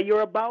that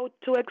you're about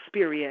to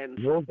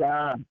experience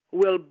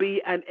will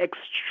be an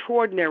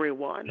extraordinary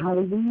one.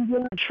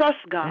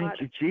 Trust God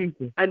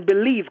and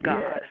believe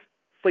God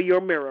for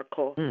your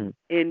miracle.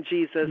 In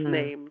Jesus'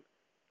 name,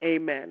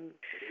 amen.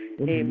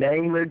 In the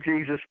name of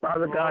Jesus,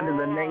 Father God, in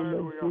the name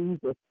of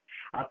Jesus,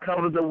 I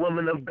cover the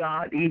woman of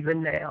God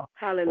even now.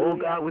 Hallelujah. Oh,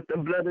 God, with the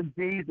blood of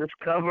Jesus,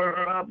 cover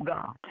her up,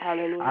 God.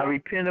 Hallelujah. I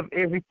repent of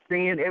every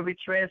sin, every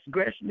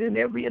transgression, and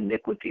every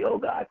iniquity, oh,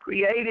 God.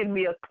 Create in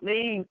me a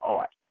clean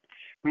heart.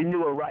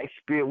 Renew a right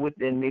spirit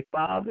within me,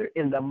 Father,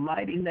 in the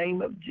mighty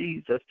name of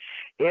Jesus.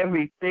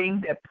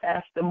 Everything that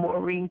Pastor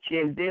Maureen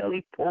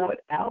Chandeli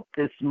poured out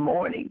this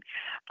morning,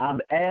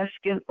 I'm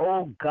asking,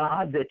 oh,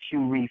 God, that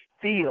you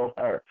refill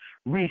her,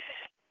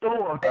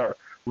 restore her,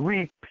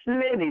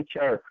 replenish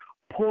her,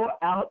 pour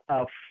out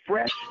a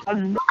fresh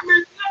anointing. I'm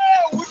in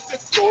love with the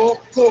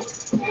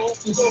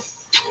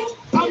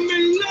I'm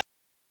in love.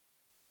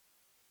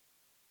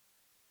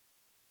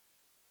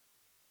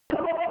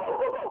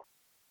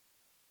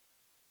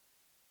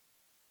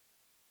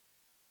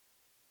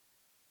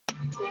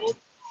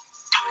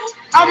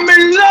 I'm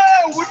in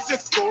love with the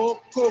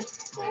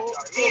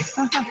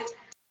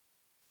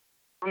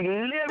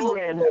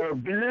delivering her,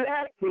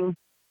 blessing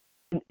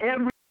in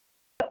every.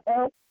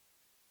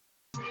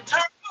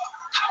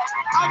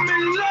 I'm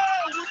in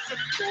love with the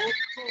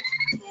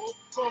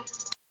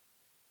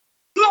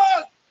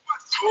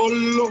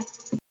Lord.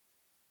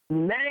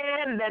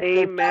 Man, that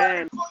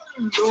amen.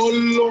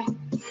 Lolo.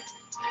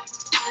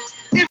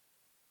 If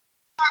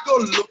I go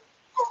look,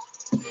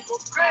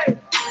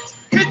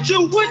 hit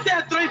you with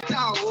that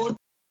 3,000.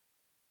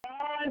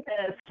 God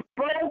has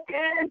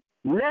spoken.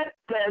 Let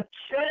the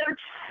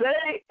church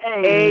say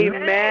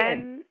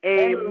amen.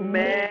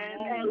 Amen.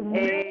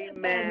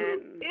 Amen.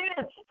 It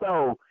is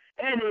so.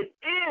 And it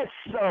is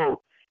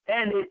so.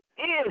 And it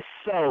is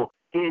so.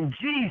 In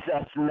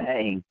Jesus'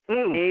 name.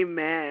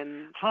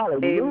 Amen.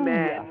 Hallelujah.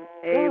 Amen.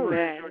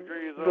 Amen.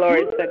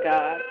 Glory to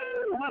God.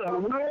 What a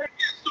word.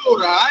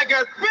 Soda. I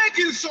got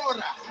baking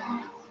soda.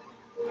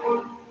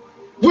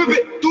 Whip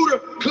it through the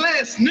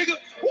glass, nigga.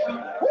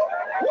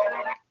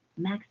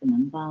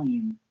 Maximum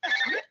volume.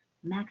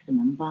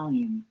 Maximum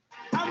volume.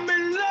 I'm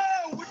in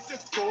love with the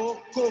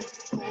coco.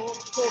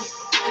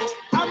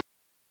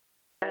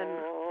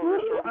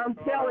 I'm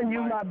telling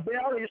you, my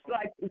belly is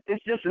like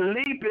it's just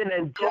leaping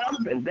and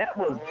jumping. That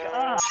was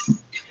God.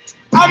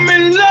 I'm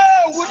in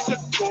love with the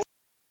coco.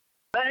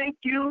 Thank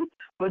you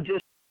for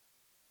just.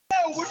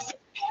 With the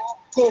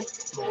coco.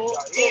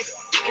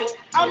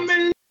 I'm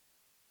in.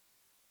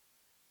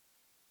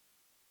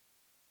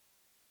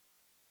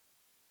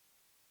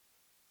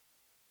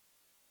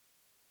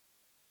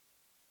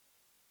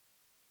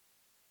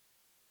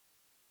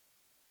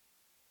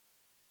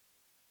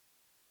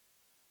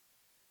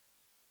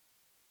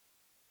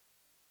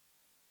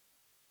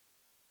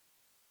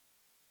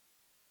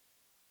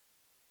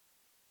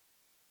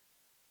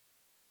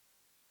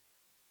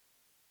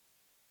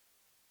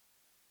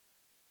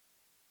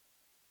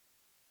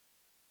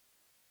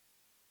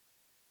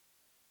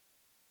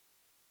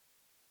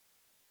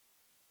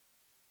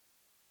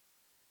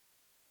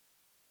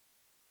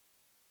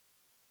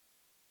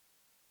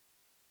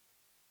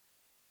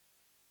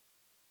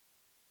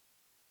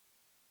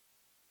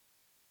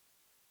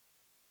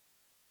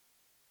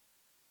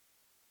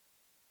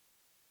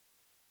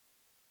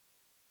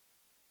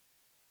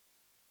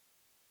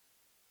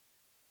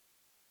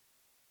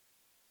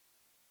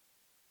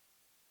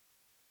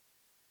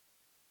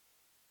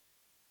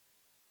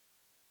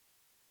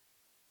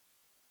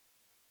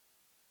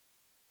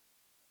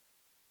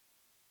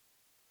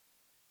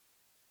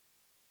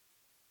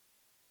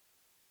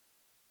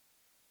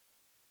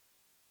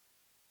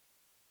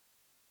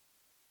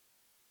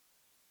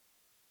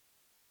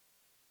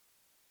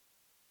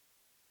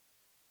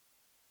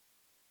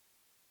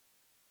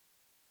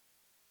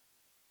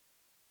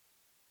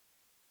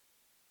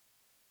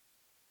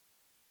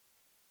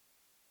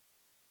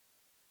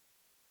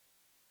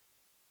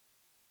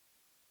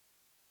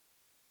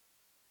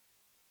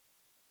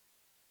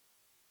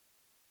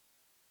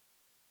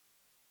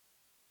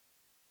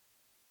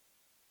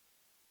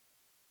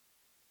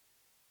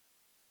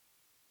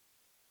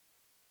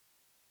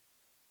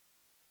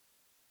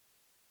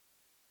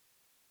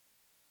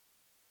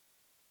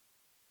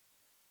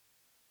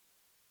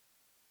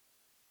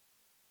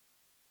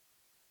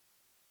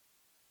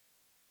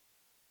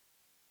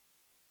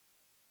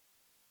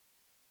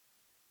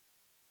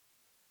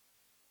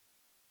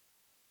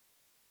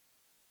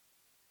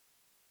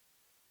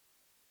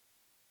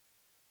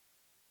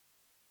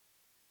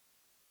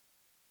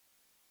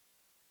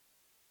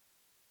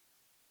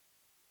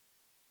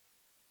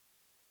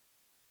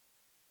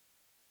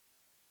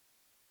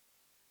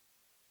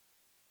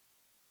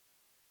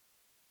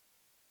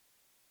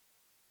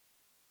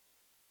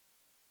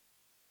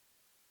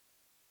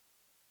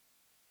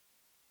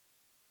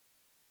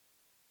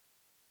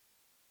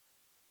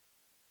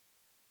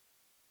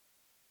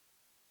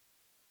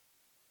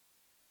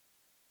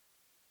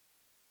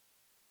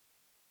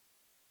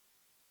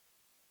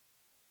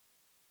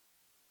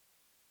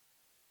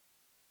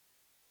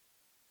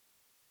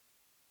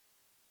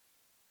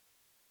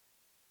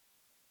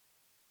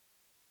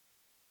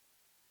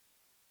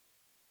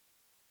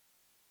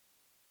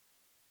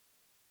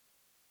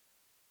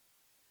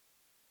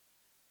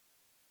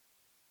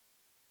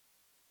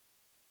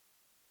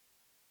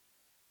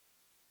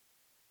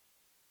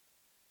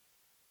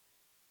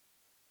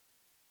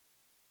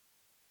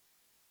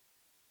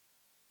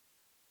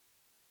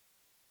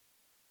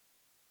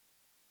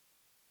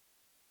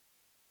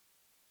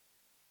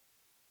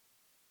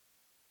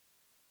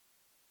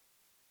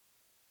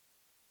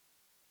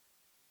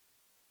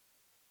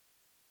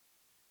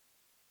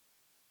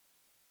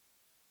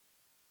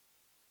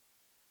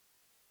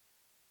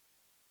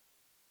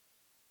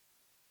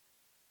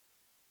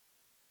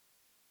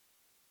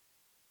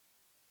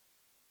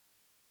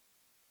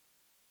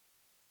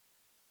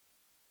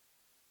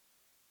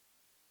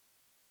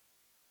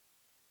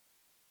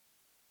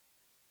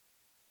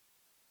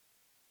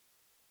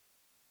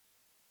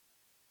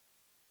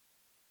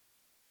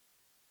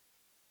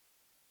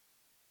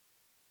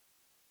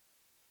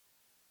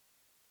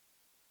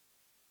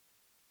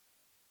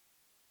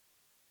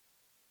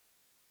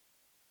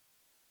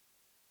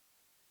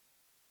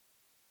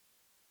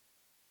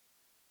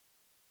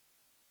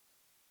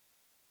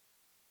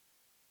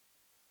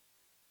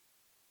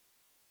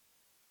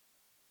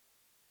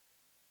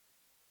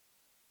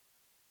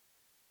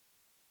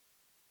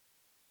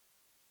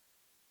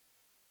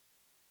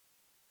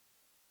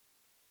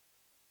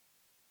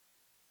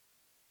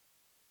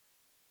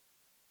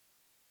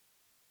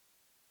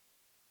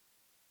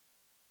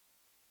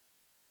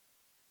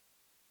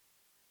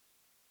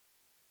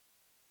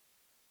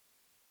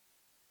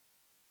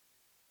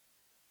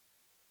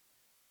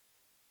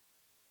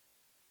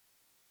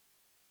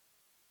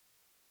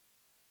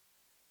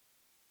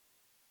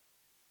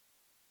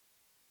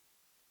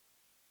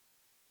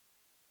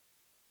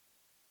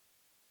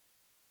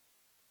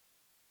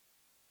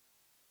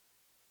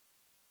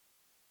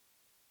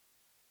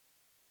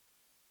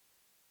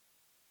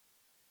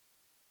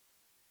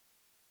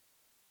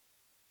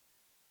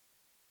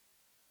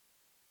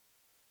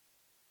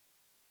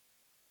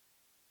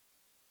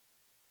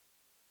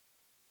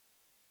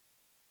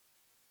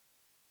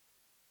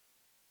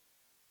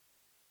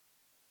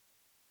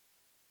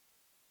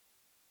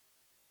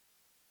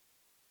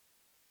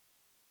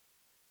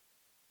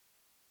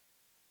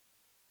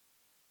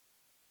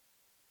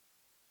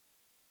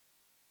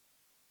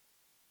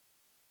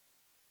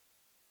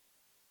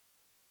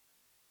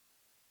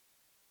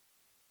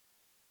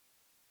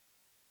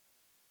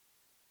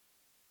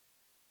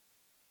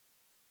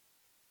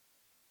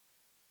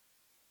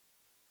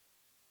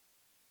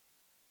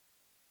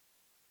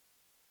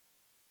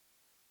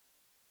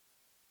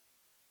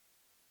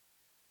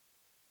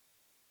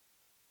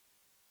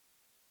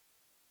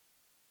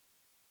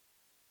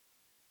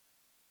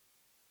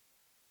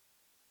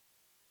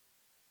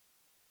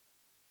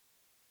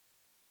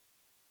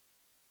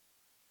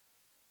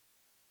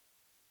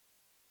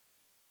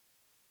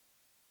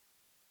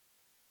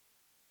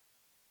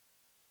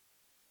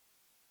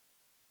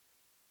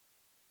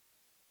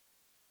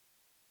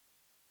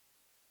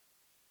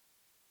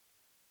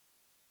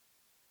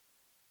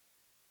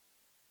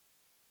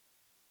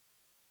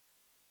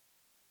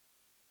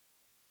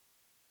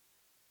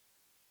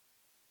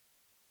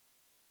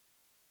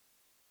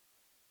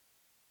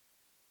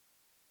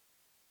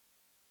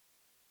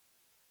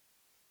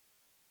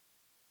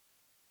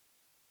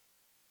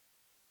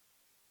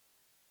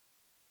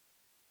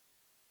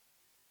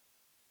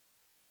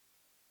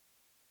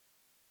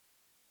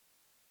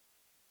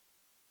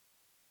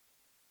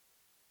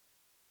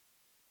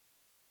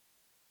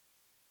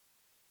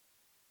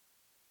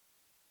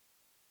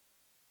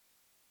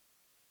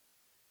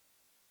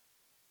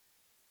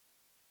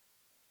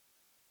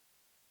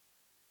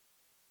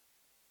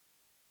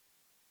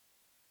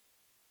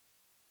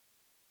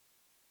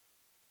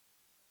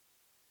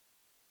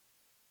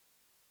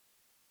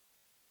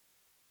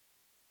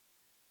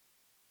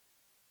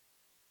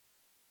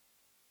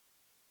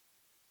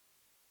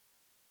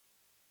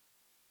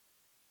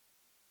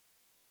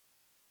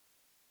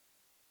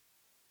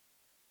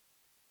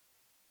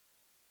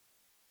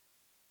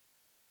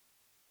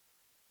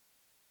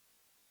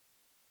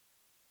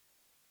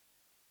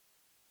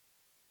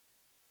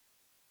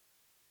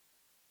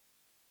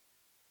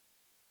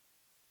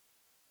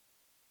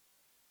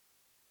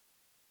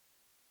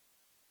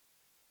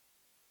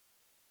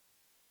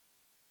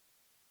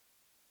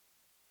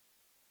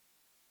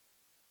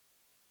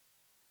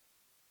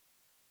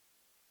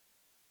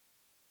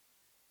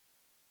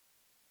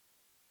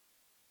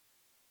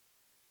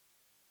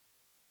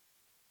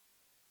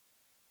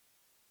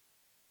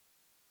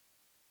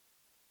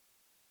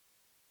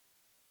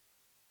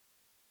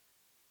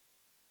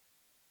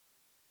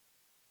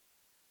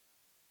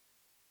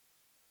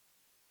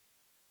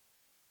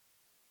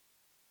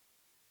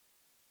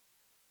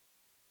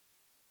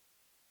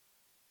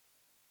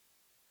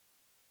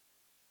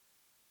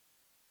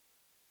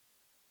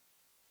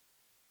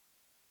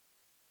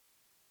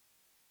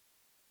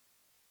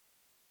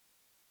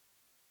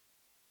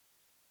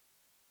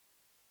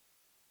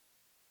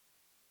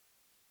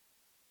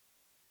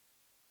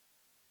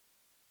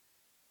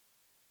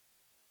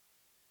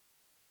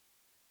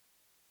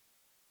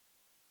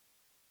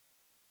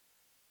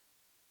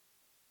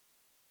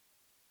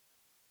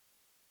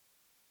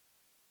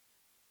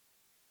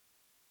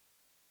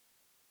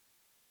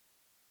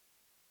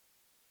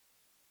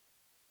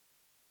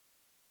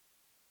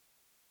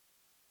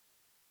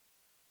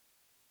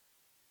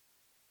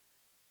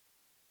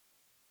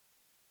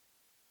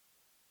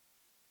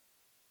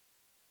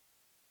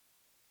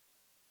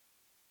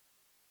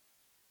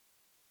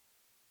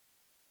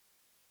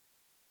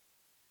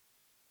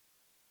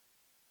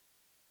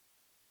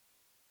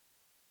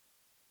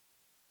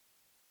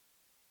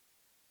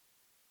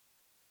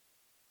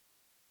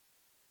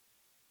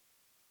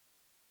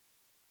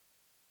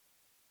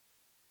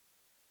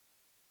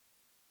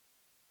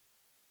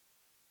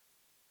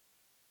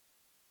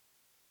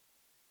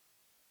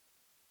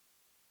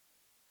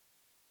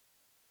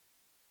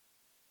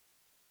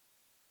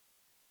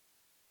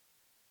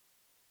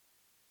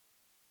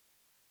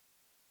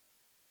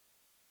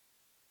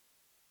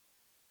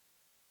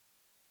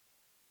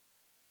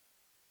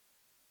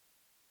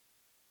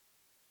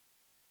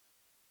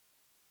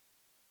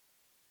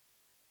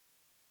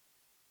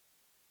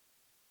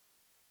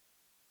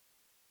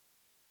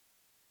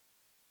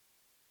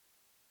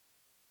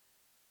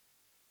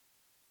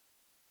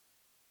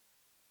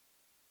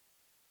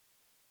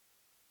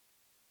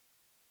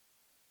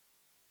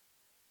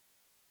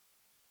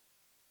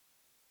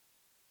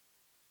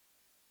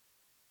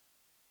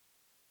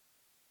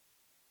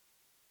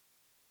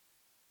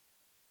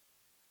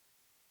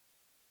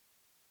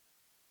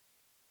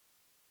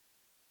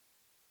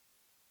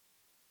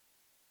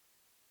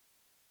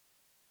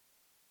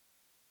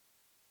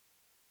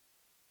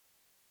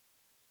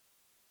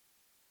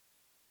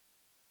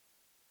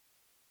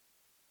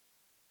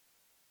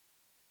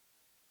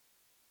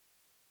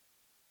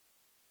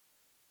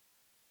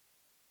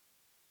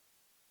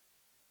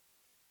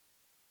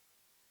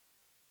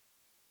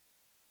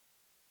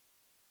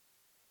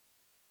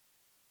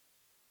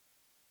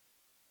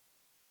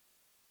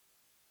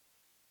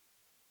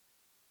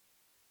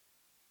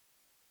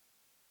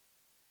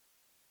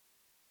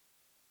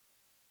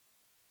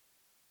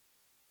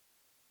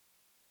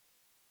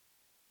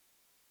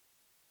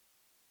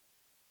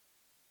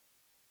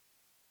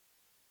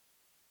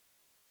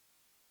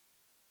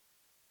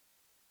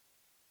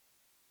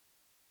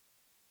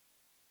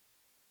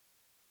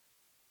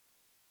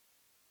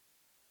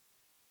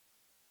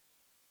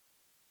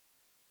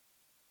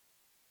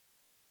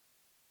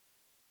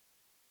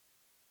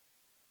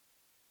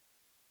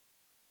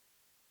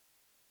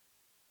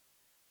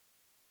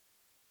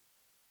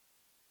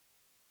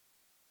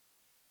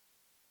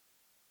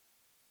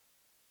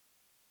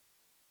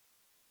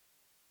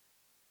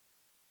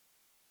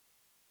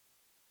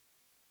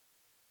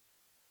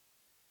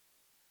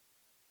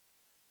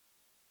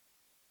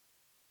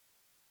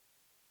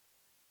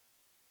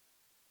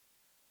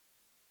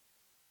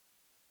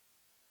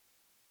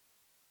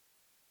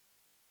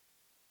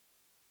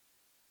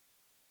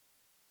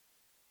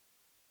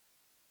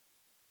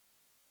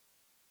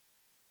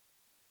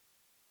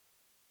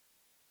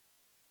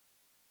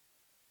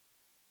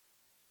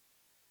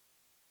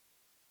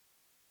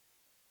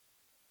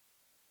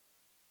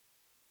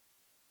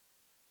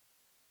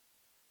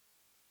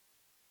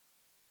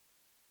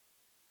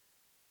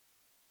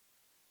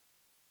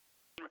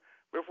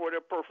 before they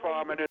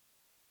perform it.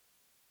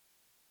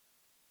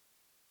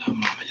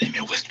 Mama, let me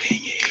whisper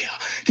in your ear.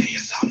 Tell you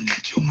something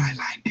that you might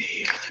like to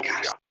hear.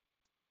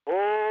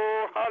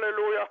 Oh,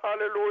 hallelujah,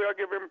 hallelujah.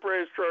 Give him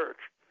praise, church.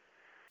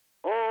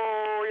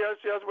 Oh, yes,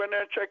 yes. When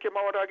they check him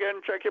out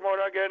again, he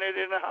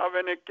didn't have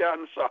any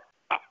cancer.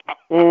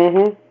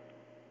 Mm-hmm.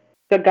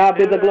 To God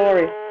be the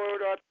glory.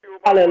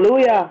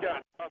 Hallelujah.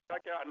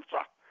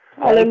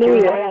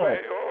 Hallelujah.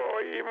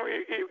 Oh,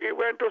 he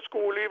went to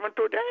school even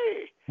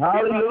today.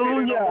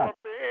 Hallelujah.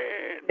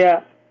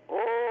 Yeah.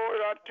 Oh,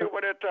 that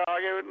tumor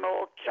target with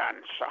no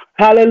cancer.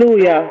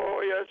 Hallelujah.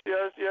 Oh, yes,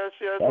 yes, yes,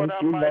 yes. Thank What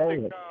a you, mighty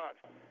Lord. God.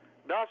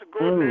 That's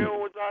good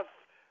news.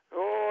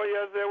 Oh,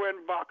 yes, they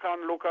went back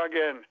and look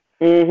again.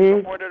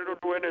 Mm-hmm. What did they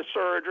do in the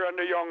surgery on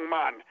the young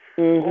man?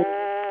 Mm-hmm.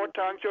 Oh,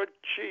 thank you,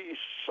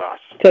 Jesus.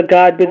 To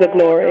God be the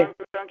glory.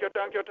 Thank you,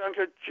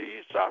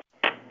 Jesus.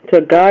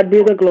 To God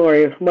be the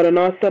glory. What an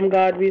awesome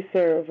God we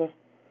serve.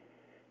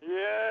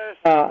 Yes.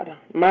 God,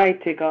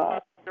 mighty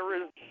God. The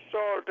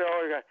result,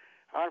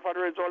 and for the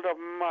result of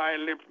my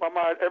lips,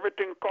 Mama,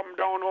 everything come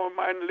down on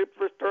my lips,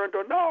 return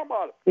to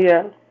normal.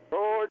 Yeah.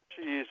 Oh,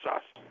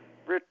 Jesus.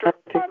 Return,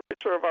 and we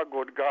serve a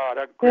good God,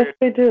 a great, yes,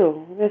 we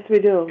do. Yes, we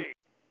do.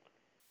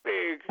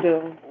 big,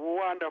 do.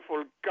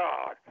 wonderful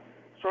God.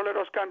 So let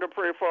us kind of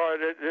pray for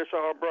this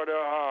our brother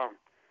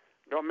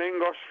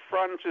Domingos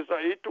Francis.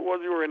 He too was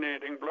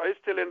urinating blood. He's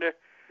still in the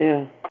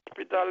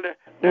hospital.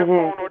 They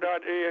found out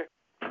that he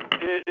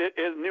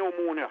is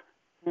pneumonia.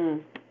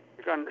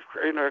 He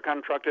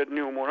contracted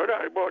pneumonia,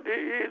 but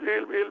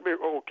he'll be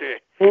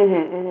okay.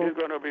 He's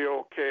going to be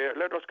okay.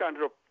 Let us kind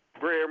of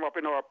pray him up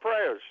in our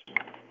prayers.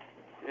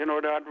 You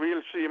know, that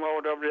we'll see him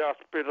out of the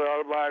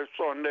hospital by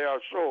Sunday or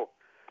so.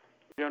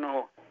 You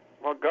know,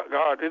 but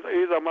God,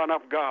 he's a man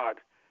of God.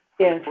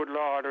 Yes. And the good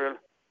Lord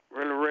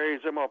will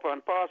raise him up.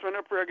 And Pastor, when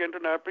I pray again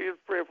tonight, please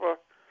pray for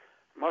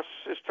my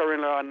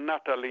sister-in-law,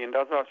 Natalie.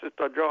 That's our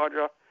sister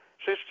Georgia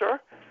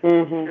sister. She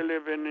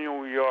lives in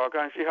New York,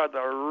 and she had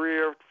a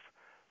rare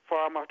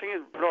form. I think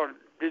it's blood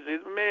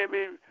disease.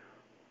 Maybe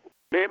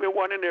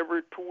 1 in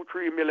every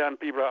 2-3 million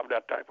people have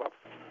that type of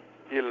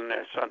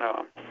illness. And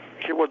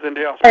she was in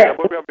the hospital.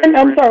 But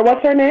I'm sorry,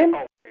 what's her name?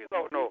 She's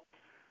out now.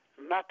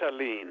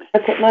 Natalie.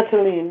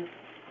 Natalie.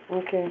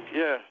 Okay.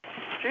 Yeah.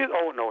 She's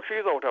out now.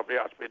 She's out of the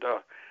hospital.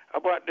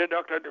 But the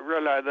doctor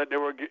realized that they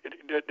were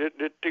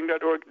the thing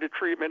that the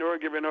treatment they were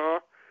giving her,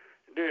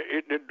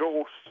 the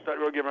dose that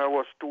they were giving her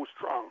was too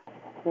strong.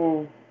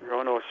 You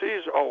know,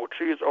 she's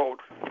out.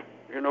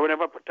 You know,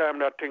 whenever time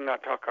that thing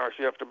attack her,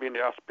 she have to be in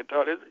the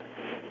hospital.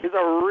 It's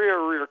a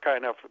rare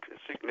kind of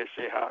sickness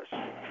she has.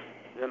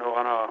 You know,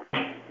 and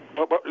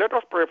but let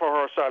us pray for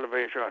her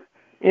salvation.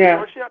 Yeah. You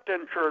know, she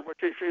attends church, but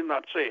she's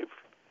not saved.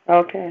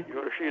 Okay. You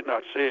know, she's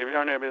not saved.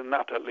 Her name is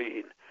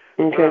Natalie.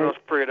 Okay. Let us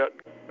pray that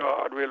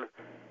God will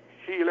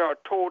heal her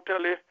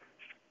totally,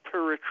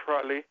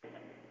 spiritually,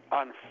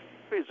 and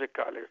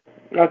physically.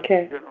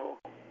 Okay. You know,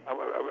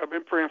 I've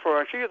been praying for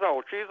her. She's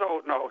out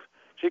now.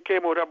 She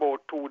came out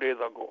about 2 days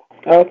ago.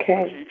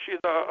 Okay.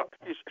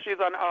 She's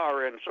an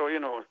RN, so you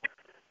know,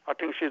 I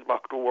think she's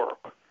back to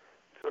work.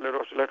 So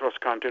let us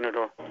continue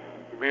to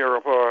bear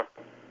up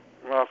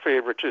my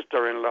favorite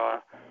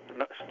sister-in-law,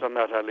 Sister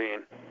Natalie,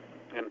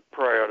 in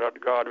prayer that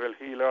God will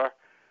heal her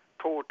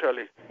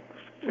totally,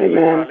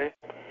 physically,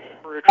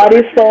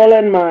 body, soul,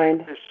 and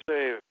mind. Be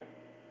saved.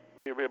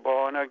 She'll be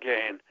born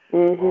again.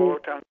 Oh,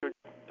 thank you,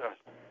 Jesus.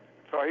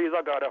 So he's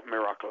a God of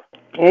miracle.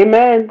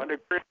 Amen. And the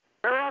great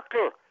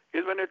miracle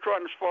is when he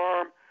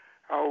transforms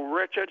a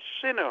wretched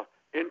sinner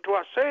into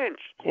a saint.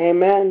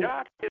 Amen.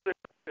 That is the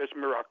greatest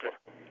miracle.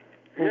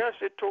 Yes,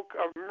 it took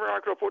a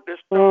miracle to put the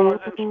stars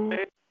in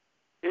space.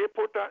 He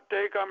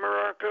take a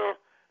miracle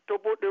to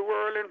put the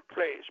world in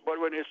place. But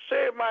when he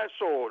saved my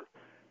soul,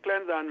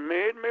 cleansed and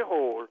made me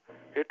whole,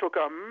 it took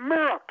a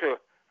miracle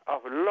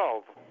of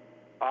love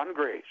and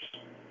grace.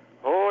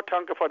 Oh,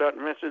 thank you for that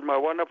message, my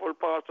wonderful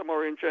Pastor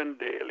Maureen Chen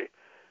Daly.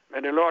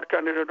 May the Lord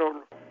continue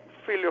to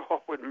fill you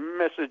up with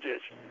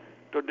messages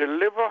to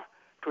deliver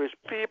to his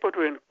people,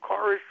 to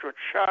encourage, to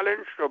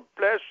challenge, to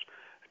bless,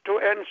 to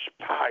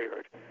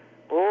inspire.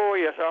 Oh,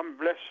 yes, I'm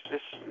blessed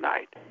this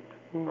night.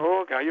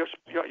 Oh, God,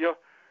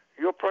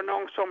 you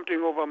pronounce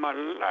something over my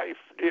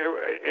life there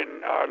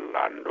in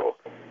Orlando.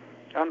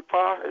 And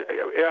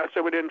I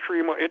said within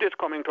 3 months, it is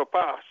coming to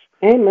pass.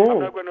 Amen. I'm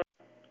not going to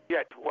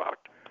yet what.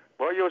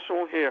 But you're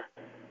soon here.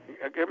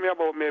 Give me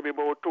maybe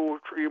about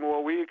 2-3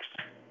 more weeks,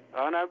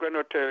 and I'm going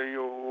to tell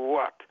you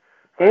what.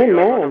 Amen.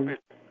 You're going to be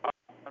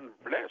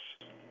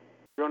blessed.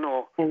 You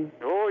know.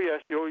 Oh,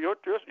 yes,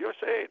 you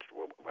say it.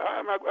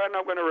 I'm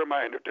not going to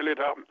remind you till it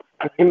happens.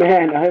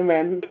 Amen.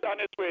 Amen. It's on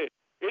its way.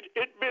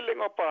 It's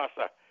building up,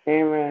 Pastor.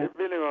 Amen. It's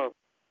building up.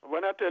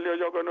 When I tell you,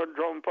 you're going to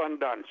jump and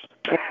dance.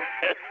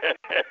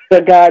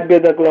 To God be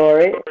the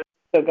glory.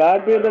 To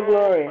God be the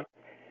glory.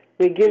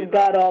 We give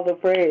God all the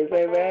praise.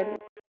 Amen.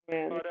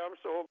 Amen. God, I'm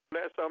so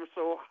blessed. I'm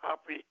so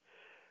happy.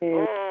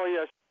 Amen. Oh,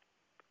 yes.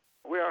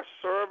 We are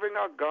serving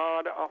a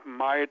God of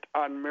might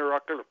and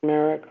miracle.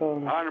 Miracle.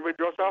 And we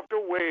just have to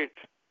wait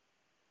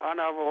and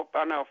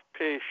have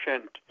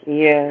patience.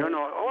 Yes. You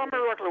know, our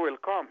miracle will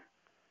come.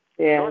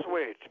 Yes. Just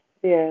wait.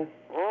 Yes.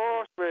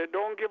 Oh, wait,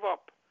 don't give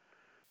up.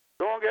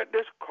 Don't get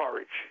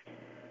discouraged.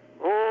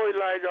 Oh,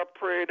 Elijah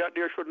prayed that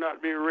there should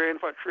not be rain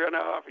for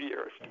 3.5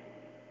 years.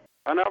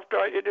 And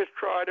after he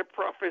destroyed the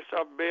prophets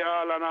of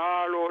Baal and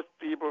all those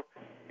people,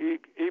 he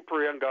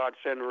prayed and God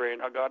sent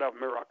rain, a God of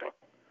miracle.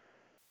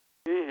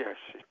 Yes.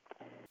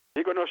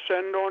 He's going to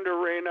send down the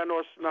rain on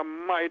us in a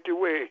mighty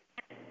way.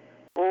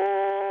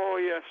 Oh,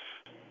 yes.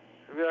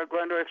 We are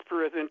going to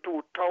experience in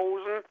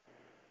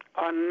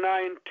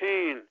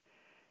 2019.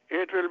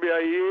 It will be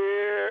a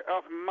year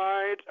of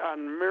might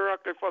and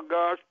miracle for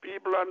God's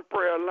people on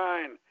prayer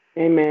line.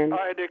 Amen.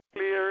 I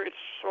declare it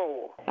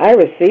so. I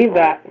receive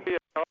that.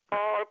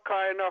 All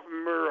kind of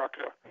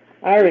miracle.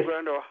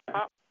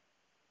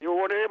 You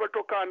were able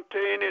to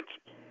contain it.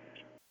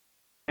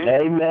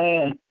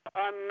 Amen.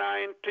 On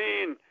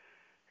 19.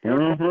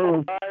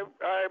 Mm-hmm. I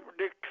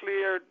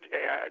declared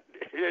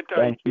it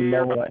Thank you,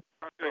 Lord.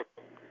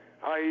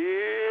 a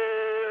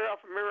year of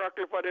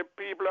miracle for the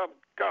people of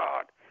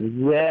God.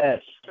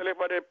 Yes. For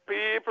the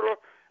people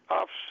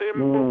of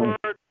Simple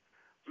Word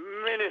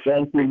Ministry.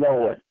 Thank you,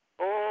 Lord.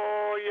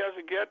 Oh, yes,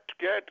 get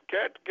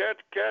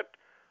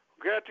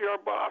your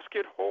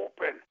basket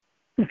open.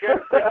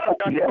 Get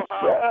yes,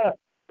 sir.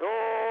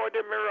 Oh,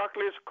 the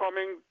miracle is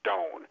coming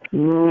down.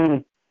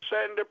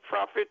 Send the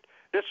prophet,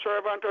 the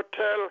servant, to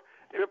tell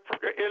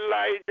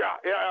Elijah,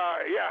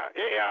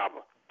 Ahab,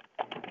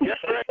 get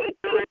ready,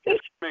 the rain is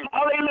coming.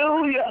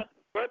 Hallelujah.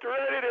 Get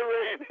ready, the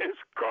rain is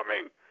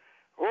coming.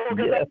 Oh,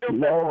 yes,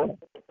 Lord.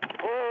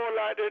 Oh,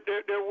 like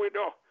the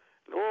widow.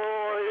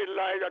 Oh,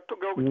 Elijah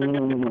took a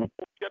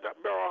get a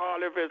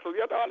olive vessel.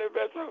 Get olive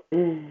vessel.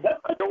 You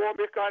won't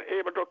be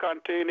able to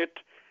contain it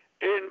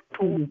in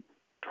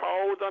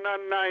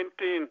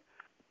 2019.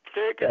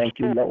 Take it. Thank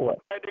you, Lord.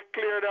 I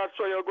declare that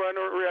so you're going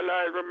to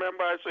realize.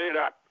 Remember, I say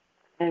that.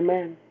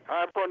 Amen.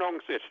 I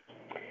pronounce it.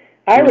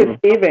 I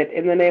receive it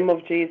in the name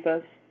of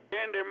Jesus.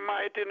 In the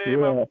mighty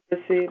name of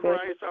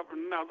Christ of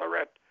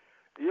Nazareth.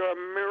 Your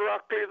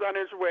miracle is on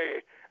its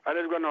way, and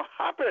it's going to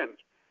happen.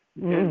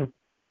 In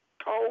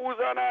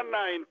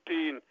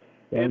 2019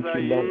 is a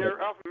year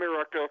of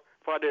miracle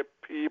for the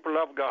people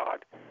of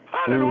God.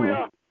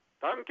 Hallelujah.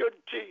 Thank you,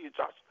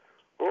 Jesus.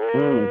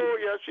 Oh,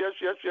 yes.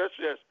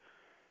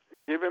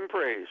 Give him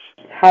praise.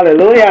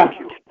 Hallelujah. Thank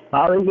you.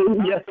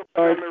 Hallelujah. Thank you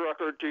for the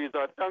miracle,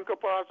 Jesus. Thank you,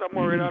 Pastor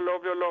Maureen. I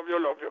love you. Love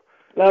you.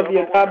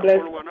 God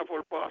bless.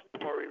 Wonderful Pastor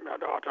Maureen, my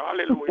daughter.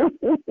 Hallelujah.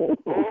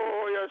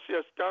 Oh, yes.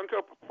 Thank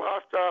you,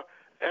 Pastor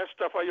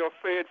Esther, for your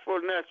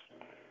faithfulness.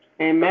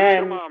 Amen.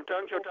 Thank you, Mom.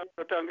 Thank you.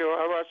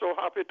 I was so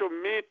happy to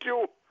meet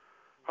you.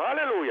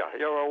 Hallelujah.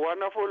 You're a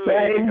wonderful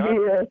lady. Thank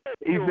you,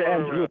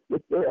 Evangelist.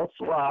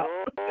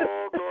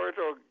 Oh, glory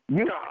to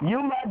God.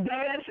 You my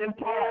dancing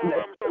partner.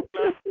 Oh, I'm so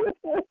glad.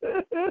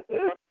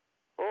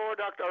 Oh,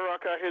 Dr.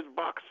 Rocker, his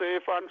back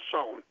safe and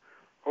sound.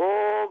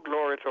 Oh,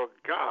 glory to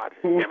God.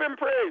 Give him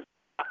praise.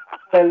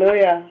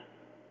 Hallelujah.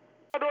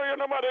 I don't hear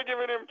nobody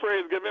giving him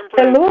praise. Give him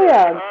praise.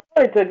 Hallelujah.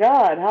 Glory to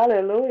God.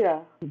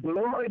 Hallelujah.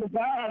 Glory to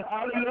God.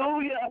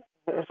 Hallelujah.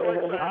 So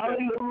excited.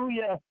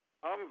 Hallelujah.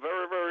 I'm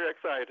very, very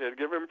excited.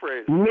 Give him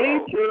praise. Me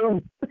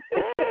too.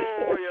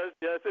 Oh, yes.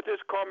 It is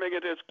coming.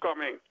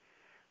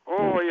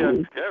 Oh,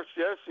 yes.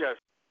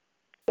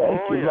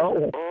 Thank you,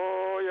 Lord.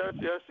 Oh, yes.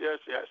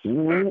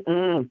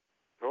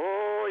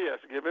 Oh, yes.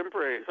 Give him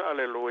praise.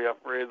 Hallelujah.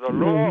 Praise the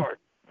Lord.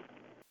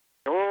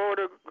 Oh,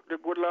 the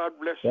good Lord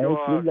bless you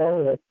all. Thank you,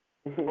 Lord.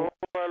 Oh,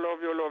 I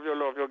love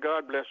you.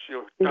 God bless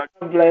you. God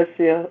bless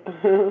you.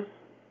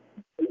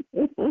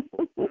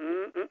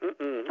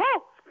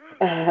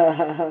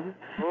 Oh,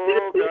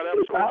 God,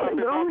 I'm so happy.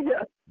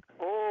 Hallelujah.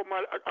 Oh,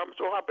 I'm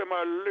so happy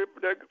my lip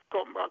they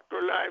come back to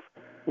life.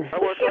 I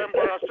was so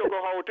embarrassed to go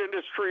out in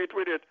the street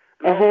with it.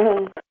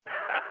 No.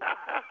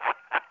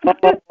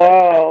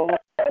 Oh.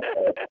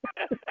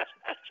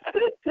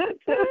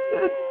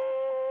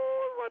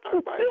 What a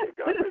mighty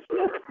God we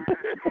serve.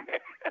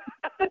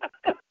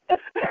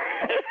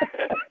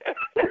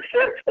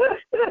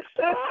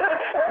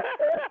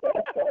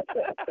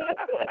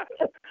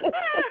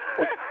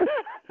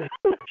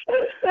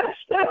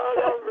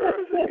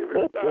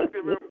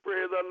 Give him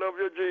praise. I love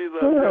you,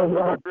 Jesus.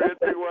 You're a great,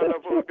 big,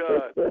 wonderful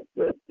God. Oh,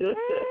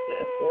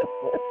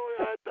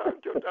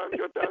 thank you.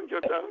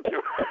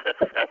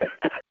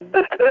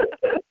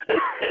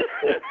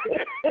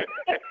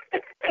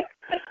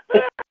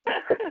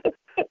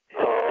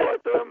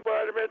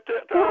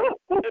 Oh,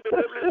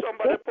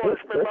 somebody punch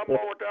me in my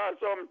mouth or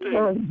something.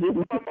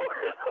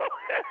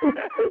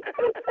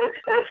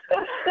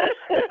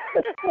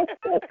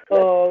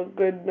 Oh,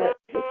 goodness.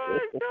 Oh,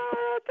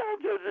 God,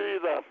 thank you,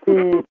 Jesus.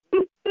 Thank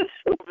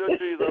you,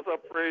 Jesus. I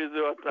praise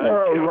you.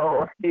 Thank you.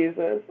 Lord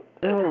Jesus.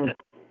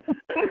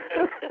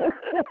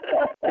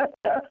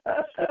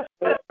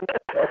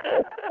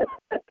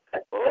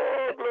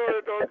 Oh,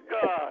 glory to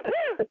God.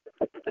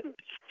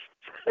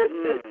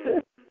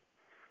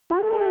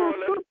 Oh,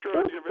 let's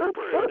give him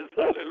praise.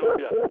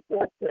 Hallelujah.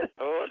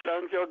 Oh,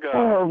 thank you, God.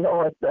 Oh,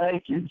 Lord,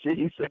 thank you,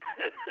 Jesus.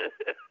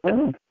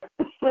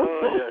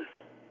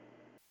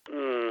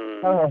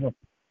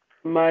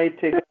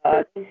 Mighty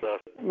God.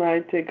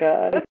 Mighty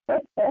God.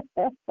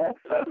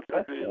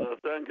 Jesus.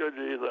 Thank you,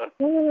 Jesus.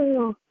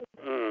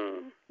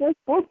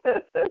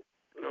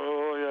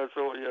 Oh, yes,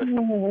 oh, yes.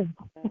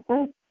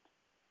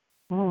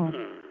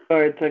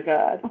 Glory to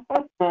God.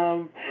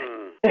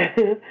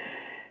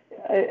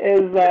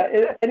 Is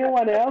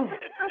anyone else?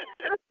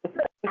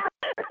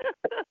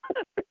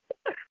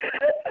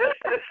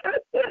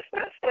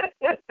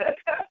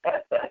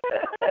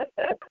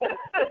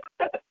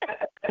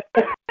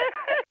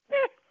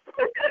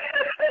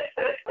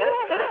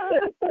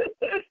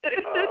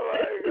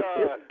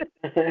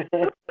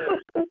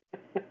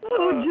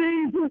 Oh,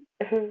 Jesus.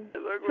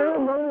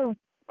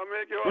 I'll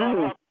make you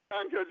all happy.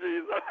 Thank you,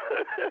 Jesus.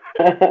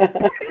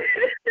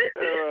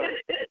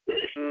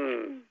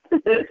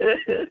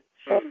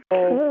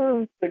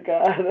 Oh, to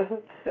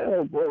God.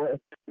 Oh, boy.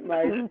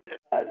 My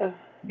God.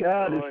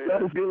 God is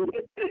so good.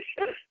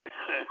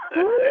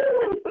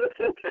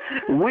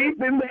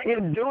 Weeping may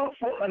endure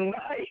for a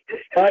night. Yes,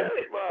 man.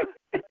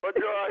 But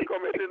joy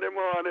cometh in the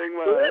morning,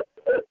 man.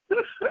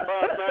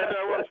 Last night I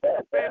was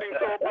feeling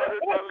so bad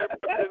it was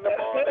left in the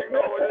morning.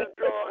 Now it is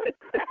joy.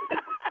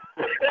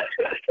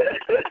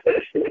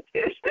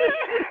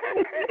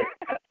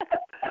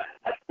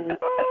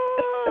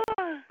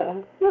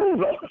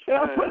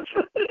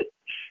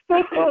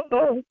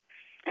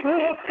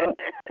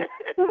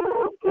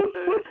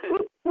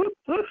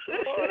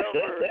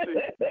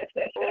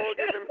 Oh,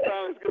 give him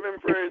thanks, give him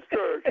praise,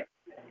 church.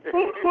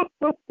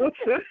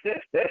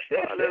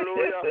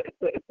 Hallelujah.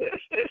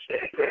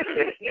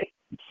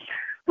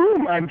 Oh,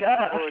 my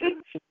God.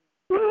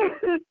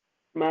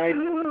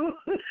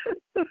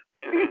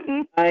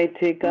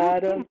 Mighty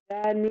God of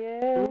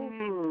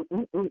Daniel,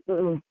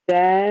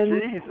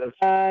 stand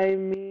by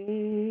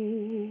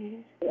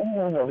me.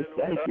 Oh,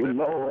 thank you,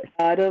 Lord.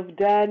 God of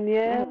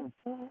Daniel,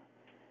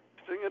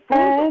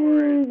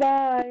 stand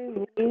by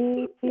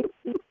me.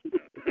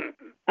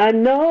 I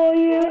know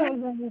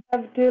you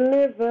have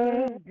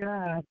delivered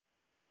God.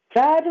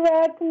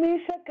 Shadrach,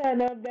 Meshach,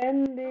 and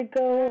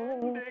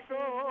Abednego.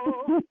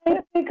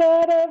 Mighty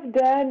God of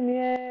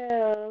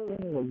Daniel.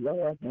 Oh,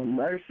 Lord, have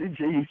mercy,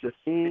 Jesus.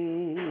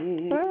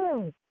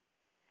 Oh,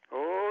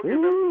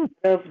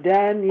 of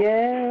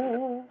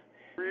Daniel.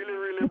 Really,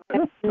 really.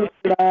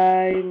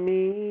 By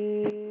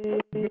me.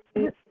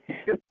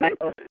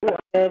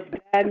 Of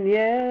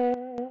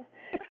Daniel.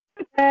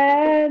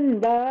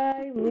 And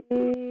by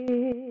me.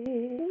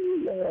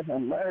 Lord,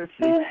 have mercy.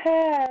 You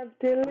have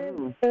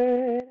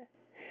delivered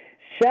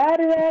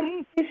Shadrach,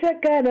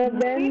 Meshach, and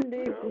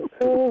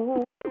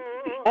Abednego.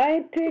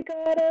 Mighty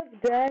God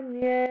of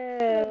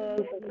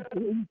Daniel,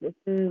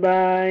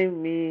 by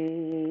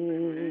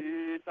me.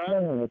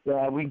 Oh,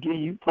 God, we give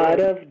you God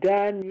praise. of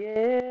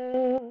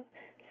Daniel,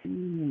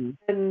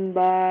 and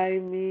by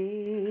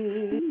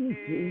me.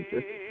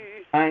 Jesus.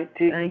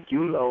 Mighty Thank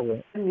you,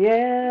 Lord.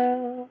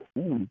 Daniel,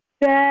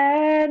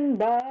 stand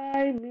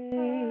by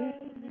me.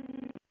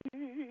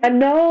 I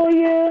know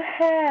you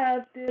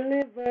have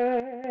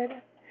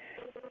delivered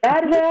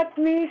Shadrach,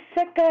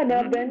 Meshach, and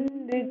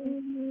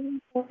Abednego.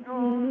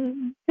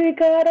 The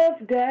God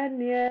of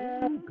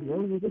Daniel,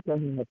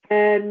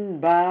 and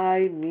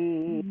by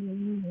me.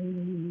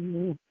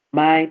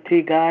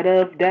 Mighty God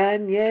of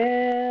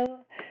Daniel,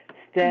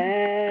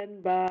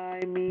 stand by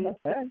me.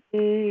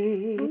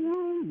 The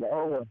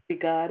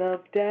God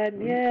of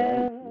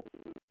Daniel,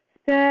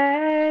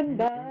 stand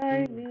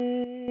by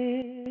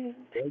me.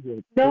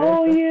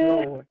 Know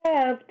you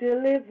have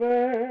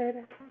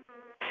delivered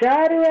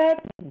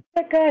Shadrach,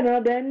 Meshach, and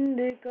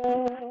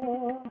Abednego.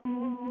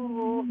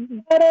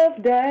 God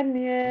of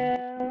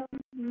Daniel,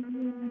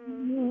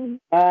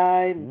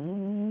 by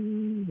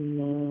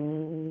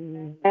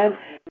me, and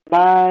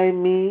by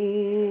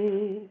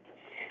me,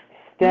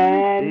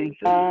 stand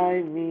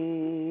by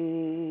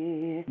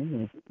me,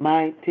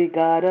 mighty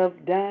God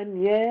of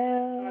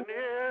Daniel,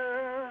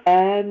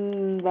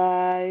 and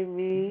by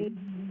me,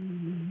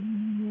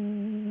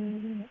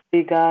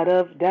 the God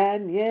of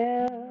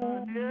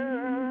Daniel,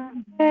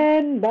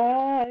 and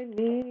by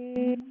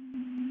me.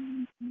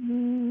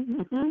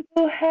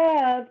 You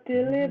have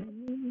delivered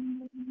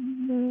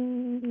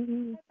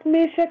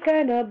Meshach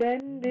and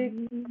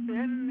Abednego,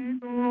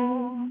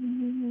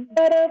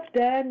 God of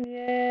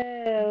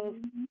Daniel,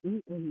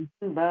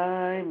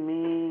 by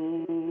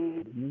me,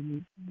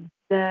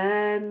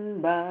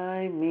 stand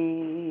by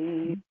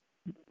me,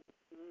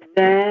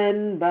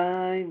 stand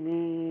by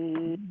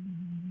me.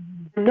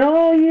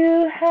 Know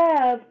you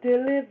have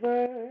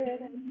delivered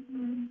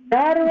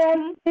Shadrach,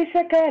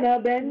 Meshach, and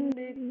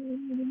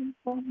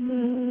Abednego,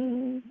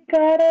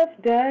 God of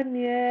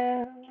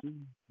Daniel,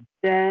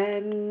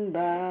 stand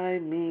by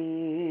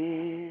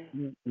me,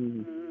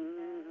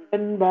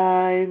 stand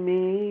by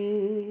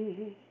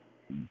me,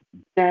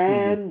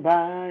 stand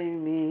by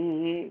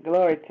me.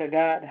 Glory to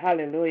God.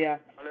 Hallelujah.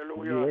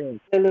 Hallelujah.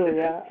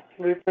 Hallelujah.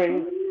 We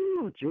praise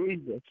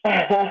Jesus.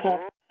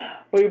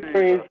 we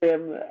praise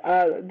him.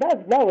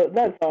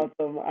 That's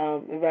awesome,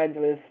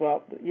 Evangelist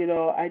Swap. You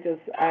know,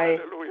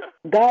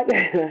 God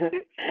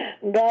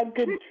God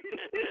could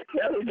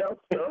Kelly, don't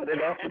start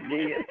it off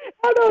again.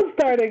 I don't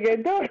start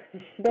again. Don't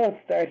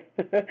start.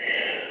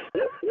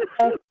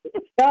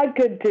 God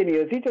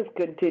continues. He just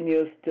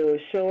continues to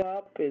show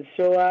up and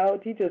show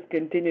out. He just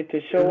continues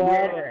to show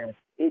up.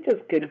 He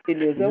just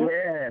continues.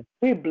 Yes.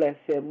 We bless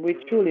him. We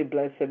truly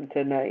bless him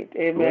tonight.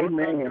 Amen.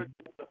 Amen.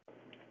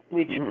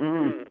 We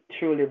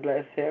truly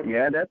bless him.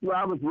 Yeah, that's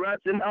why I was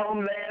rushing home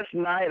last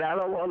night. I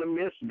don't want to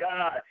miss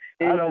God.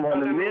 I don't want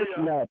to miss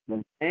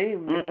nothing.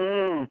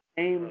 Amen.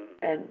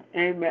 Amen.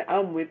 Amen.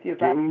 I'm with you,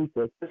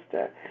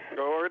 sister.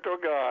 Glory to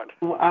God.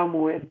 I'm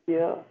with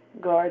you.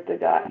 Glory to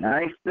God.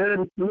 I ain't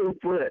studying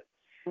throughput.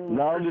 As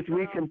long as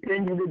we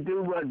continue to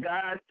do what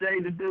God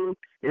say to do,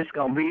 it's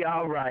going to be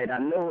all right. I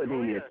know it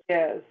is.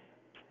 Yes.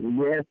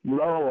 Yes,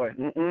 Lord.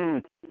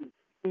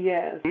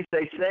 Yes. He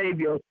say, save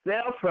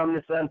yourself from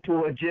this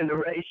untoward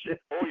generation.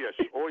 Oh, yes.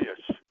 Oh, yes.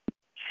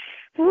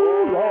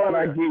 Ooh, Lord,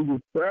 I give you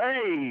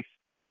praise.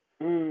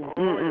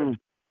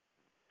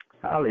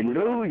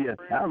 Hallelujah.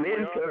 I'm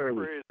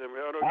encouraged.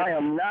 I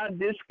am not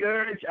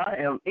discouraged. I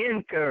am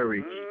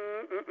encouraged.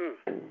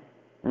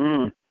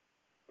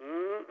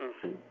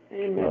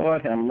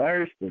 Lord have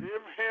mercy. Give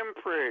him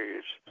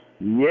praise.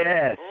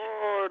 Yes.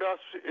 Oh, that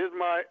is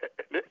my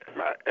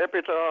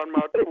epitaph on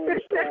my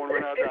tombstone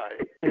when I die.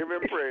 Give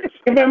him praise.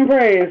 Give him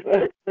praise.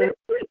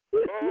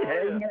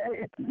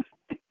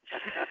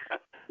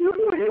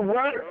 It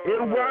worked.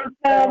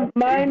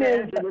 Mine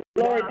is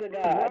glory to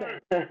God.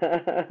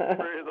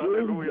 Praise,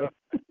 hallelujah.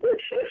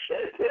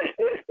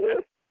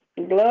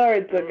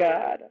 Glory to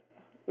God.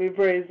 We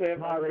praise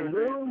him.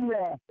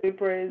 Hallelujah. We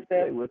praise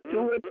him. With 2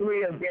 or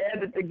 3 are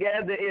gathered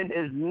together in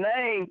his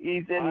name,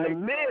 he's in the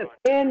midst.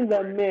 In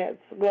the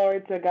midst.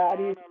 Glory to God.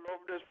 I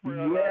love this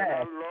prayer line. I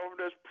love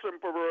this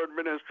simple word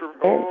ministry.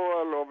 Oh,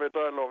 I love it.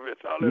 I love it.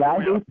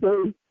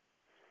 Hallelujah.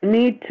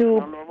 Me too.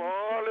 I love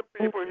all the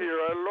people here.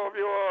 I love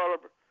you all.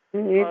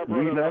 We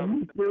love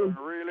you too. I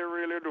really,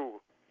 really do.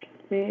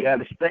 You got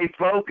to stay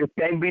focused.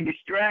 Can't be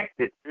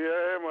distracted.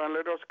 Yeah, man.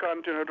 Let us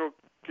continue to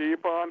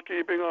keep on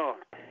keeping on.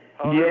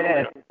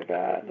 Yes.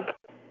 God.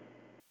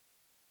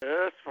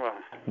 Yes,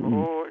 man.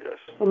 Oh, yes.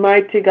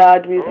 Almighty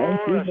God, we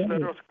yes,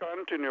 let us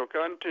continue.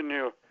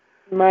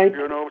 Mighty.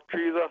 You know,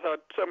 Jesus had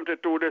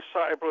 72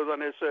 disciples,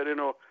 and he said, you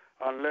know,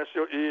 unless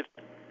you eat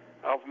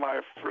of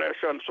my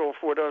flesh and so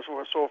forth and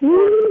so forth,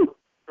 you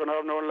don't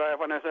have no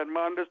life. And I said,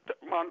 man, this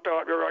man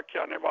thought you're a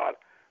cannibal.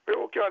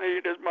 Who can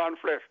eat this man's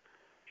flesh?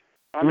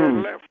 And they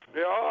left.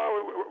 They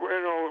all,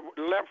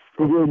 left.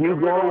 You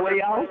go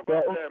away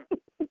also.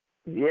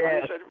 Yeah.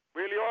 And he said,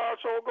 will you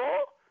also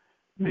go?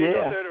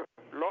 Peter said,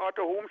 Lord,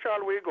 to whom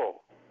shall we go?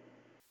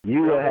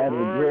 You will have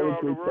a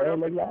great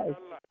eternal life.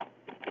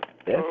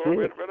 That's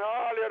it. When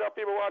all the other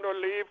people want to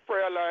leave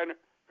prayer line,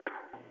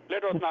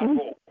 let us not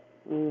go.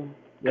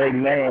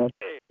 Amen.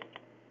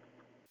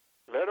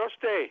 Let us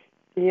stay.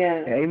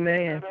 Yeah.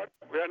 Amen.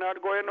 We are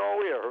not going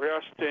nowhere. We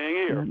are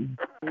staying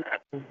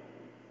here.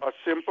 A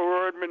simple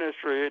word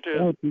ministry. It is.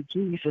 Thank you,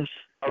 Jesus.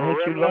 A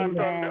remnant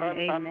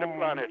on the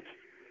planet.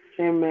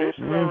 Amen. This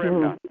is a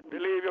remnant.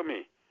 Believe you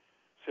me.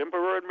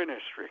 Simple word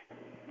ministry.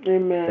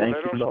 Amen.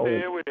 Let us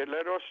stay with it.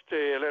 Let us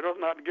stay. Let us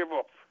not give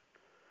up.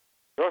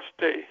 Just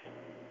stay.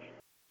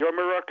 Your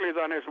miracle is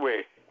on its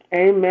way.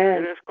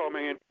 Amen. It is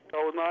coming in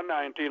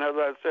 2019, as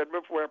I said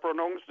before. I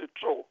pronounced it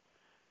so.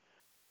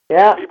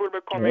 Yeah. People will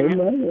be coming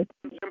in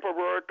simple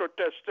word to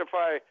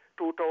testify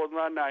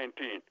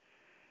 2019.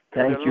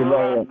 Thank you,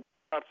 Lord.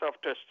 Lots of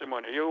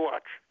testimony. You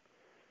watch.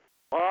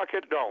 Mark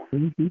it down.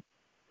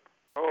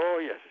 Oh,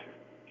 yes.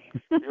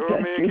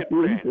 You'll make it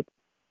plain.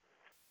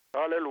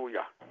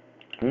 Hallelujah.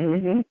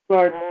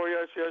 Lord. Oh,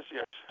 yes.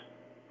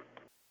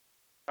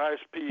 I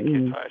speak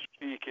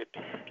it.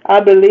 I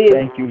believe.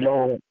 Thank you,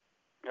 Lord.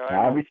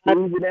 I receive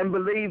it and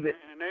believe it.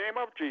 In the name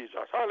of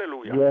Jesus.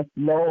 Hallelujah. Yes,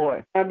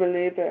 Lord. I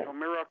believe it. A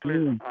miracle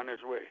is on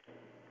its way.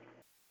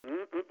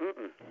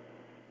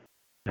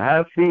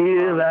 I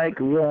feel like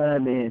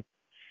running,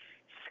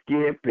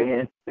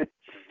 skipping,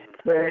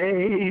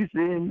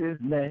 praising his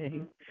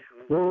name.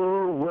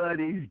 Oh, what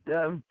he's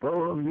done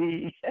for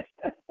me.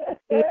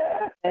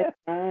 Set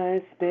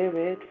my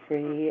spirit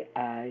free,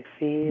 I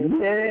feel.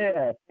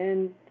 Yeah.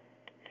 And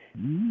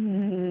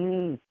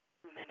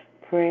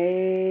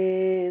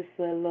praise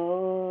the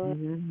Lord.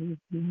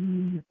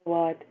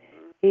 What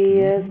he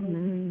has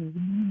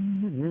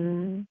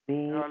done.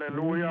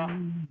 Hallelujah.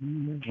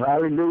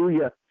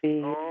 Hallelujah.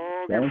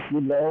 Oh, thank you,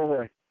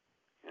 Lord.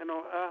 You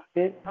know,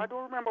 I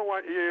don't remember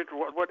what year it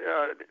was. But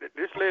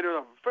this lady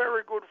was a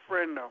very good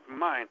friend of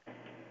mine.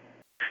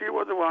 She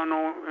was the one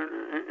who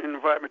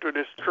invited me to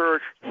this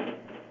church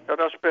that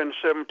I spent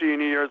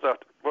 17 years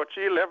at. But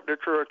she left the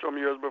church some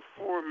years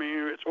before me.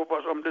 It's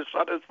over some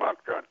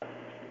dissatisfaction.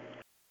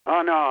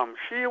 And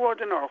she was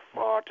in her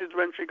 40s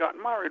when she got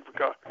married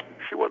because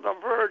she was a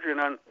virgin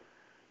and,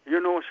 you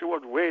know, she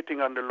was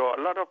waiting on the Lord.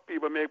 A lot of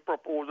people make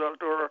proposals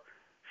to her.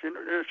 She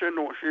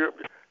knows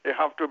they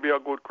have to be a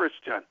good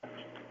Christian.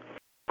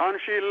 And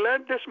she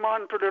led this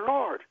man to the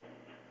Lord.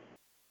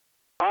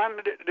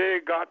 And they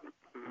got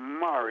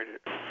married.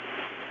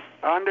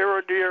 And they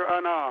were there,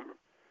 and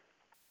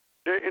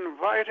they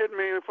invited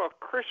me for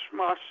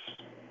Christmas,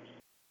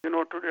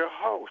 to their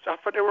house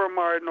after they were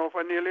married now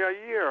for nearly a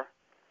year.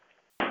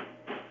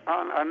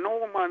 And I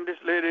know, man, this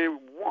lady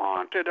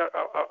wanted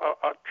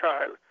a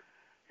child.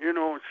 She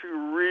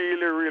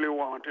really, really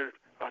wanted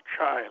a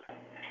child.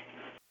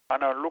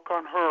 And I look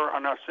on her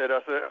and I said,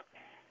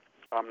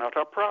 I'm not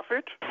a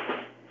prophet,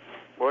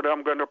 but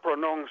I'm going to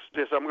pronounce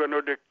this. I'm going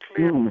to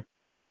declare.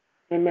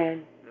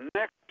 Amen.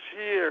 Next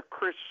year,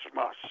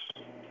 Christmas,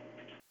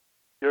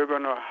 you're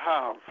going to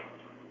have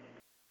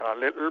a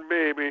little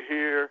baby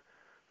here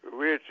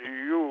with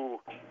you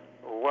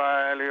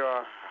while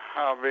you're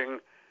having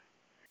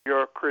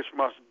your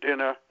Christmas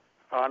dinner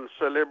and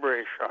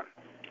celebration.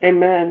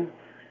 Amen.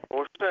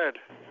 Who said?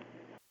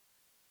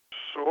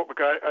 So,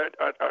 because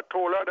I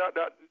told her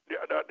that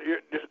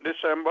this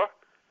December,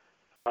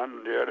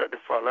 and the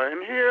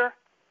following year,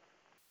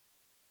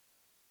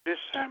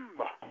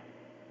 December,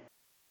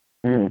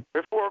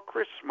 before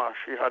Christmas,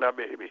 she had a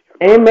baby.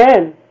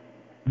 Amen.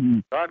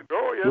 That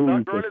girl, yes,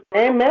 that girl is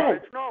going to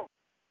college now.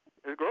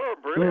 The girl,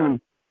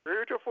 brilliant,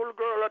 beautiful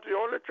girl. That's the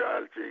only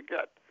child she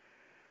got.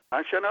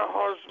 And she and her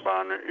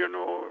husband,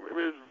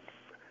 is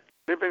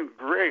living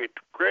great,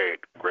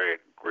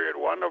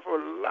 wonderful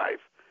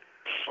life.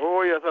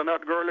 Oh, yes, and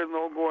that girl is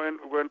now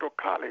going to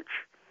college.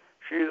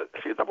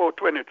 She's about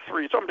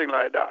 23, something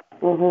like that.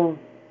 Mm-hmm.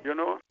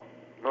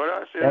 What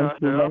I say, I'm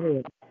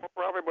no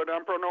prophet, but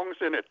I'm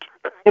pronouncing it.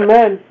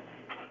 Amen.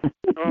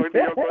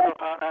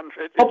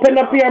 Open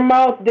up your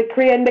mouth,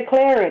 decree and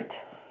declare it.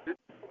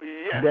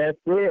 Yes. That's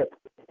it.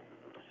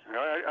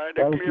 I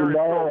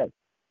declare it.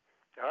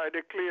 I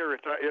declare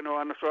it,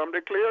 and so I'm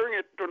declaring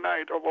it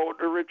tonight about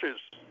the riches.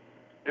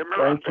 The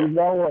miracle. Thank you,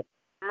 Lord.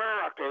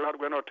 Miracle that's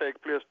going to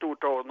take place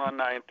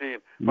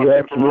 2019.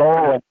 Yes,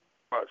 Lord.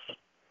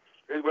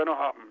 It's going to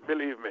happen,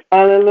 believe me.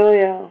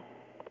 Hallelujah.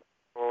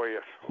 Oh,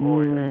 yes.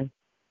 Oh, yes.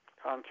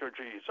 Thank you,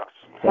 Jesus.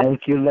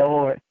 Thank you,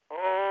 Lord.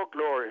 Oh,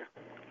 glory.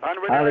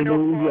 And when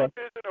Hallelujah.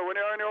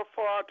 you're in your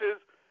 40s,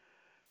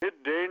 it's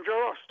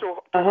dangerous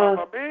to have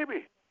a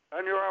baby.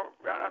 And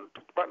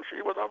but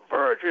she was a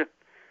virgin.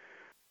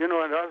 And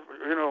that's,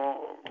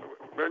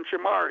 when she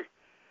married.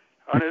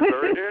 And it's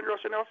very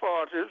dangerous in her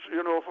 40s,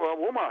 for a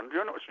woman.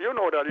 You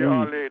know that, you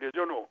all ladies,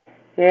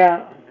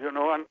 Yeah.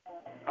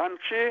 And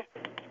she,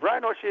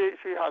 right now, she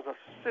has a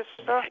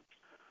sister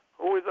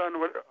who is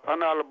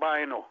an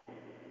albino.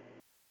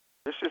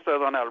 The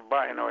sister's an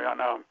albino,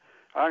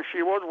 and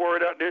she was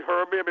worried that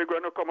her baby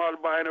going to come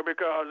albino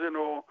because,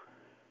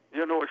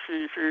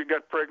 she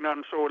get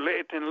pregnant so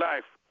late in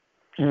life.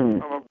 I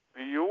have a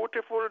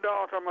beautiful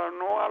daughter, man,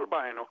 no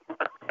albino.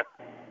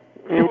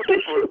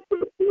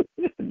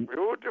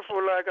 Beautiful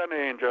like an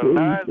angel.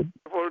 Nice,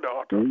 beautiful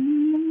daughter.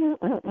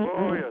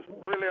 Oh, yes.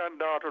 Brilliant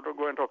daughter to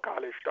go into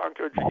college. Thank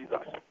you,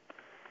 Jesus.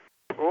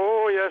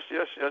 Oh, yes.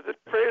 It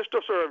pays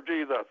to serve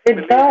Jesus.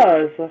 It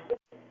does.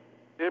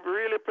 It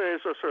really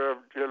pays to serve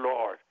the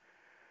Lord.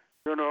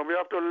 We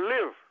have to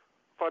live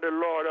for the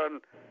Lord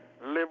and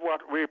live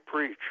what we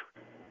preach.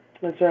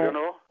 That's right.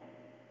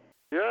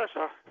 Yes,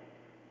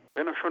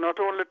 we should not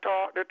only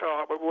talk the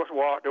talk, but we must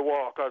walk the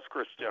walk as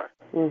Christians.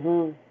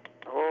 Mm-hmm.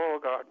 Oh,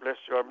 God bless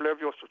you. I bless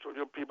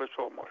you people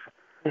so much.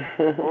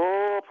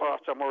 Oh,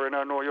 Pastor Maureen,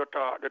 I know you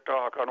talk the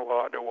talk and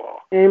walk the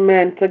walk.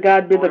 Amen. To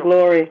God be the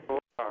glory.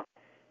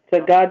 To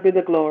God be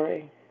the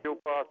glory. You,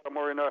 Pastor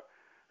Maureen, I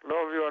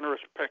love you and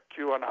respect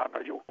you and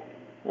honor you.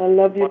 I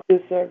love you too,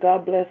 sir.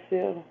 God bless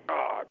you.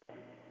 God,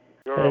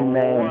 you're a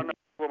wonderful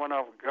woman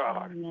of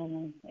God.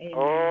 Amen.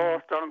 Oh,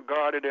 thank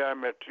God that I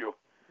met you.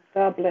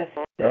 God bless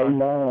you.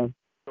 Amen.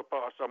 To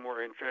Pastor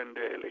Maureen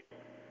Chendeli.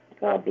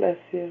 God bless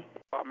you.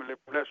 Family,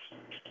 bless.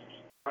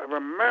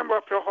 Remember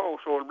of your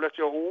household. Bless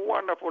your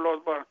wonderful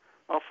husband,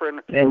 my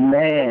friend.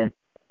 Amen.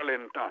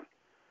 Clinton.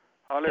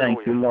 Hallelujah.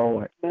 Thank you,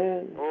 Lord.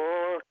 Amen.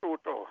 Oh,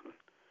 2000.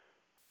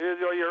 Here's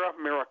your year of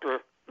miracle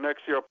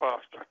next year,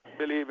 Pastor.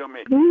 Believe in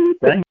me.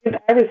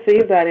 I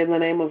receive that in the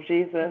name of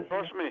Jesus.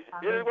 Trust me.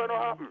 It is going to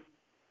happen.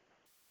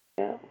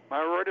 Yeah.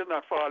 My word is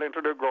not falling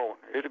to the ground.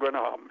 It's going to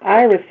happen.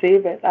 I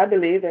receive it. I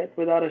believe it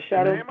without a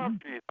shadow. In the name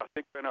of Jesus,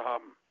 it's going to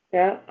happen.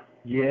 Yeah.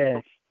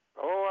 Yes.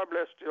 Oh, I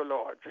bless you,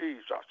 Lord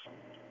Jesus.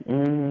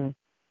 Mm.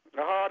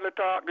 I hardly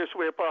talk this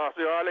way,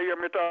 Pastor. You hardly hear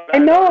me talk.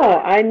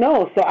 I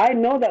know. So I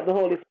know that the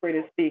Holy Spirit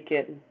is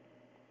speaking.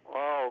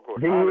 Oh,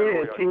 good. He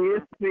Hallelujah. is. He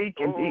is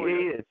speaking. Oh, he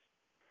yes. is.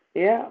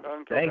 Yeah.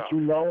 Thank you,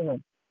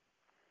 Lord.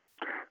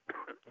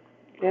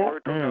 Yeah.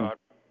 Glory to God.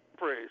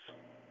 Praise.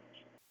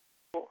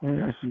 Oh,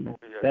 yes. Oh,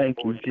 yes. Thank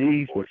you,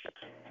 Jesus.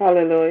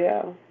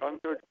 Hallelujah.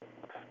 Thank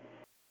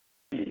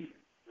you.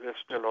 Bless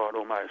the Lord,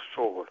 oh my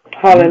soul.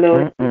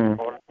 Hallelujah.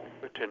 All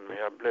within me,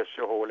 I bless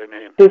your holy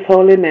name. His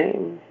holy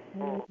name.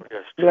 Oh,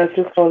 yes. Bless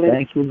His holy name.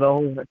 Thank you,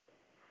 Lord.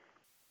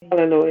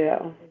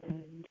 Hallelujah.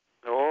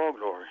 Oh,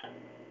 glory.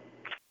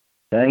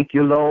 Thank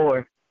you,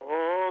 Lord.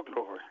 Oh,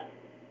 glory.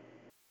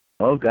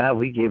 Oh, God,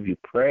 we give you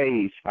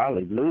praise.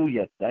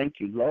 Hallelujah. Thank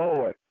you,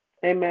 Lord.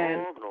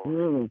 Amen. Oh,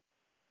 glory.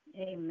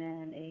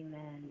 Amen.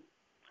 Amen.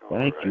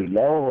 Thank you,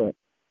 Lord.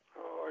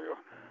 Oh,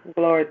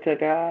 glory to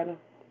God.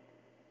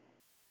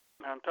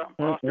 And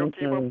you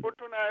keep up good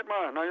tonight,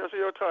 man. Now you see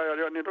you're tired.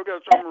 You need to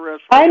get some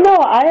rest. I know.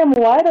 I am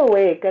wide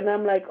awake, and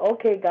I'm like,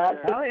 okay, God.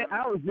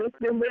 I was just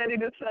ready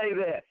to say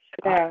that.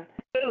 Yeah.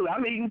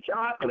 I'm eating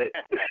chocolate.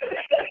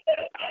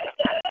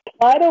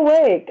 Wide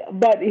awake.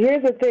 But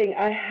here's the thing.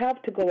 I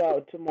have to go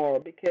out tomorrow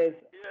because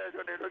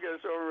you need to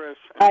get some rest.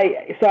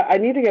 So I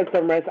need to get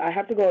some rest. I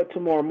have to go out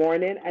tomorrow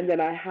morning, and then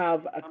I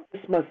have a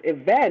Christmas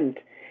event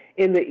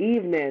in the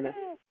evening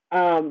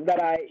that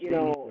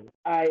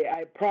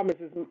I promise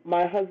is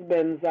my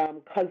husband's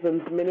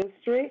cousin's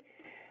ministry,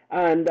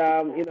 and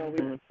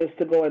we just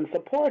to go and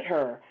support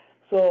her.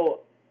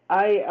 So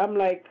I'm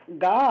like,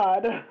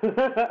 God.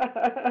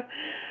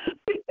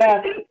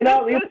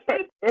 You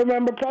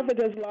remember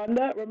Prophetess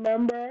Londa?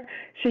 Remember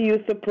she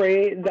used to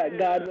pray that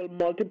God will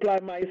multiply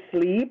my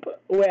sleep?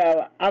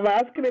 Well, I'm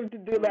asking him to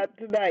do that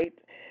tonight.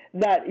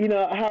 That,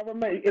 however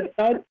much, it's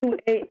now 2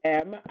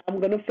 a.m. I'm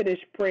going to finish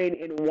praying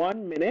in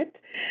 1 minute.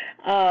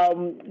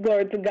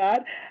 Glory to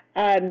God.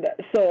 And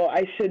so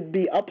I should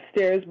be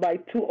upstairs by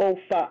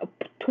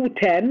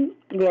 2:10.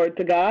 Glory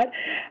to God.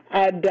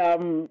 And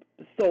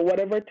so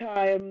whatever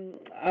time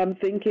I'm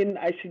thinking,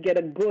 I should get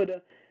a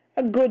good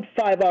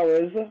 5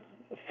 hours,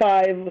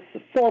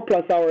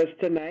 4+ hours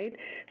tonight.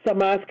 So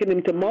I'm asking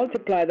him to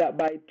multiply that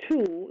by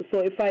 2. So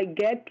if I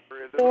get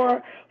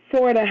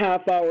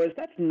 4.5 hours,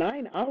 that's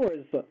 9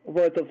 hours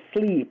worth of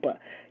sleep,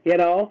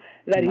 that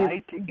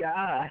Mighty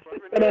God.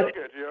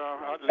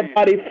 My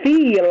body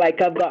feel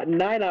like I've got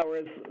 9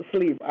 hours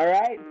sleep, all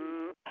right?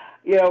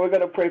 We're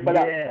going to pray for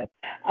that.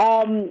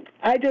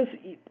 I just,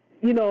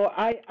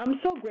 I'm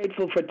so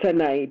grateful for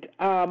tonight.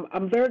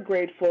 I'm very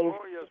grateful.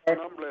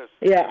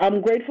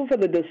 I'm grateful for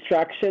the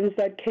distractions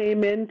that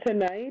came in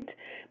tonight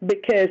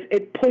because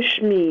it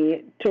pushed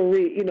me to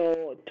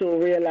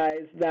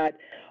realize that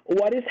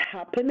what is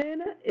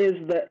happening is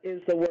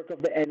the work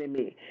of the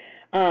enemy.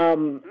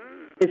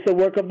 It's the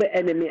work of the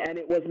enemy, and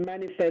it was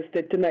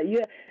manifested tonight.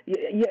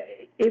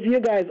 If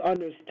you guys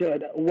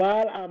understood,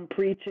 while I'm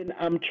preaching,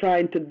 I'm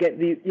trying to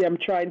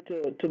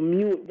to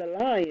mute the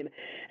line,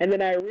 and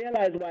then I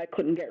realized why I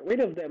couldn't get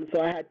rid of them,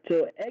 so I had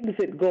to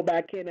exit, go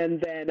back in,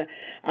 and then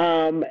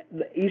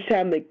each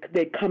time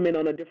they come in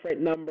on a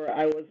different number,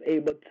 I was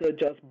able to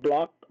just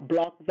block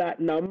that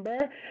number.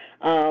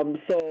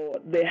 So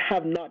they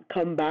have not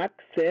come back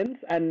since,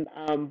 and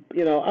I'm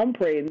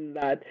praying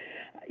that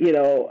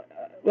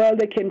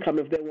they can come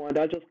if they want.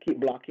 I'll just keep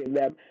blocking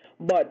them.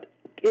 But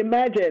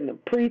imagine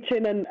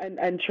preaching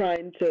and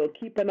trying to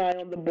keep an eye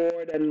on the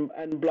board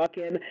and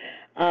blocking.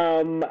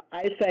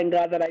 I thank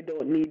God that I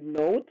don't need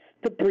notes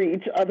to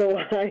preach.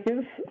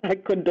 Otherwise, I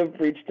couldn't have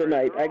preached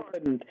tonight. I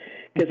couldn't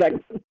because I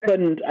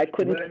couldn't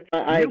keep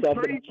my eyes off the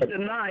board. You preached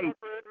tonight.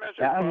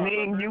 I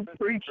mean, you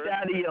preached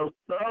out of your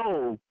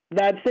soul.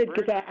 That's it,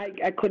 because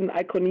I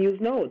couldn't use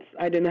notes.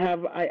 I didn't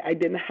have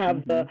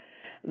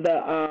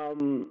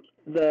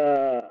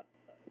the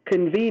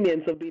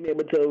convenience of being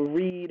able to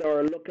read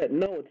or look at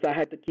notes. I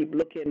had to keep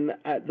looking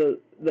at the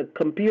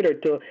computer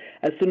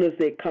as soon as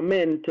they come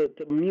in to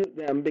mute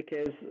them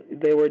because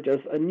they were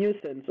just a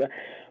nuisance.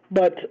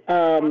 But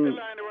what line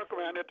they were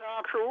coming on? The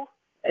talk show?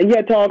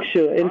 Yeah, talk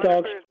show.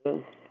 Talk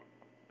show.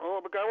 Oh,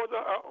 because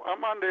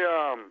I'm on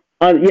the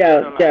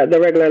the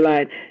regular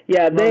line.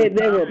 Yeah, they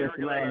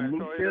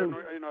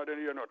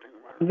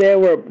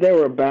were. They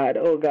were bad.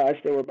 Oh gosh,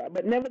 they were bad.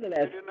 But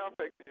nevertheless, it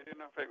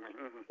didn't affect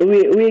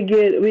me.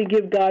 We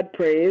give God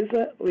praise.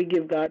 We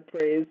give God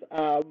praise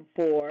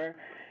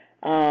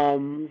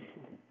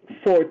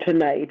for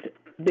tonight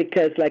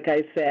because, like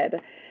I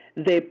said,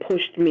 they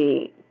pushed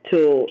me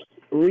to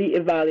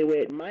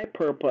reevaluate my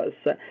purpose,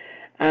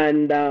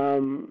 and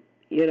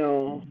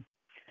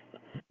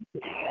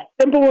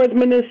Simple Words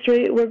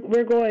Ministry.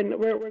 We're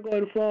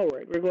going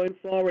forward. We're going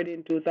forward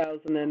in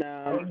 2000 and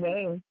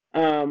Amen.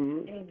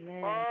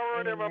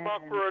 Forward ever,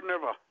 backward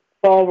never.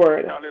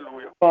 Forward.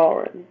 Hallelujah.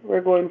 Forward.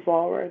 We're going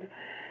forward.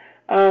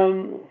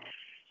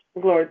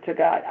 Glory to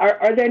God.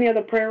 Are there any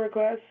other prayer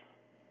requests?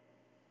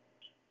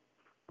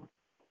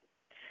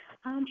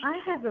 I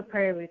have a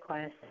prayer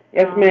request.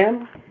 Yes,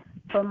 ma'am.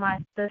 For my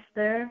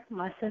sister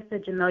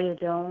Jamelia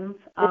Jones.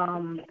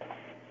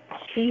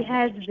 She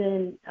has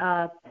been,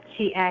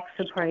 she asked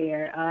for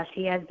prayer.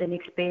 She has been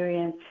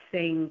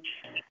experiencing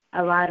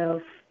a lot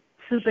of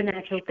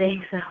supernatural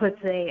things, I would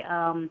say.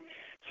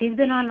 She's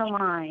been on the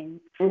line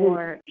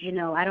for,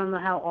 I don't know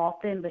how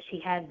often, but she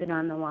has been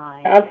on the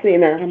line. I've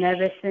seen her. And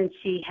ever since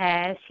she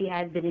has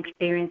been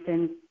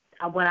experiencing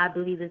what I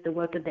believe is the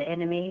work of the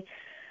enemy,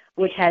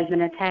 which has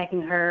been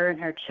attacking her and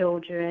her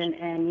children.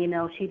 And,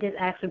 she just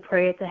asked for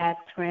prayer to have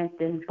strength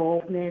and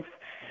boldness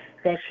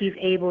that she's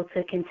able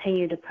to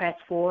continue to press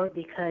forward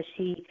because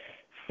she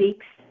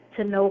seeks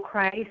to know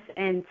Christ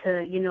and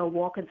to,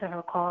 walk into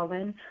her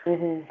calling.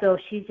 So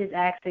she's just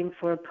asking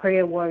for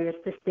prayer warriors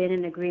to stand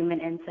in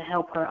agreement and to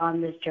help her on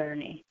this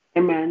journey.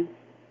 Amen.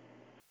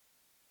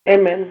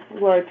 Amen.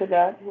 Glory to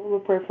God. We'll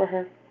pray for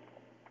her.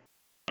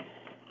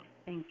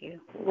 Thank you.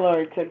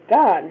 Glory to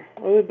God.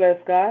 We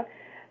bless God.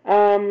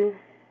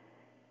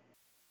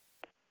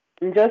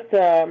 Just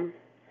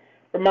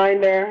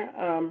Reminder,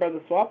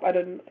 Brother Swap, I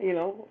didn't,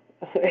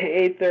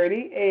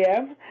 8:30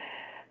 a.m.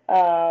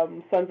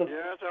 Sons of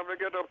Yes, I'm going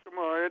to get up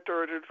tomorrow,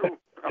 8:30 too.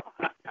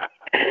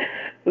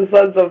 the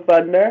Sons of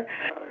Thunder.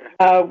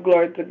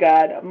 Glory to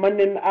God.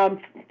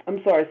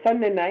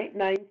 Sunday night,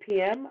 9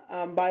 p.m.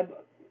 Bible.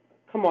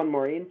 Come on,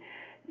 Maureen.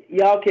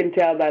 Y'all can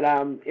tell that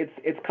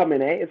it's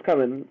coming, eh? It's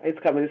coming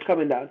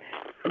down.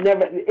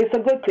 It's a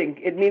good thing.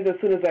 It means as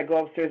soon as I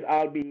go upstairs,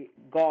 I'll be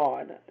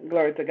gone.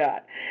 Glory to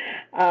God.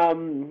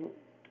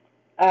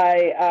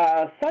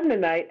 Sunday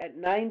night at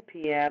 9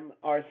 p.m.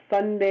 our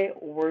Sunday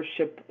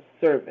worship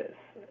service.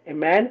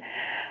 Amen.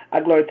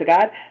 Glory to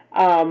God.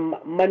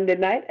 Monday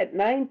night at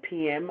 9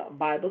 p.m.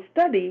 Bible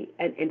study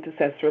and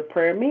intercessory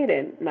prayer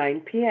meeting,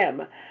 9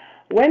 p.m.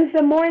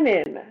 Wednesday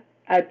morning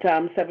at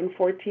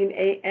 7:14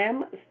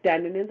 a.m.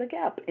 Standing in the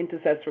Gap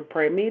intercessory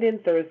prayer meeting.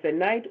 Thursday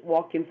night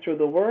Walking Through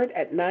the Word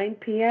at 9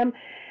 p.m.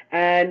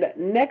 And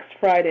next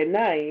Friday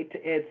night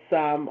it's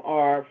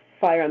our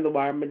Fire on the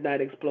Wire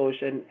Midnight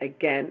Explosion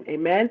again.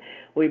 Amen.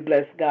 We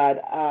bless God.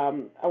 I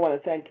want to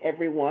thank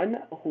everyone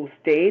who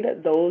stayed,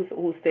 those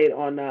who stayed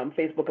on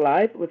Facebook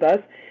Live with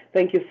us.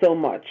 Thank you so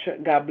much.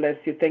 God bless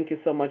you. Thank you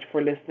so much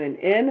for listening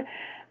in.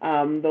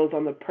 Those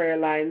on the prayer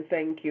line,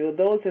 thank you.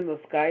 Those in the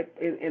Skype,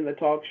 in the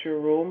talk show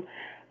room,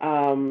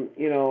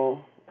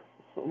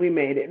 we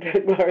made it.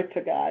 Glory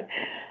to God.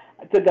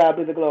 To God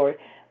be the glory.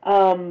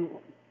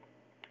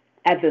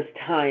 At this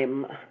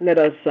time, let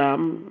us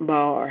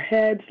bow our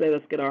heads. Let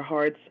us get our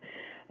hearts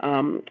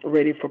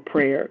ready for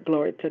prayer.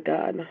 Glory to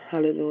God.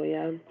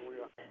 Hallelujah.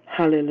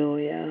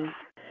 Hallelujah.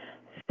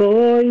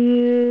 For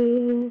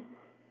you,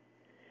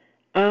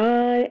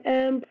 I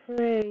am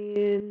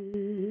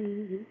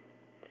praying.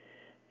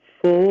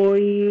 For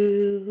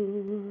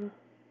you,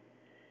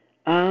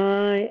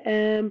 I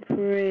am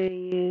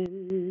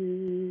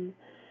praying.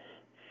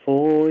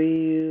 For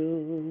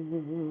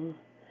you,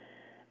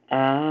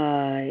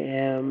 I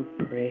am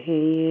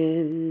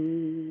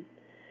praying.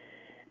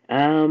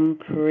 I'm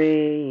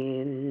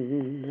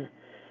praying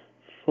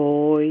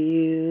for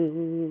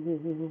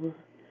you.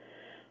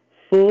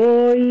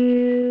 For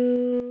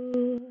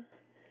you,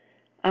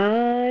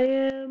 I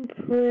am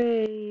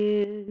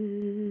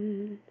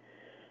praying.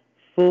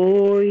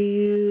 For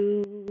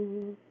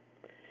you,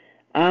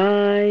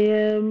 I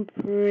am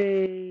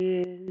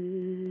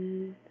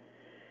praying.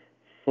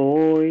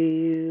 For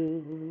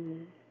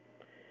you,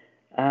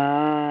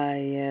 I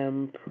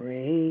am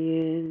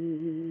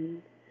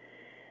praying.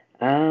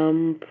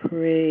 I'm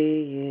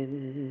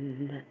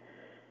praying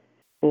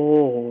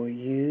for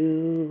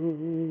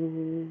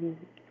you.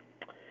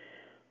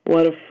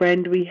 What a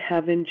friend we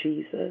have in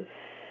Jesus.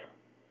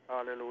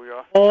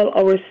 Hallelujah. All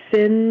our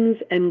sins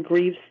and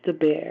griefs to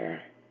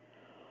bear.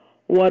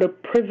 What a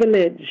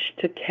privilege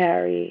to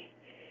carry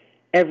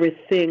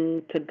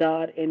everything to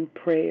God in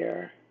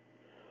prayer.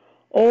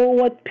 Oh,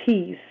 what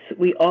peace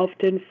we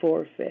often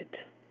forfeit.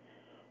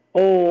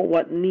 Oh,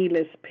 what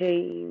needless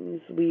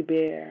pains we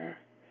bear.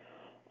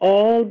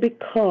 All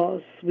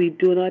because we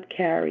do not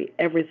carry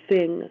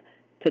everything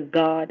to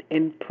God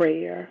in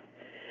prayer.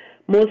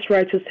 Most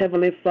righteous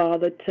Heavenly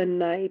Father,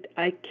 tonight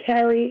I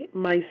carry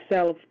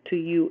myself to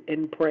you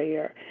in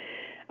prayer.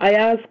 I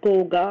ask,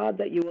 O God,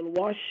 that you will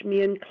wash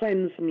me and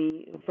cleanse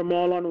me from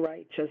all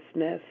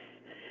unrighteousness,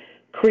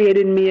 create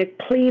in me a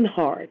clean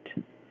heart,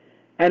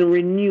 and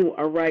renew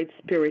a right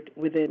spirit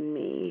within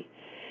me.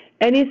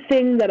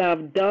 Anything that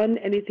I've done,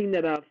 anything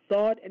that I've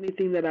thought,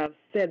 anything that I've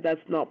said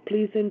that's not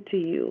pleasing to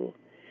you,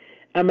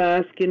 I'm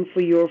asking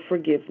for your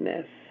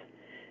forgiveness.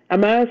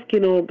 I'm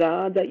asking, O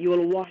God, that you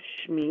will wash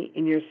me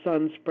in your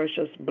Son's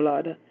precious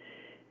blood.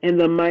 In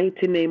the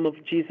mighty name of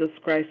Jesus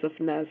Christ of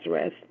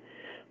Nazareth.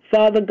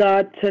 Father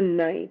God,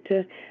 tonight,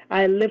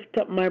 I lift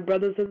up my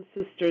brothers and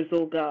sisters,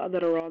 oh God,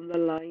 that are on the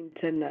line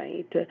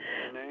tonight.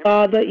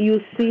 Father, you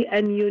see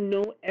and you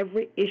know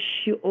every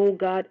issue, oh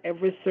God,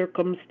 every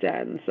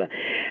circumstance.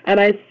 And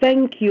I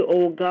thank you,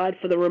 oh God,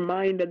 for the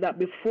reminder that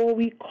before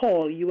we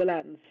call, you will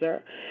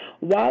answer.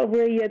 While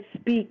we're yet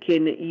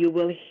speaking, you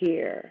will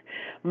hear.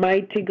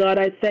 Mighty God,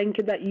 I thank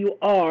you that you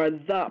are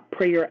the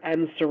prayer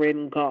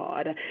answering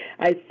God.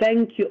 I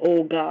thank you,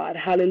 oh God,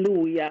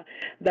 hallelujah,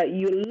 that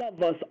you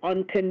love us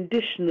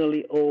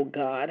unconditionally, oh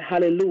God,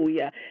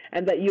 hallelujah,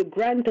 and that you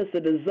grant us the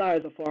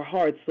desires of our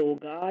hearts, oh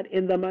God,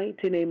 in the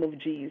mighty name of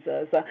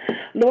Jesus.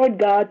 Lord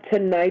God,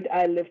 tonight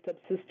I lift up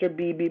Sister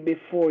Bibi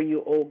before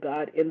you, oh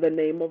God, in the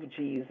name of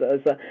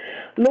Jesus.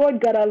 Lord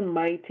God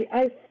Almighty,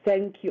 I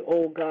thank you,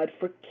 oh God,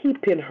 for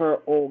keeping her,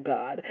 oh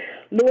God.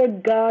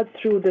 Lord God,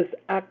 through this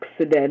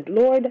accident,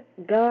 Lord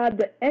God,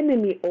 the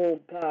enemy, oh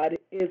God,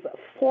 is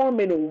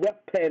forming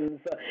weapons.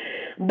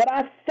 But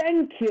I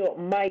thank you,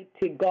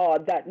 mighty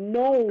God, that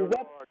no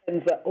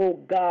weapons, oh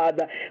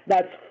God,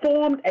 that's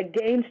formed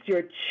against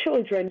your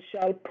children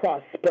shall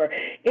prosper.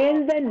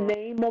 In the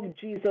name of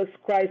Jesus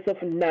Christ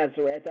of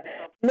Nazareth.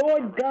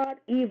 Lord God,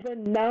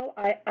 even now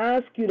I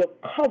ask you to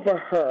cover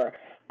her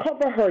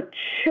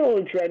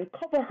children,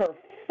 cover her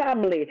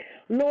family.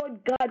 Lord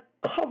God,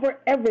 cover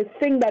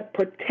everything that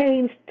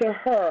pertains to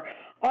her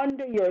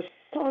under your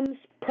Son's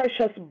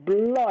precious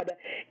blood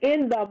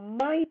in the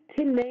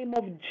mighty name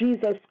of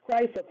Jesus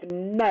Christ of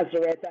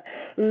Nazareth.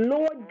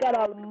 Lord God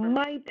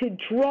Almighty,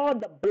 draw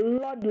the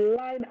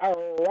bloodline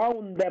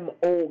around them,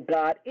 oh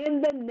God,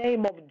 in the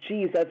name of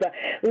Jesus.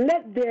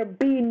 Let there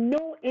be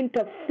no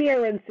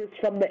interferences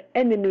from the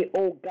enemy,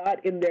 oh God,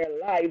 in their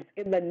lives,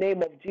 in the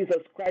name of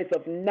Jesus Christ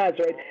of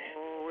Nazareth.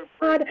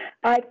 God,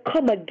 I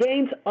come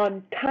against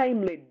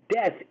untimely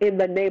death in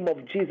the name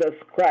of Jesus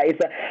Christ.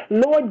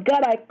 Lord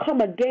God, I come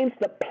against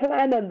the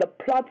plan and the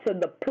plots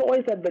and the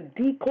ploys and the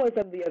decoys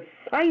and the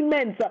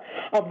assignments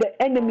of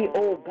the enemy,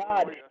 oh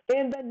God,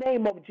 in the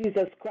name of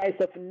Jesus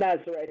Christ of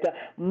Nazareth.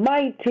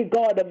 Mighty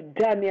God of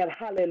Daniel,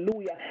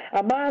 hallelujah.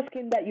 I'm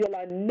asking that you'll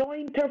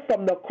anoint her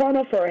from the crown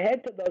of her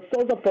head to the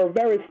soles of her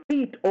very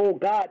feet, oh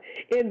God,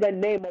 in the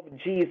name of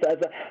Jesus.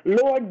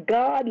 Lord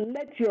God,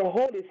 let your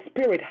Holy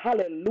Spirit,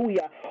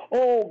 hallelujah,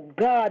 oh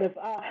God,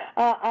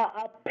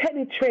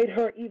 penetrate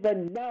her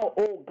even now,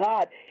 oh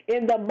God,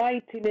 in the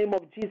mighty name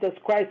of Jesus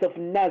Christ of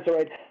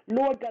Nazareth.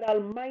 Lord God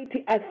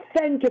Almighty, I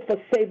thank you for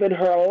saving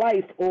her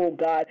life, oh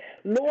God.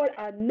 Lord,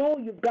 I know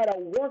you've got a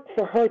work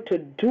for her to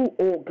do,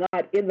 oh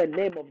God, in the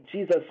name of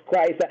Jesus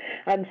Christ.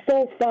 And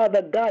so,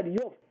 Father God,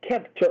 you've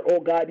kept her, oh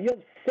God.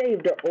 You've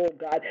saved her, oh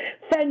God.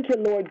 Thank you,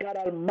 Lord God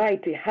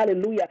Almighty,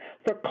 hallelujah,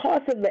 for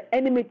causing the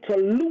enemy to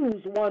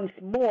lose once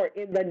more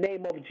in the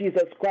name of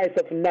Jesus Christ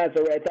of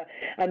Nazareth.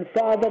 And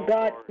Father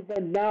God,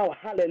 even now,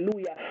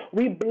 hallelujah,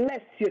 we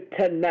bless you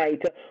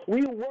tonight.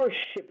 We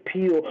worship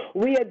you.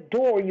 We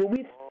adore you.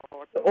 We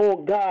oh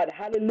God,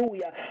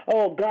 hallelujah,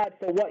 oh God,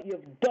 for what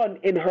you've done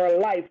in her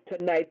life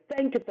tonight.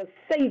 Thank you for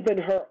saving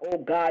her, oh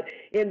God,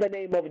 in the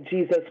name of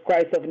Jesus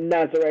Christ of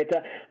Nazareth.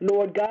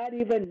 Lord God,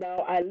 even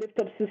now I lift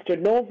up Sister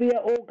Novia,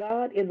 oh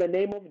God, in the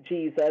name of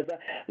Jesus.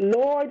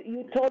 Lord,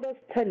 you told us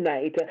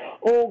tonight,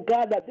 oh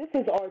God, that this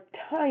is our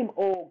time,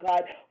 oh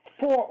God,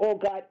 for, oh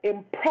God,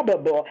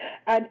 improbable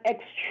and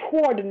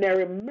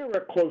extraordinary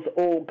miracles,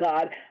 oh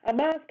God.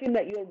 I'm asking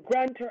that you'll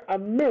grant her a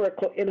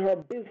miracle in her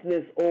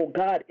business, oh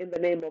God, in the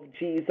name of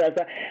Jesus.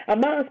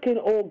 I'm asking,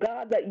 oh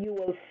God, that you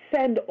will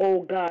send,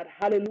 oh God,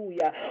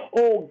 hallelujah,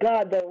 oh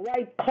God, the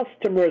right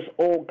customers,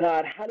 oh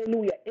God,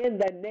 hallelujah, in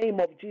the name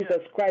of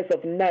Jesus Christ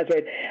of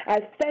Nazareth.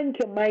 I thank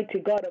you, mighty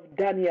God of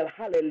Daniel,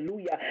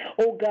 hallelujah,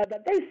 oh God,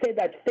 that they say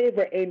that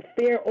favor ain't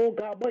fair, oh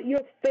God, but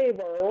your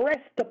favor rest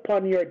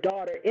upon your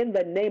daughter in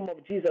the name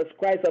of Jesus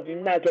Christ of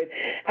Nazareth.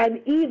 And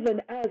even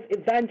as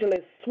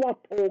Evangelist Swap,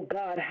 oh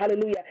God,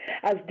 hallelujah,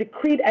 has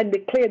decreed and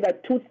declared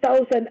that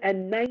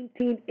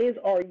 2019 is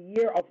our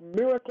year of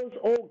miracles,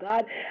 oh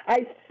God,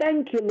 I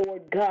thank you,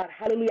 Lord God,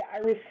 hallelujah. I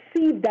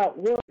receive that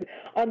word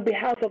on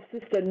behalf of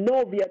Sister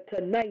Novia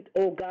tonight,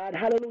 oh God,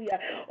 hallelujah,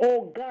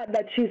 oh God,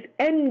 that she's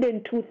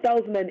ending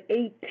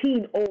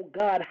 2018, oh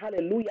God,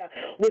 hallelujah,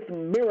 with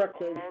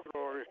miracles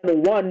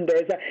and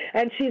wonders,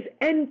 and she's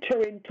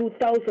entering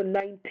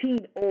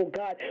 2019, oh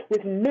God,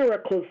 with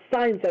miracles,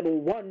 signs,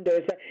 and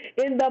wonders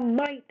in the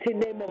mighty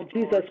name of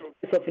Jesus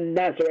Christ of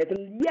Nazareth.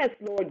 Yes,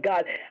 Lord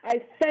God,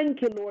 I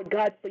thank you, Lord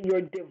God, for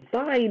your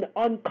divine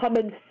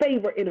uncommon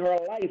favor in her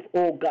life,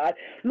 oh God.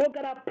 Lord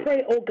God, I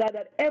pray, oh God,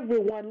 that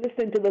everyone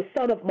listening to the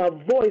sound of my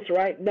voice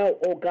right now,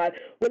 oh God,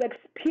 will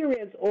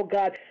experience, oh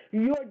God,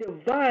 your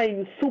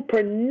divine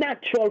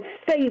supernatural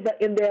favor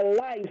in their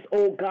lives,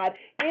 oh God,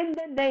 in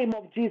the name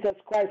of Jesus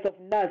Christ of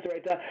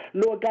Nazareth.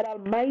 Lord God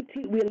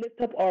Almighty, we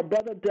lift up our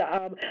brother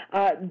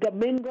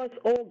Domingos,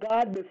 oh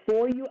God,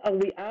 before you,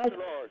 and we ask,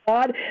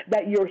 God,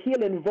 that your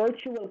healing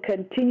virtue will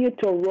continue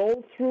to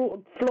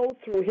flow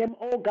through him,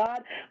 oh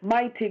God.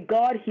 Mighty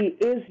God, he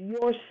is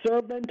your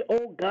servant,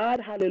 oh God,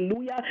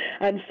 hallelujah.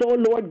 And so,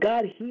 Lord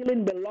God,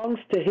 healing belongs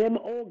to him,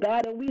 oh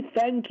God, and we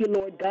thank you,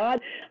 Lord God,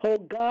 oh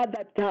God,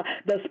 that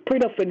the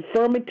spirit of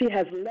infirmity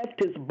has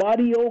left his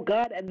body, oh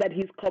God, and that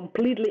he's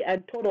completely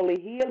and totally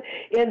healed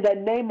in the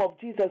name of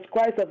Jesus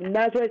Christ of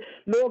Nazareth.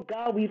 Lord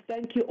God, we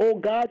thank you, oh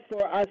God,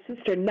 for our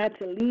sister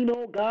Natalie,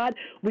 oh God.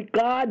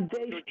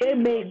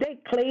 They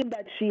claim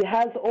that she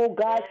has, oh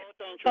God,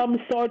 some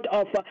sort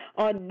of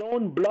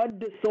unknown blood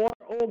disorder,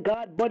 oh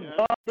God, but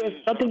God, there's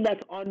nothing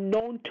that's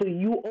unknown to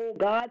you, oh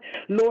God.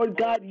 Lord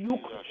God, you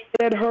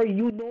created her,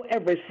 you know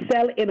every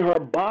cell in her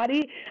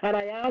body, and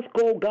I ask,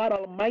 oh God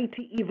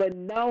Almighty,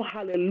 even now,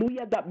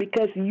 hallelujah, that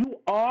because you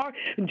are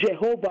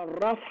Jehovah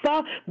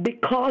Rapha,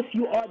 because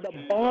you are the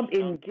balm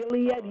in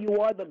Gilead, you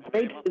are the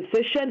great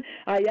physician,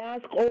 I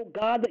ask, oh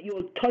God, that you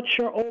will touch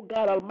her, oh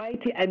God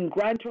Almighty, and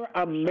grant her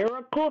a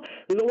miracle.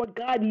 Lord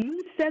God, you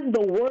sent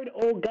the word,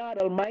 oh God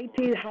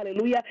Almighty,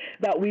 hallelujah,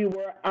 that we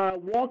were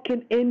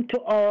walking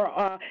into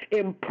our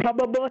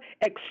improbable,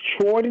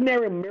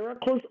 extraordinary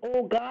miracles,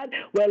 oh God.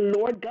 Well,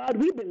 Lord God,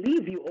 we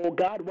believe you, oh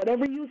God.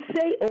 Whatever you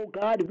say, oh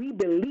God, we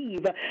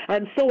believe.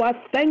 And so I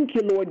thank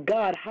you, Lord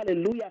God,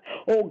 hallelujah,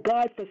 oh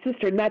God, for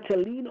Sister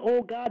Natalie,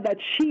 oh God, that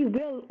she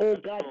will, oh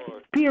God,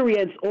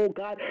 experience, oh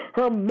God,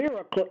 her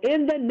miracle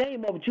in the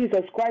name of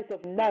Jesus Christ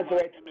of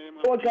Nazareth.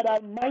 Lord God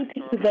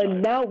Almighty,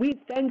 even now we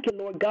thank you,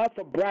 Lord God,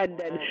 for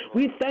Brandon.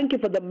 We thank you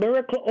for the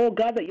miracle, oh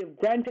God, that you've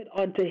granted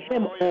unto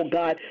him, oh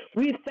God.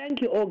 We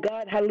thank you, oh God,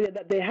 God, hallelujah,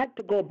 that they had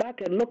to go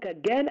back and look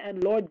again.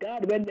 And Lord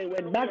God, when they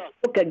went back to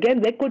look again,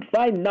 they could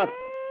find nothing.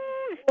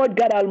 Lord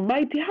God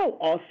Almighty, how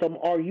awesome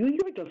are you?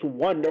 You're just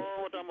wonderful.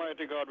 Oh, what a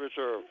mighty God we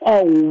serve.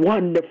 Oh,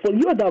 wonderful.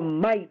 You're the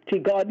mighty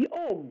God.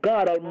 Oh,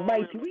 God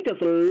Almighty, we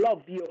just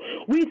love you.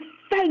 We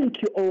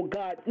thank you, oh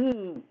God.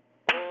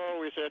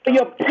 For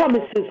your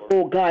promises,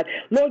 oh God.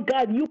 Lord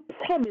God, you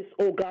promise,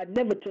 oh God,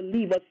 never to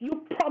leave us.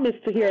 You promise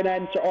to hear and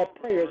answer our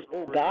prayers,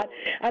 oh God.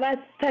 And I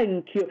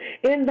thank you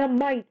in the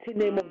mighty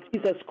name of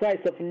Jesus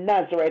Christ of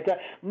Nazareth.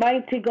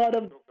 Mighty God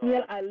of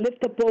Daniel, I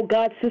lift up, oh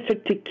God, Sister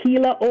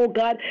Tequila, oh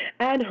God,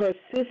 and her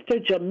sister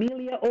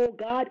Jamelia, oh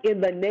God, in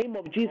the name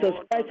of Jesus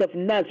Christ of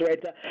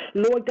Nazareth.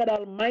 Lord God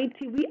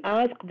Almighty, we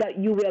ask that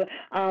you will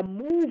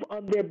move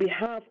on their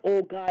behalf,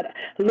 oh God.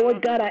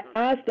 Lord God, I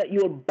ask that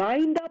you will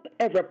bind up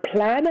every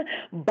plan,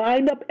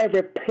 bind up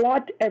every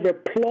plot, every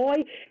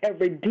ploy,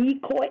 every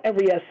decoy,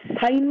 every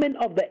assignment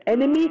of the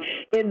enemy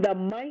in the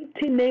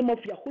mighty name of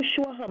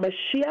Yahushua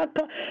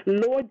HaMashiach.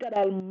 Lord God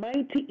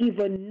Almighty,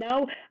 even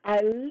now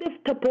I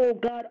lift up, oh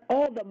God,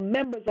 all the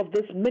members of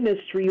this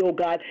ministry, oh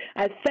God.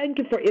 I thank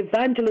you for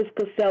Evangelist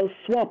Cassell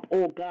Swap,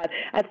 oh God.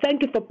 I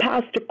thank you for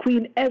Pastor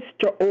Queen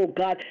Esther, oh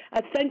God.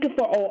 I thank you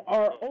for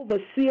our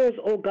overseers,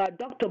 oh God,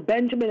 Dr.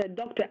 Benjamin and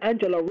Dr.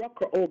 Angela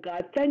Rucker, oh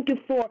God. Thank you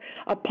for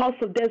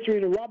Apostle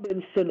Desiree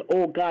Robinson,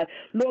 oh God.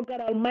 Lord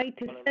God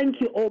Almighty,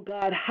 thank you, oh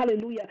God,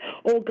 hallelujah,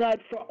 oh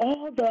God, for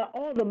all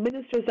the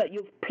ministers that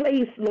you've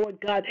placed, Lord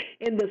God,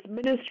 in this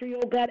ministry,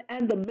 oh God,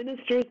 and the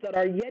ministers that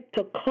are yet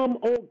to come,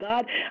 oh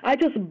God. I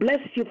just bless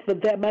you for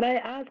them, and I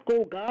ask,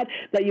 oh God,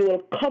 that you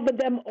will cover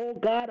them, oh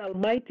God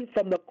Almighty,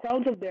 from the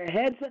crowns of their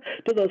heads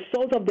to the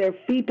soles of their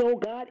feet, oh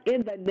God,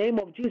 in the name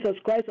of Jesus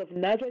Christ of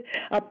Nazareth.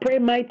 I pray,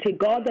 mighty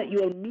God, that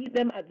you will meet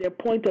them at their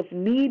point of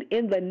need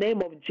in the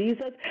name of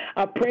Jesus.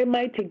 I pray,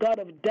 mighty God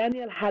of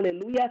Daniel,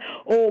 hallelujah,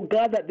 oh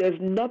God, that there's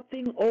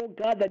nothing, oh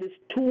God, that is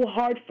too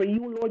hard for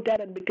you, Lord God,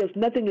 and because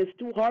nothing is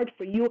too hard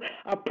for you,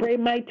 I pray,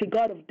 mighty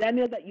God of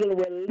Daniel, that you'll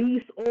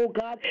release, oh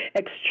God,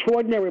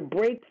 extraordinary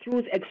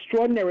breakthroughs,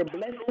 extraordinary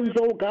blessings,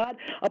 oh God,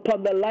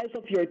 upon the lives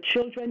of your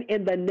children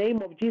in the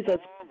name of Jesus.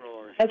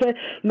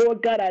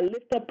 Lord God, I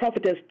lift up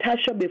Prophetess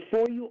Tasha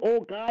before you,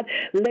 oh God.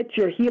 Let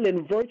your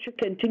healing virtue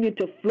continue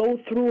to flow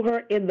through her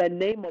in the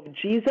name of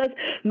Jesus.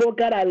 Lord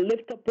God, I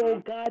lift up, oh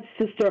God,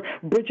 Sister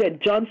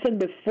Bridget Johnson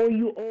before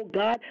you, oh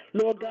God.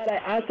 Lord God, I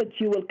ask that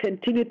you will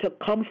continue to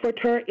comfort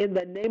her in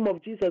the name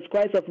of Jesus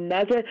Christ of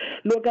Nazareth.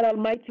 Lord God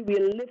Almighty, we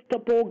lift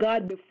up, oh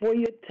God, before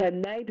you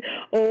tonight,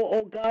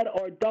 oh God,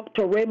 or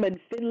Dr. Raymond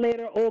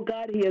Finlater, oh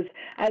God,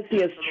 as he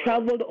has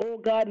traveled, oh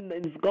God, and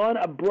is gone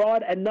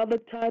abroad another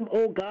time,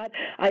 oh God.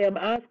 I am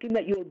asking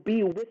that you'll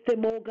be with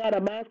him, oh God.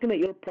 I'm asking that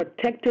you'll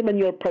protect him and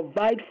you'll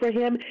provide for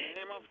him.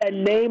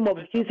 In the name of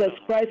Jesus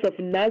Christ of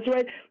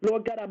Nazareth,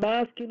 Lord God, I'm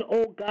asking,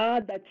 oh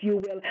God, that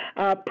you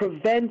will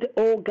prevent,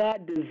 oh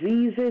God,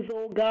 diseases,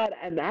 oh God,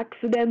 and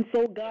accidents,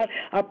 oh God.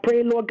 I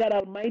pray, Lord God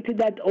Almighty,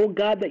 that, oh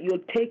God, that you'll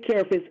take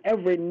care of his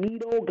every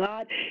need, oh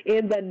God,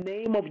 in the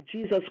name of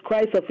Jesus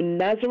Christ of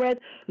Nazareth.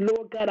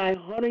 Lord God, I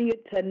honor you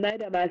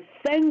tonight and I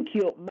thank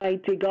you,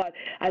 mighty God.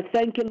 I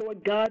thank you,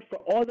 Lord God, for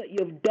all that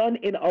you've done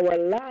in our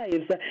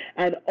lives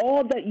and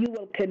all that you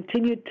will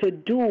continue to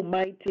do,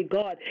 mighty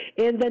God,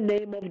 in the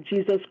name of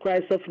Jesus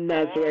Christ of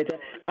Nazareth.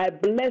 I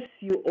bless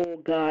you, oh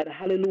God.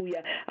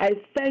 Hallelujah. I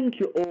thank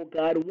you, oh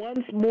God.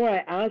 Once more,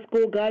 I ask,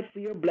 oh God, for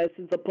your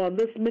blessings upon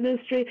this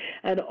ministry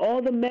and all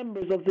the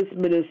members of this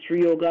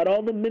ministry, oh God,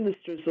 all the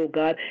ministers, oh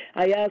God.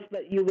 I ask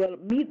that you will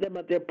meet them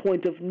at their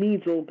point of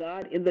needs, oh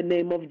God, in the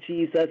name of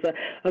Jesus.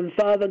 And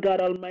Father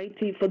God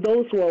Almighty, for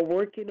those who are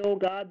working, oh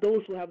God,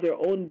 those who have their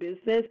own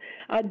business,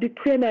 I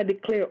decree and I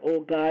declare,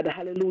 oh God,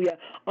 hallelujah,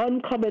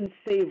 uncommon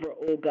favor,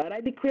 oh God. I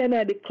decree and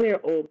I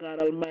declare, oh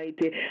God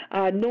Almighty,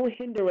 no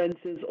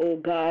hindrances, oh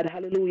God,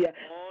 hallelujah.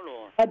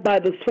 By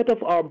the sweat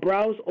of our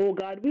brows, oh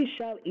God, we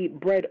shall eat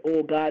bread,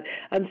 oh God.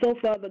 And so,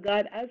 Father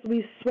God, as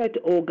we sweat,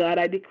 oh God,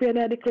 I decree and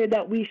I declare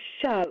that we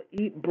shall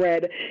eat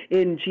bread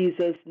in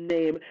Jesus'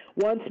 name.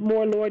 Once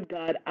more, Lord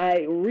God,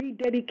 I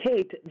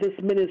rededicate this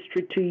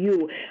ministry to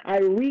you. I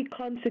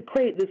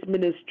reconsecrate this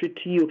ministry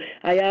to you.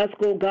 I ask,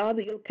 oh God,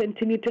 that you'll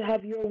continue to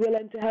have your will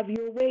and to have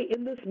your way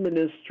in this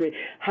ministry.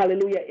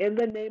 Hallelujah. In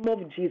the name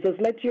of Jesus,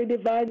 let your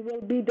divine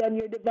will be done,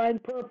 your divine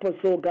purpose,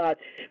 oh God,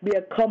 be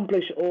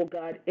accomplished, oh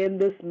God, in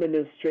this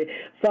ministry.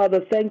 Father,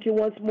 thank you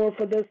once more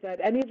for this night.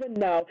 And even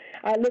now,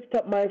 I lift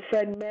up my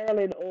friend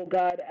Marilyn, oh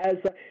God, as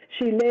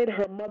she laid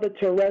her mother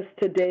to rest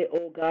today,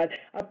 oh God.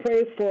 I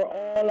pray for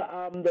all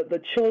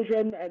the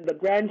children and the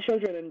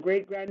grandchildren and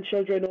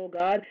great-grandchildren, oh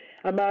God.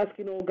 I'm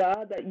asking, oh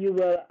God, that you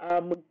will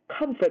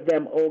comfort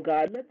them, oh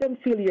God. Let them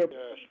feel your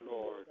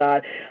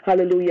God.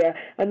 Hallelujah.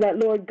 And that,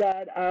 Lord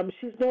God,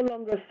 she's no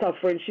longer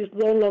suffering. She's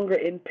no longer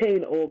in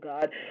pain, oh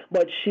God,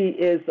 but she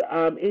is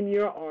in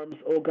your arms,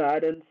 oh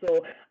God. And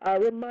so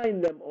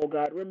remind them, oh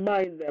God.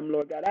 Remind them,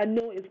 Lord God. I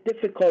know it's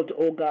difficult,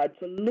 oh God,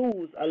 to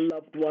lose a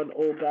loved one,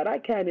 oh God. I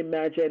can't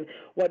imagine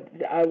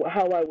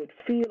how I would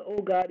feel,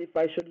 oh God, if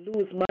I should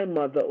lose my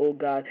mother, oh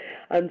God.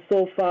 And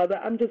so, Father,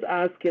 I'm just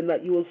asking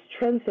that you will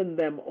strengthen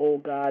them, oh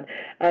God,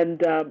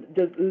 and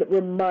just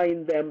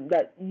remind them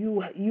that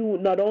you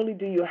not only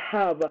do you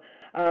have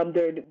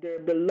their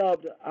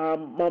beloved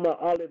Mama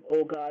Olive,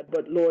 oh God,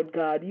 but Lord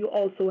God, you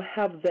also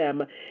have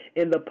them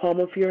in the palm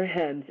of your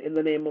hands in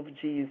the name of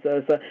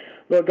Jesus.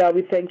 Lord God,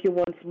 we thank you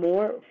once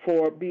more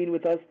for being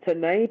with us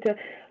tonight.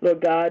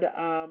 Lord God,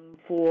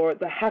 for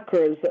the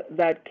hackers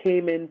that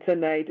came in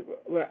tonight,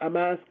 I'm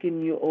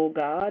asking you, oh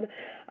God,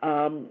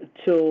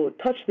 to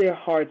touch their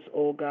hearts,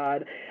 oh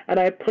God. And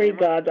I pray,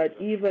 God, that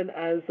even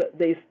as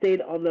they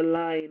stayed on the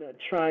line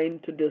trying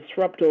to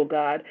disrupt, oh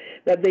God,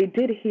 that they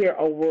did hear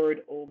a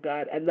word, oh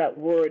God, and that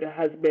word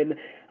has been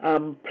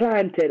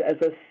planted as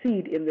a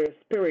seed in their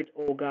spirit,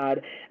 oh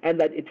God, and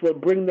that it will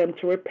bring them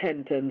to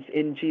repentance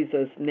in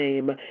Jesus'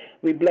 name.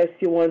 We bless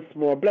you once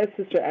more. Bless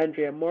Sister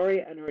Andrea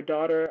Murray and her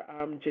daughter,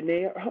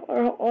 Janae,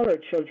 all her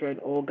children,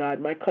 oh God.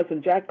 My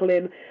cousin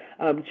Jacqueline,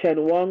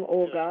 Chen Wong,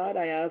 oh God,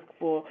 I ask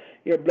for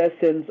your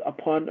blessings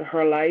upon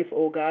her life,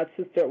 oh God.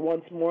 Sister,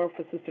 once more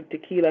for Sister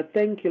Tequila,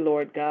 thank you,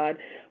 Lord God,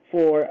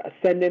 for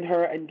sending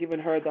her and giving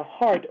her the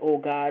heart, oh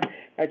God,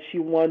 that she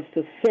wants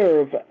to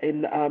serve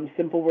in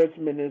Simple Words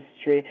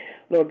Ministry.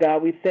 Lord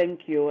God, we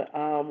thank you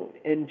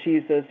in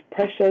Jesus'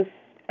 precious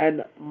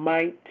and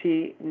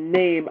mighty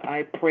name,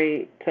 I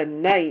pray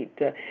tonight.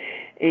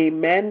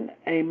 Amen,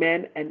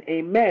 amen, and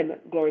amen.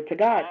 Glory to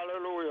God.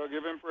 Hallelujah.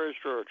 Give him praise,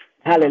 church.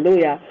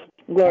 Hallelujah.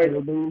 Glory.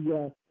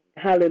 Hallelujah.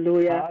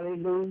 Hallelujah.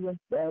 Hallelujah.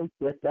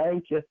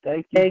 Thank you,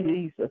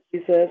 Jesus.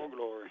 Jesus. Oh,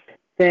 glory.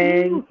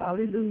 Thank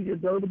hallelujah.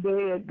 Go to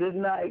bed. Good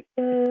night.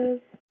 you.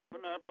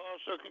 Good night,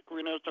 Pastor.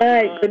 Queen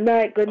Esther. Good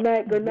night. Good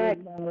night. Good night.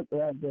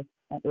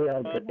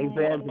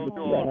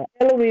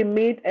 Till we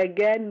meet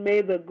again,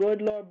 may the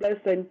good Lord bless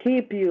and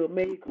keep you.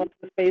 May he cause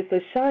his face to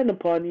shine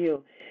upon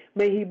you.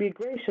 May he be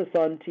gracious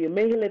unto you.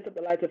 May he lift up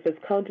the light of his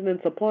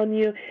countenance upon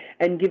you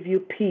and give you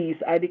peace.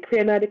 I decree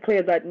and I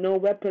declare that no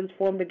weapons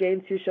formed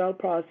against you shall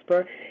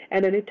prosper,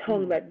 and any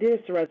tongue that dares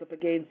to rise up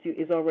against you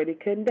is already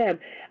condemned.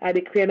 I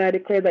decree and I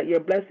declare that you're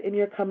blessed in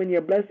your coming,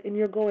 you're blessed in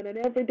your going, and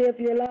every day of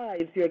your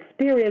lives you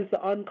experience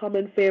the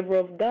uncommon favor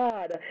of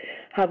God.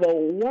 Have a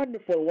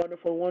wonderful,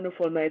 wonderful,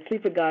 wonderful night.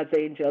 Sleep with God's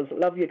angels.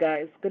 Love you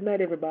guys. Good night,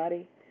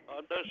 everybody.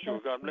 God bless you.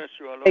 God bless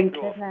you. I love Thank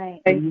you. you.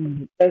 Thank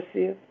you. Bless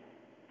you.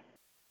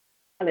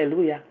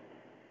 Hallelujah.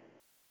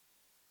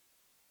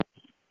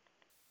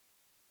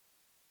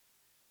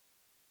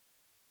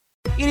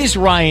 It is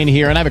Ryan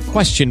here, and I have a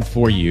question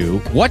for you.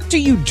 What do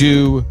you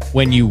do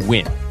when you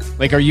win?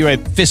 Like, are you a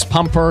fist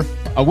pumper,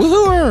 a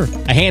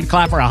woohooer, a hand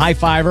clapper, a high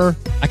fiver?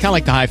 I kind of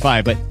like the high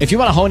five, but if you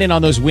want to hone in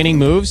on those winning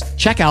moves,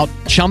 check out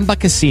Chumba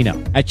Casino.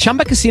 At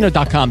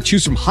ChumbaCasino.com,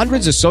 choose from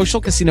hundreds of social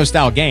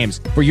casino-style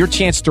games for your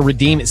chance to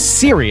redeem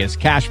serious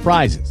cash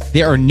prizes.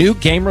 There are new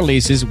game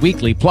releases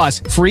weekly, plus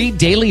free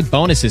daily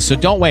bonuses, so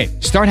don't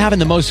wait. Start having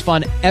the most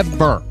fun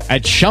ever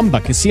at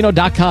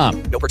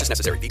ChumbaCasino.com. No purchase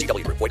necessary.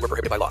 VGW Group. Void where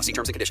prohibited by law. See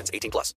terms and conditions. 18+.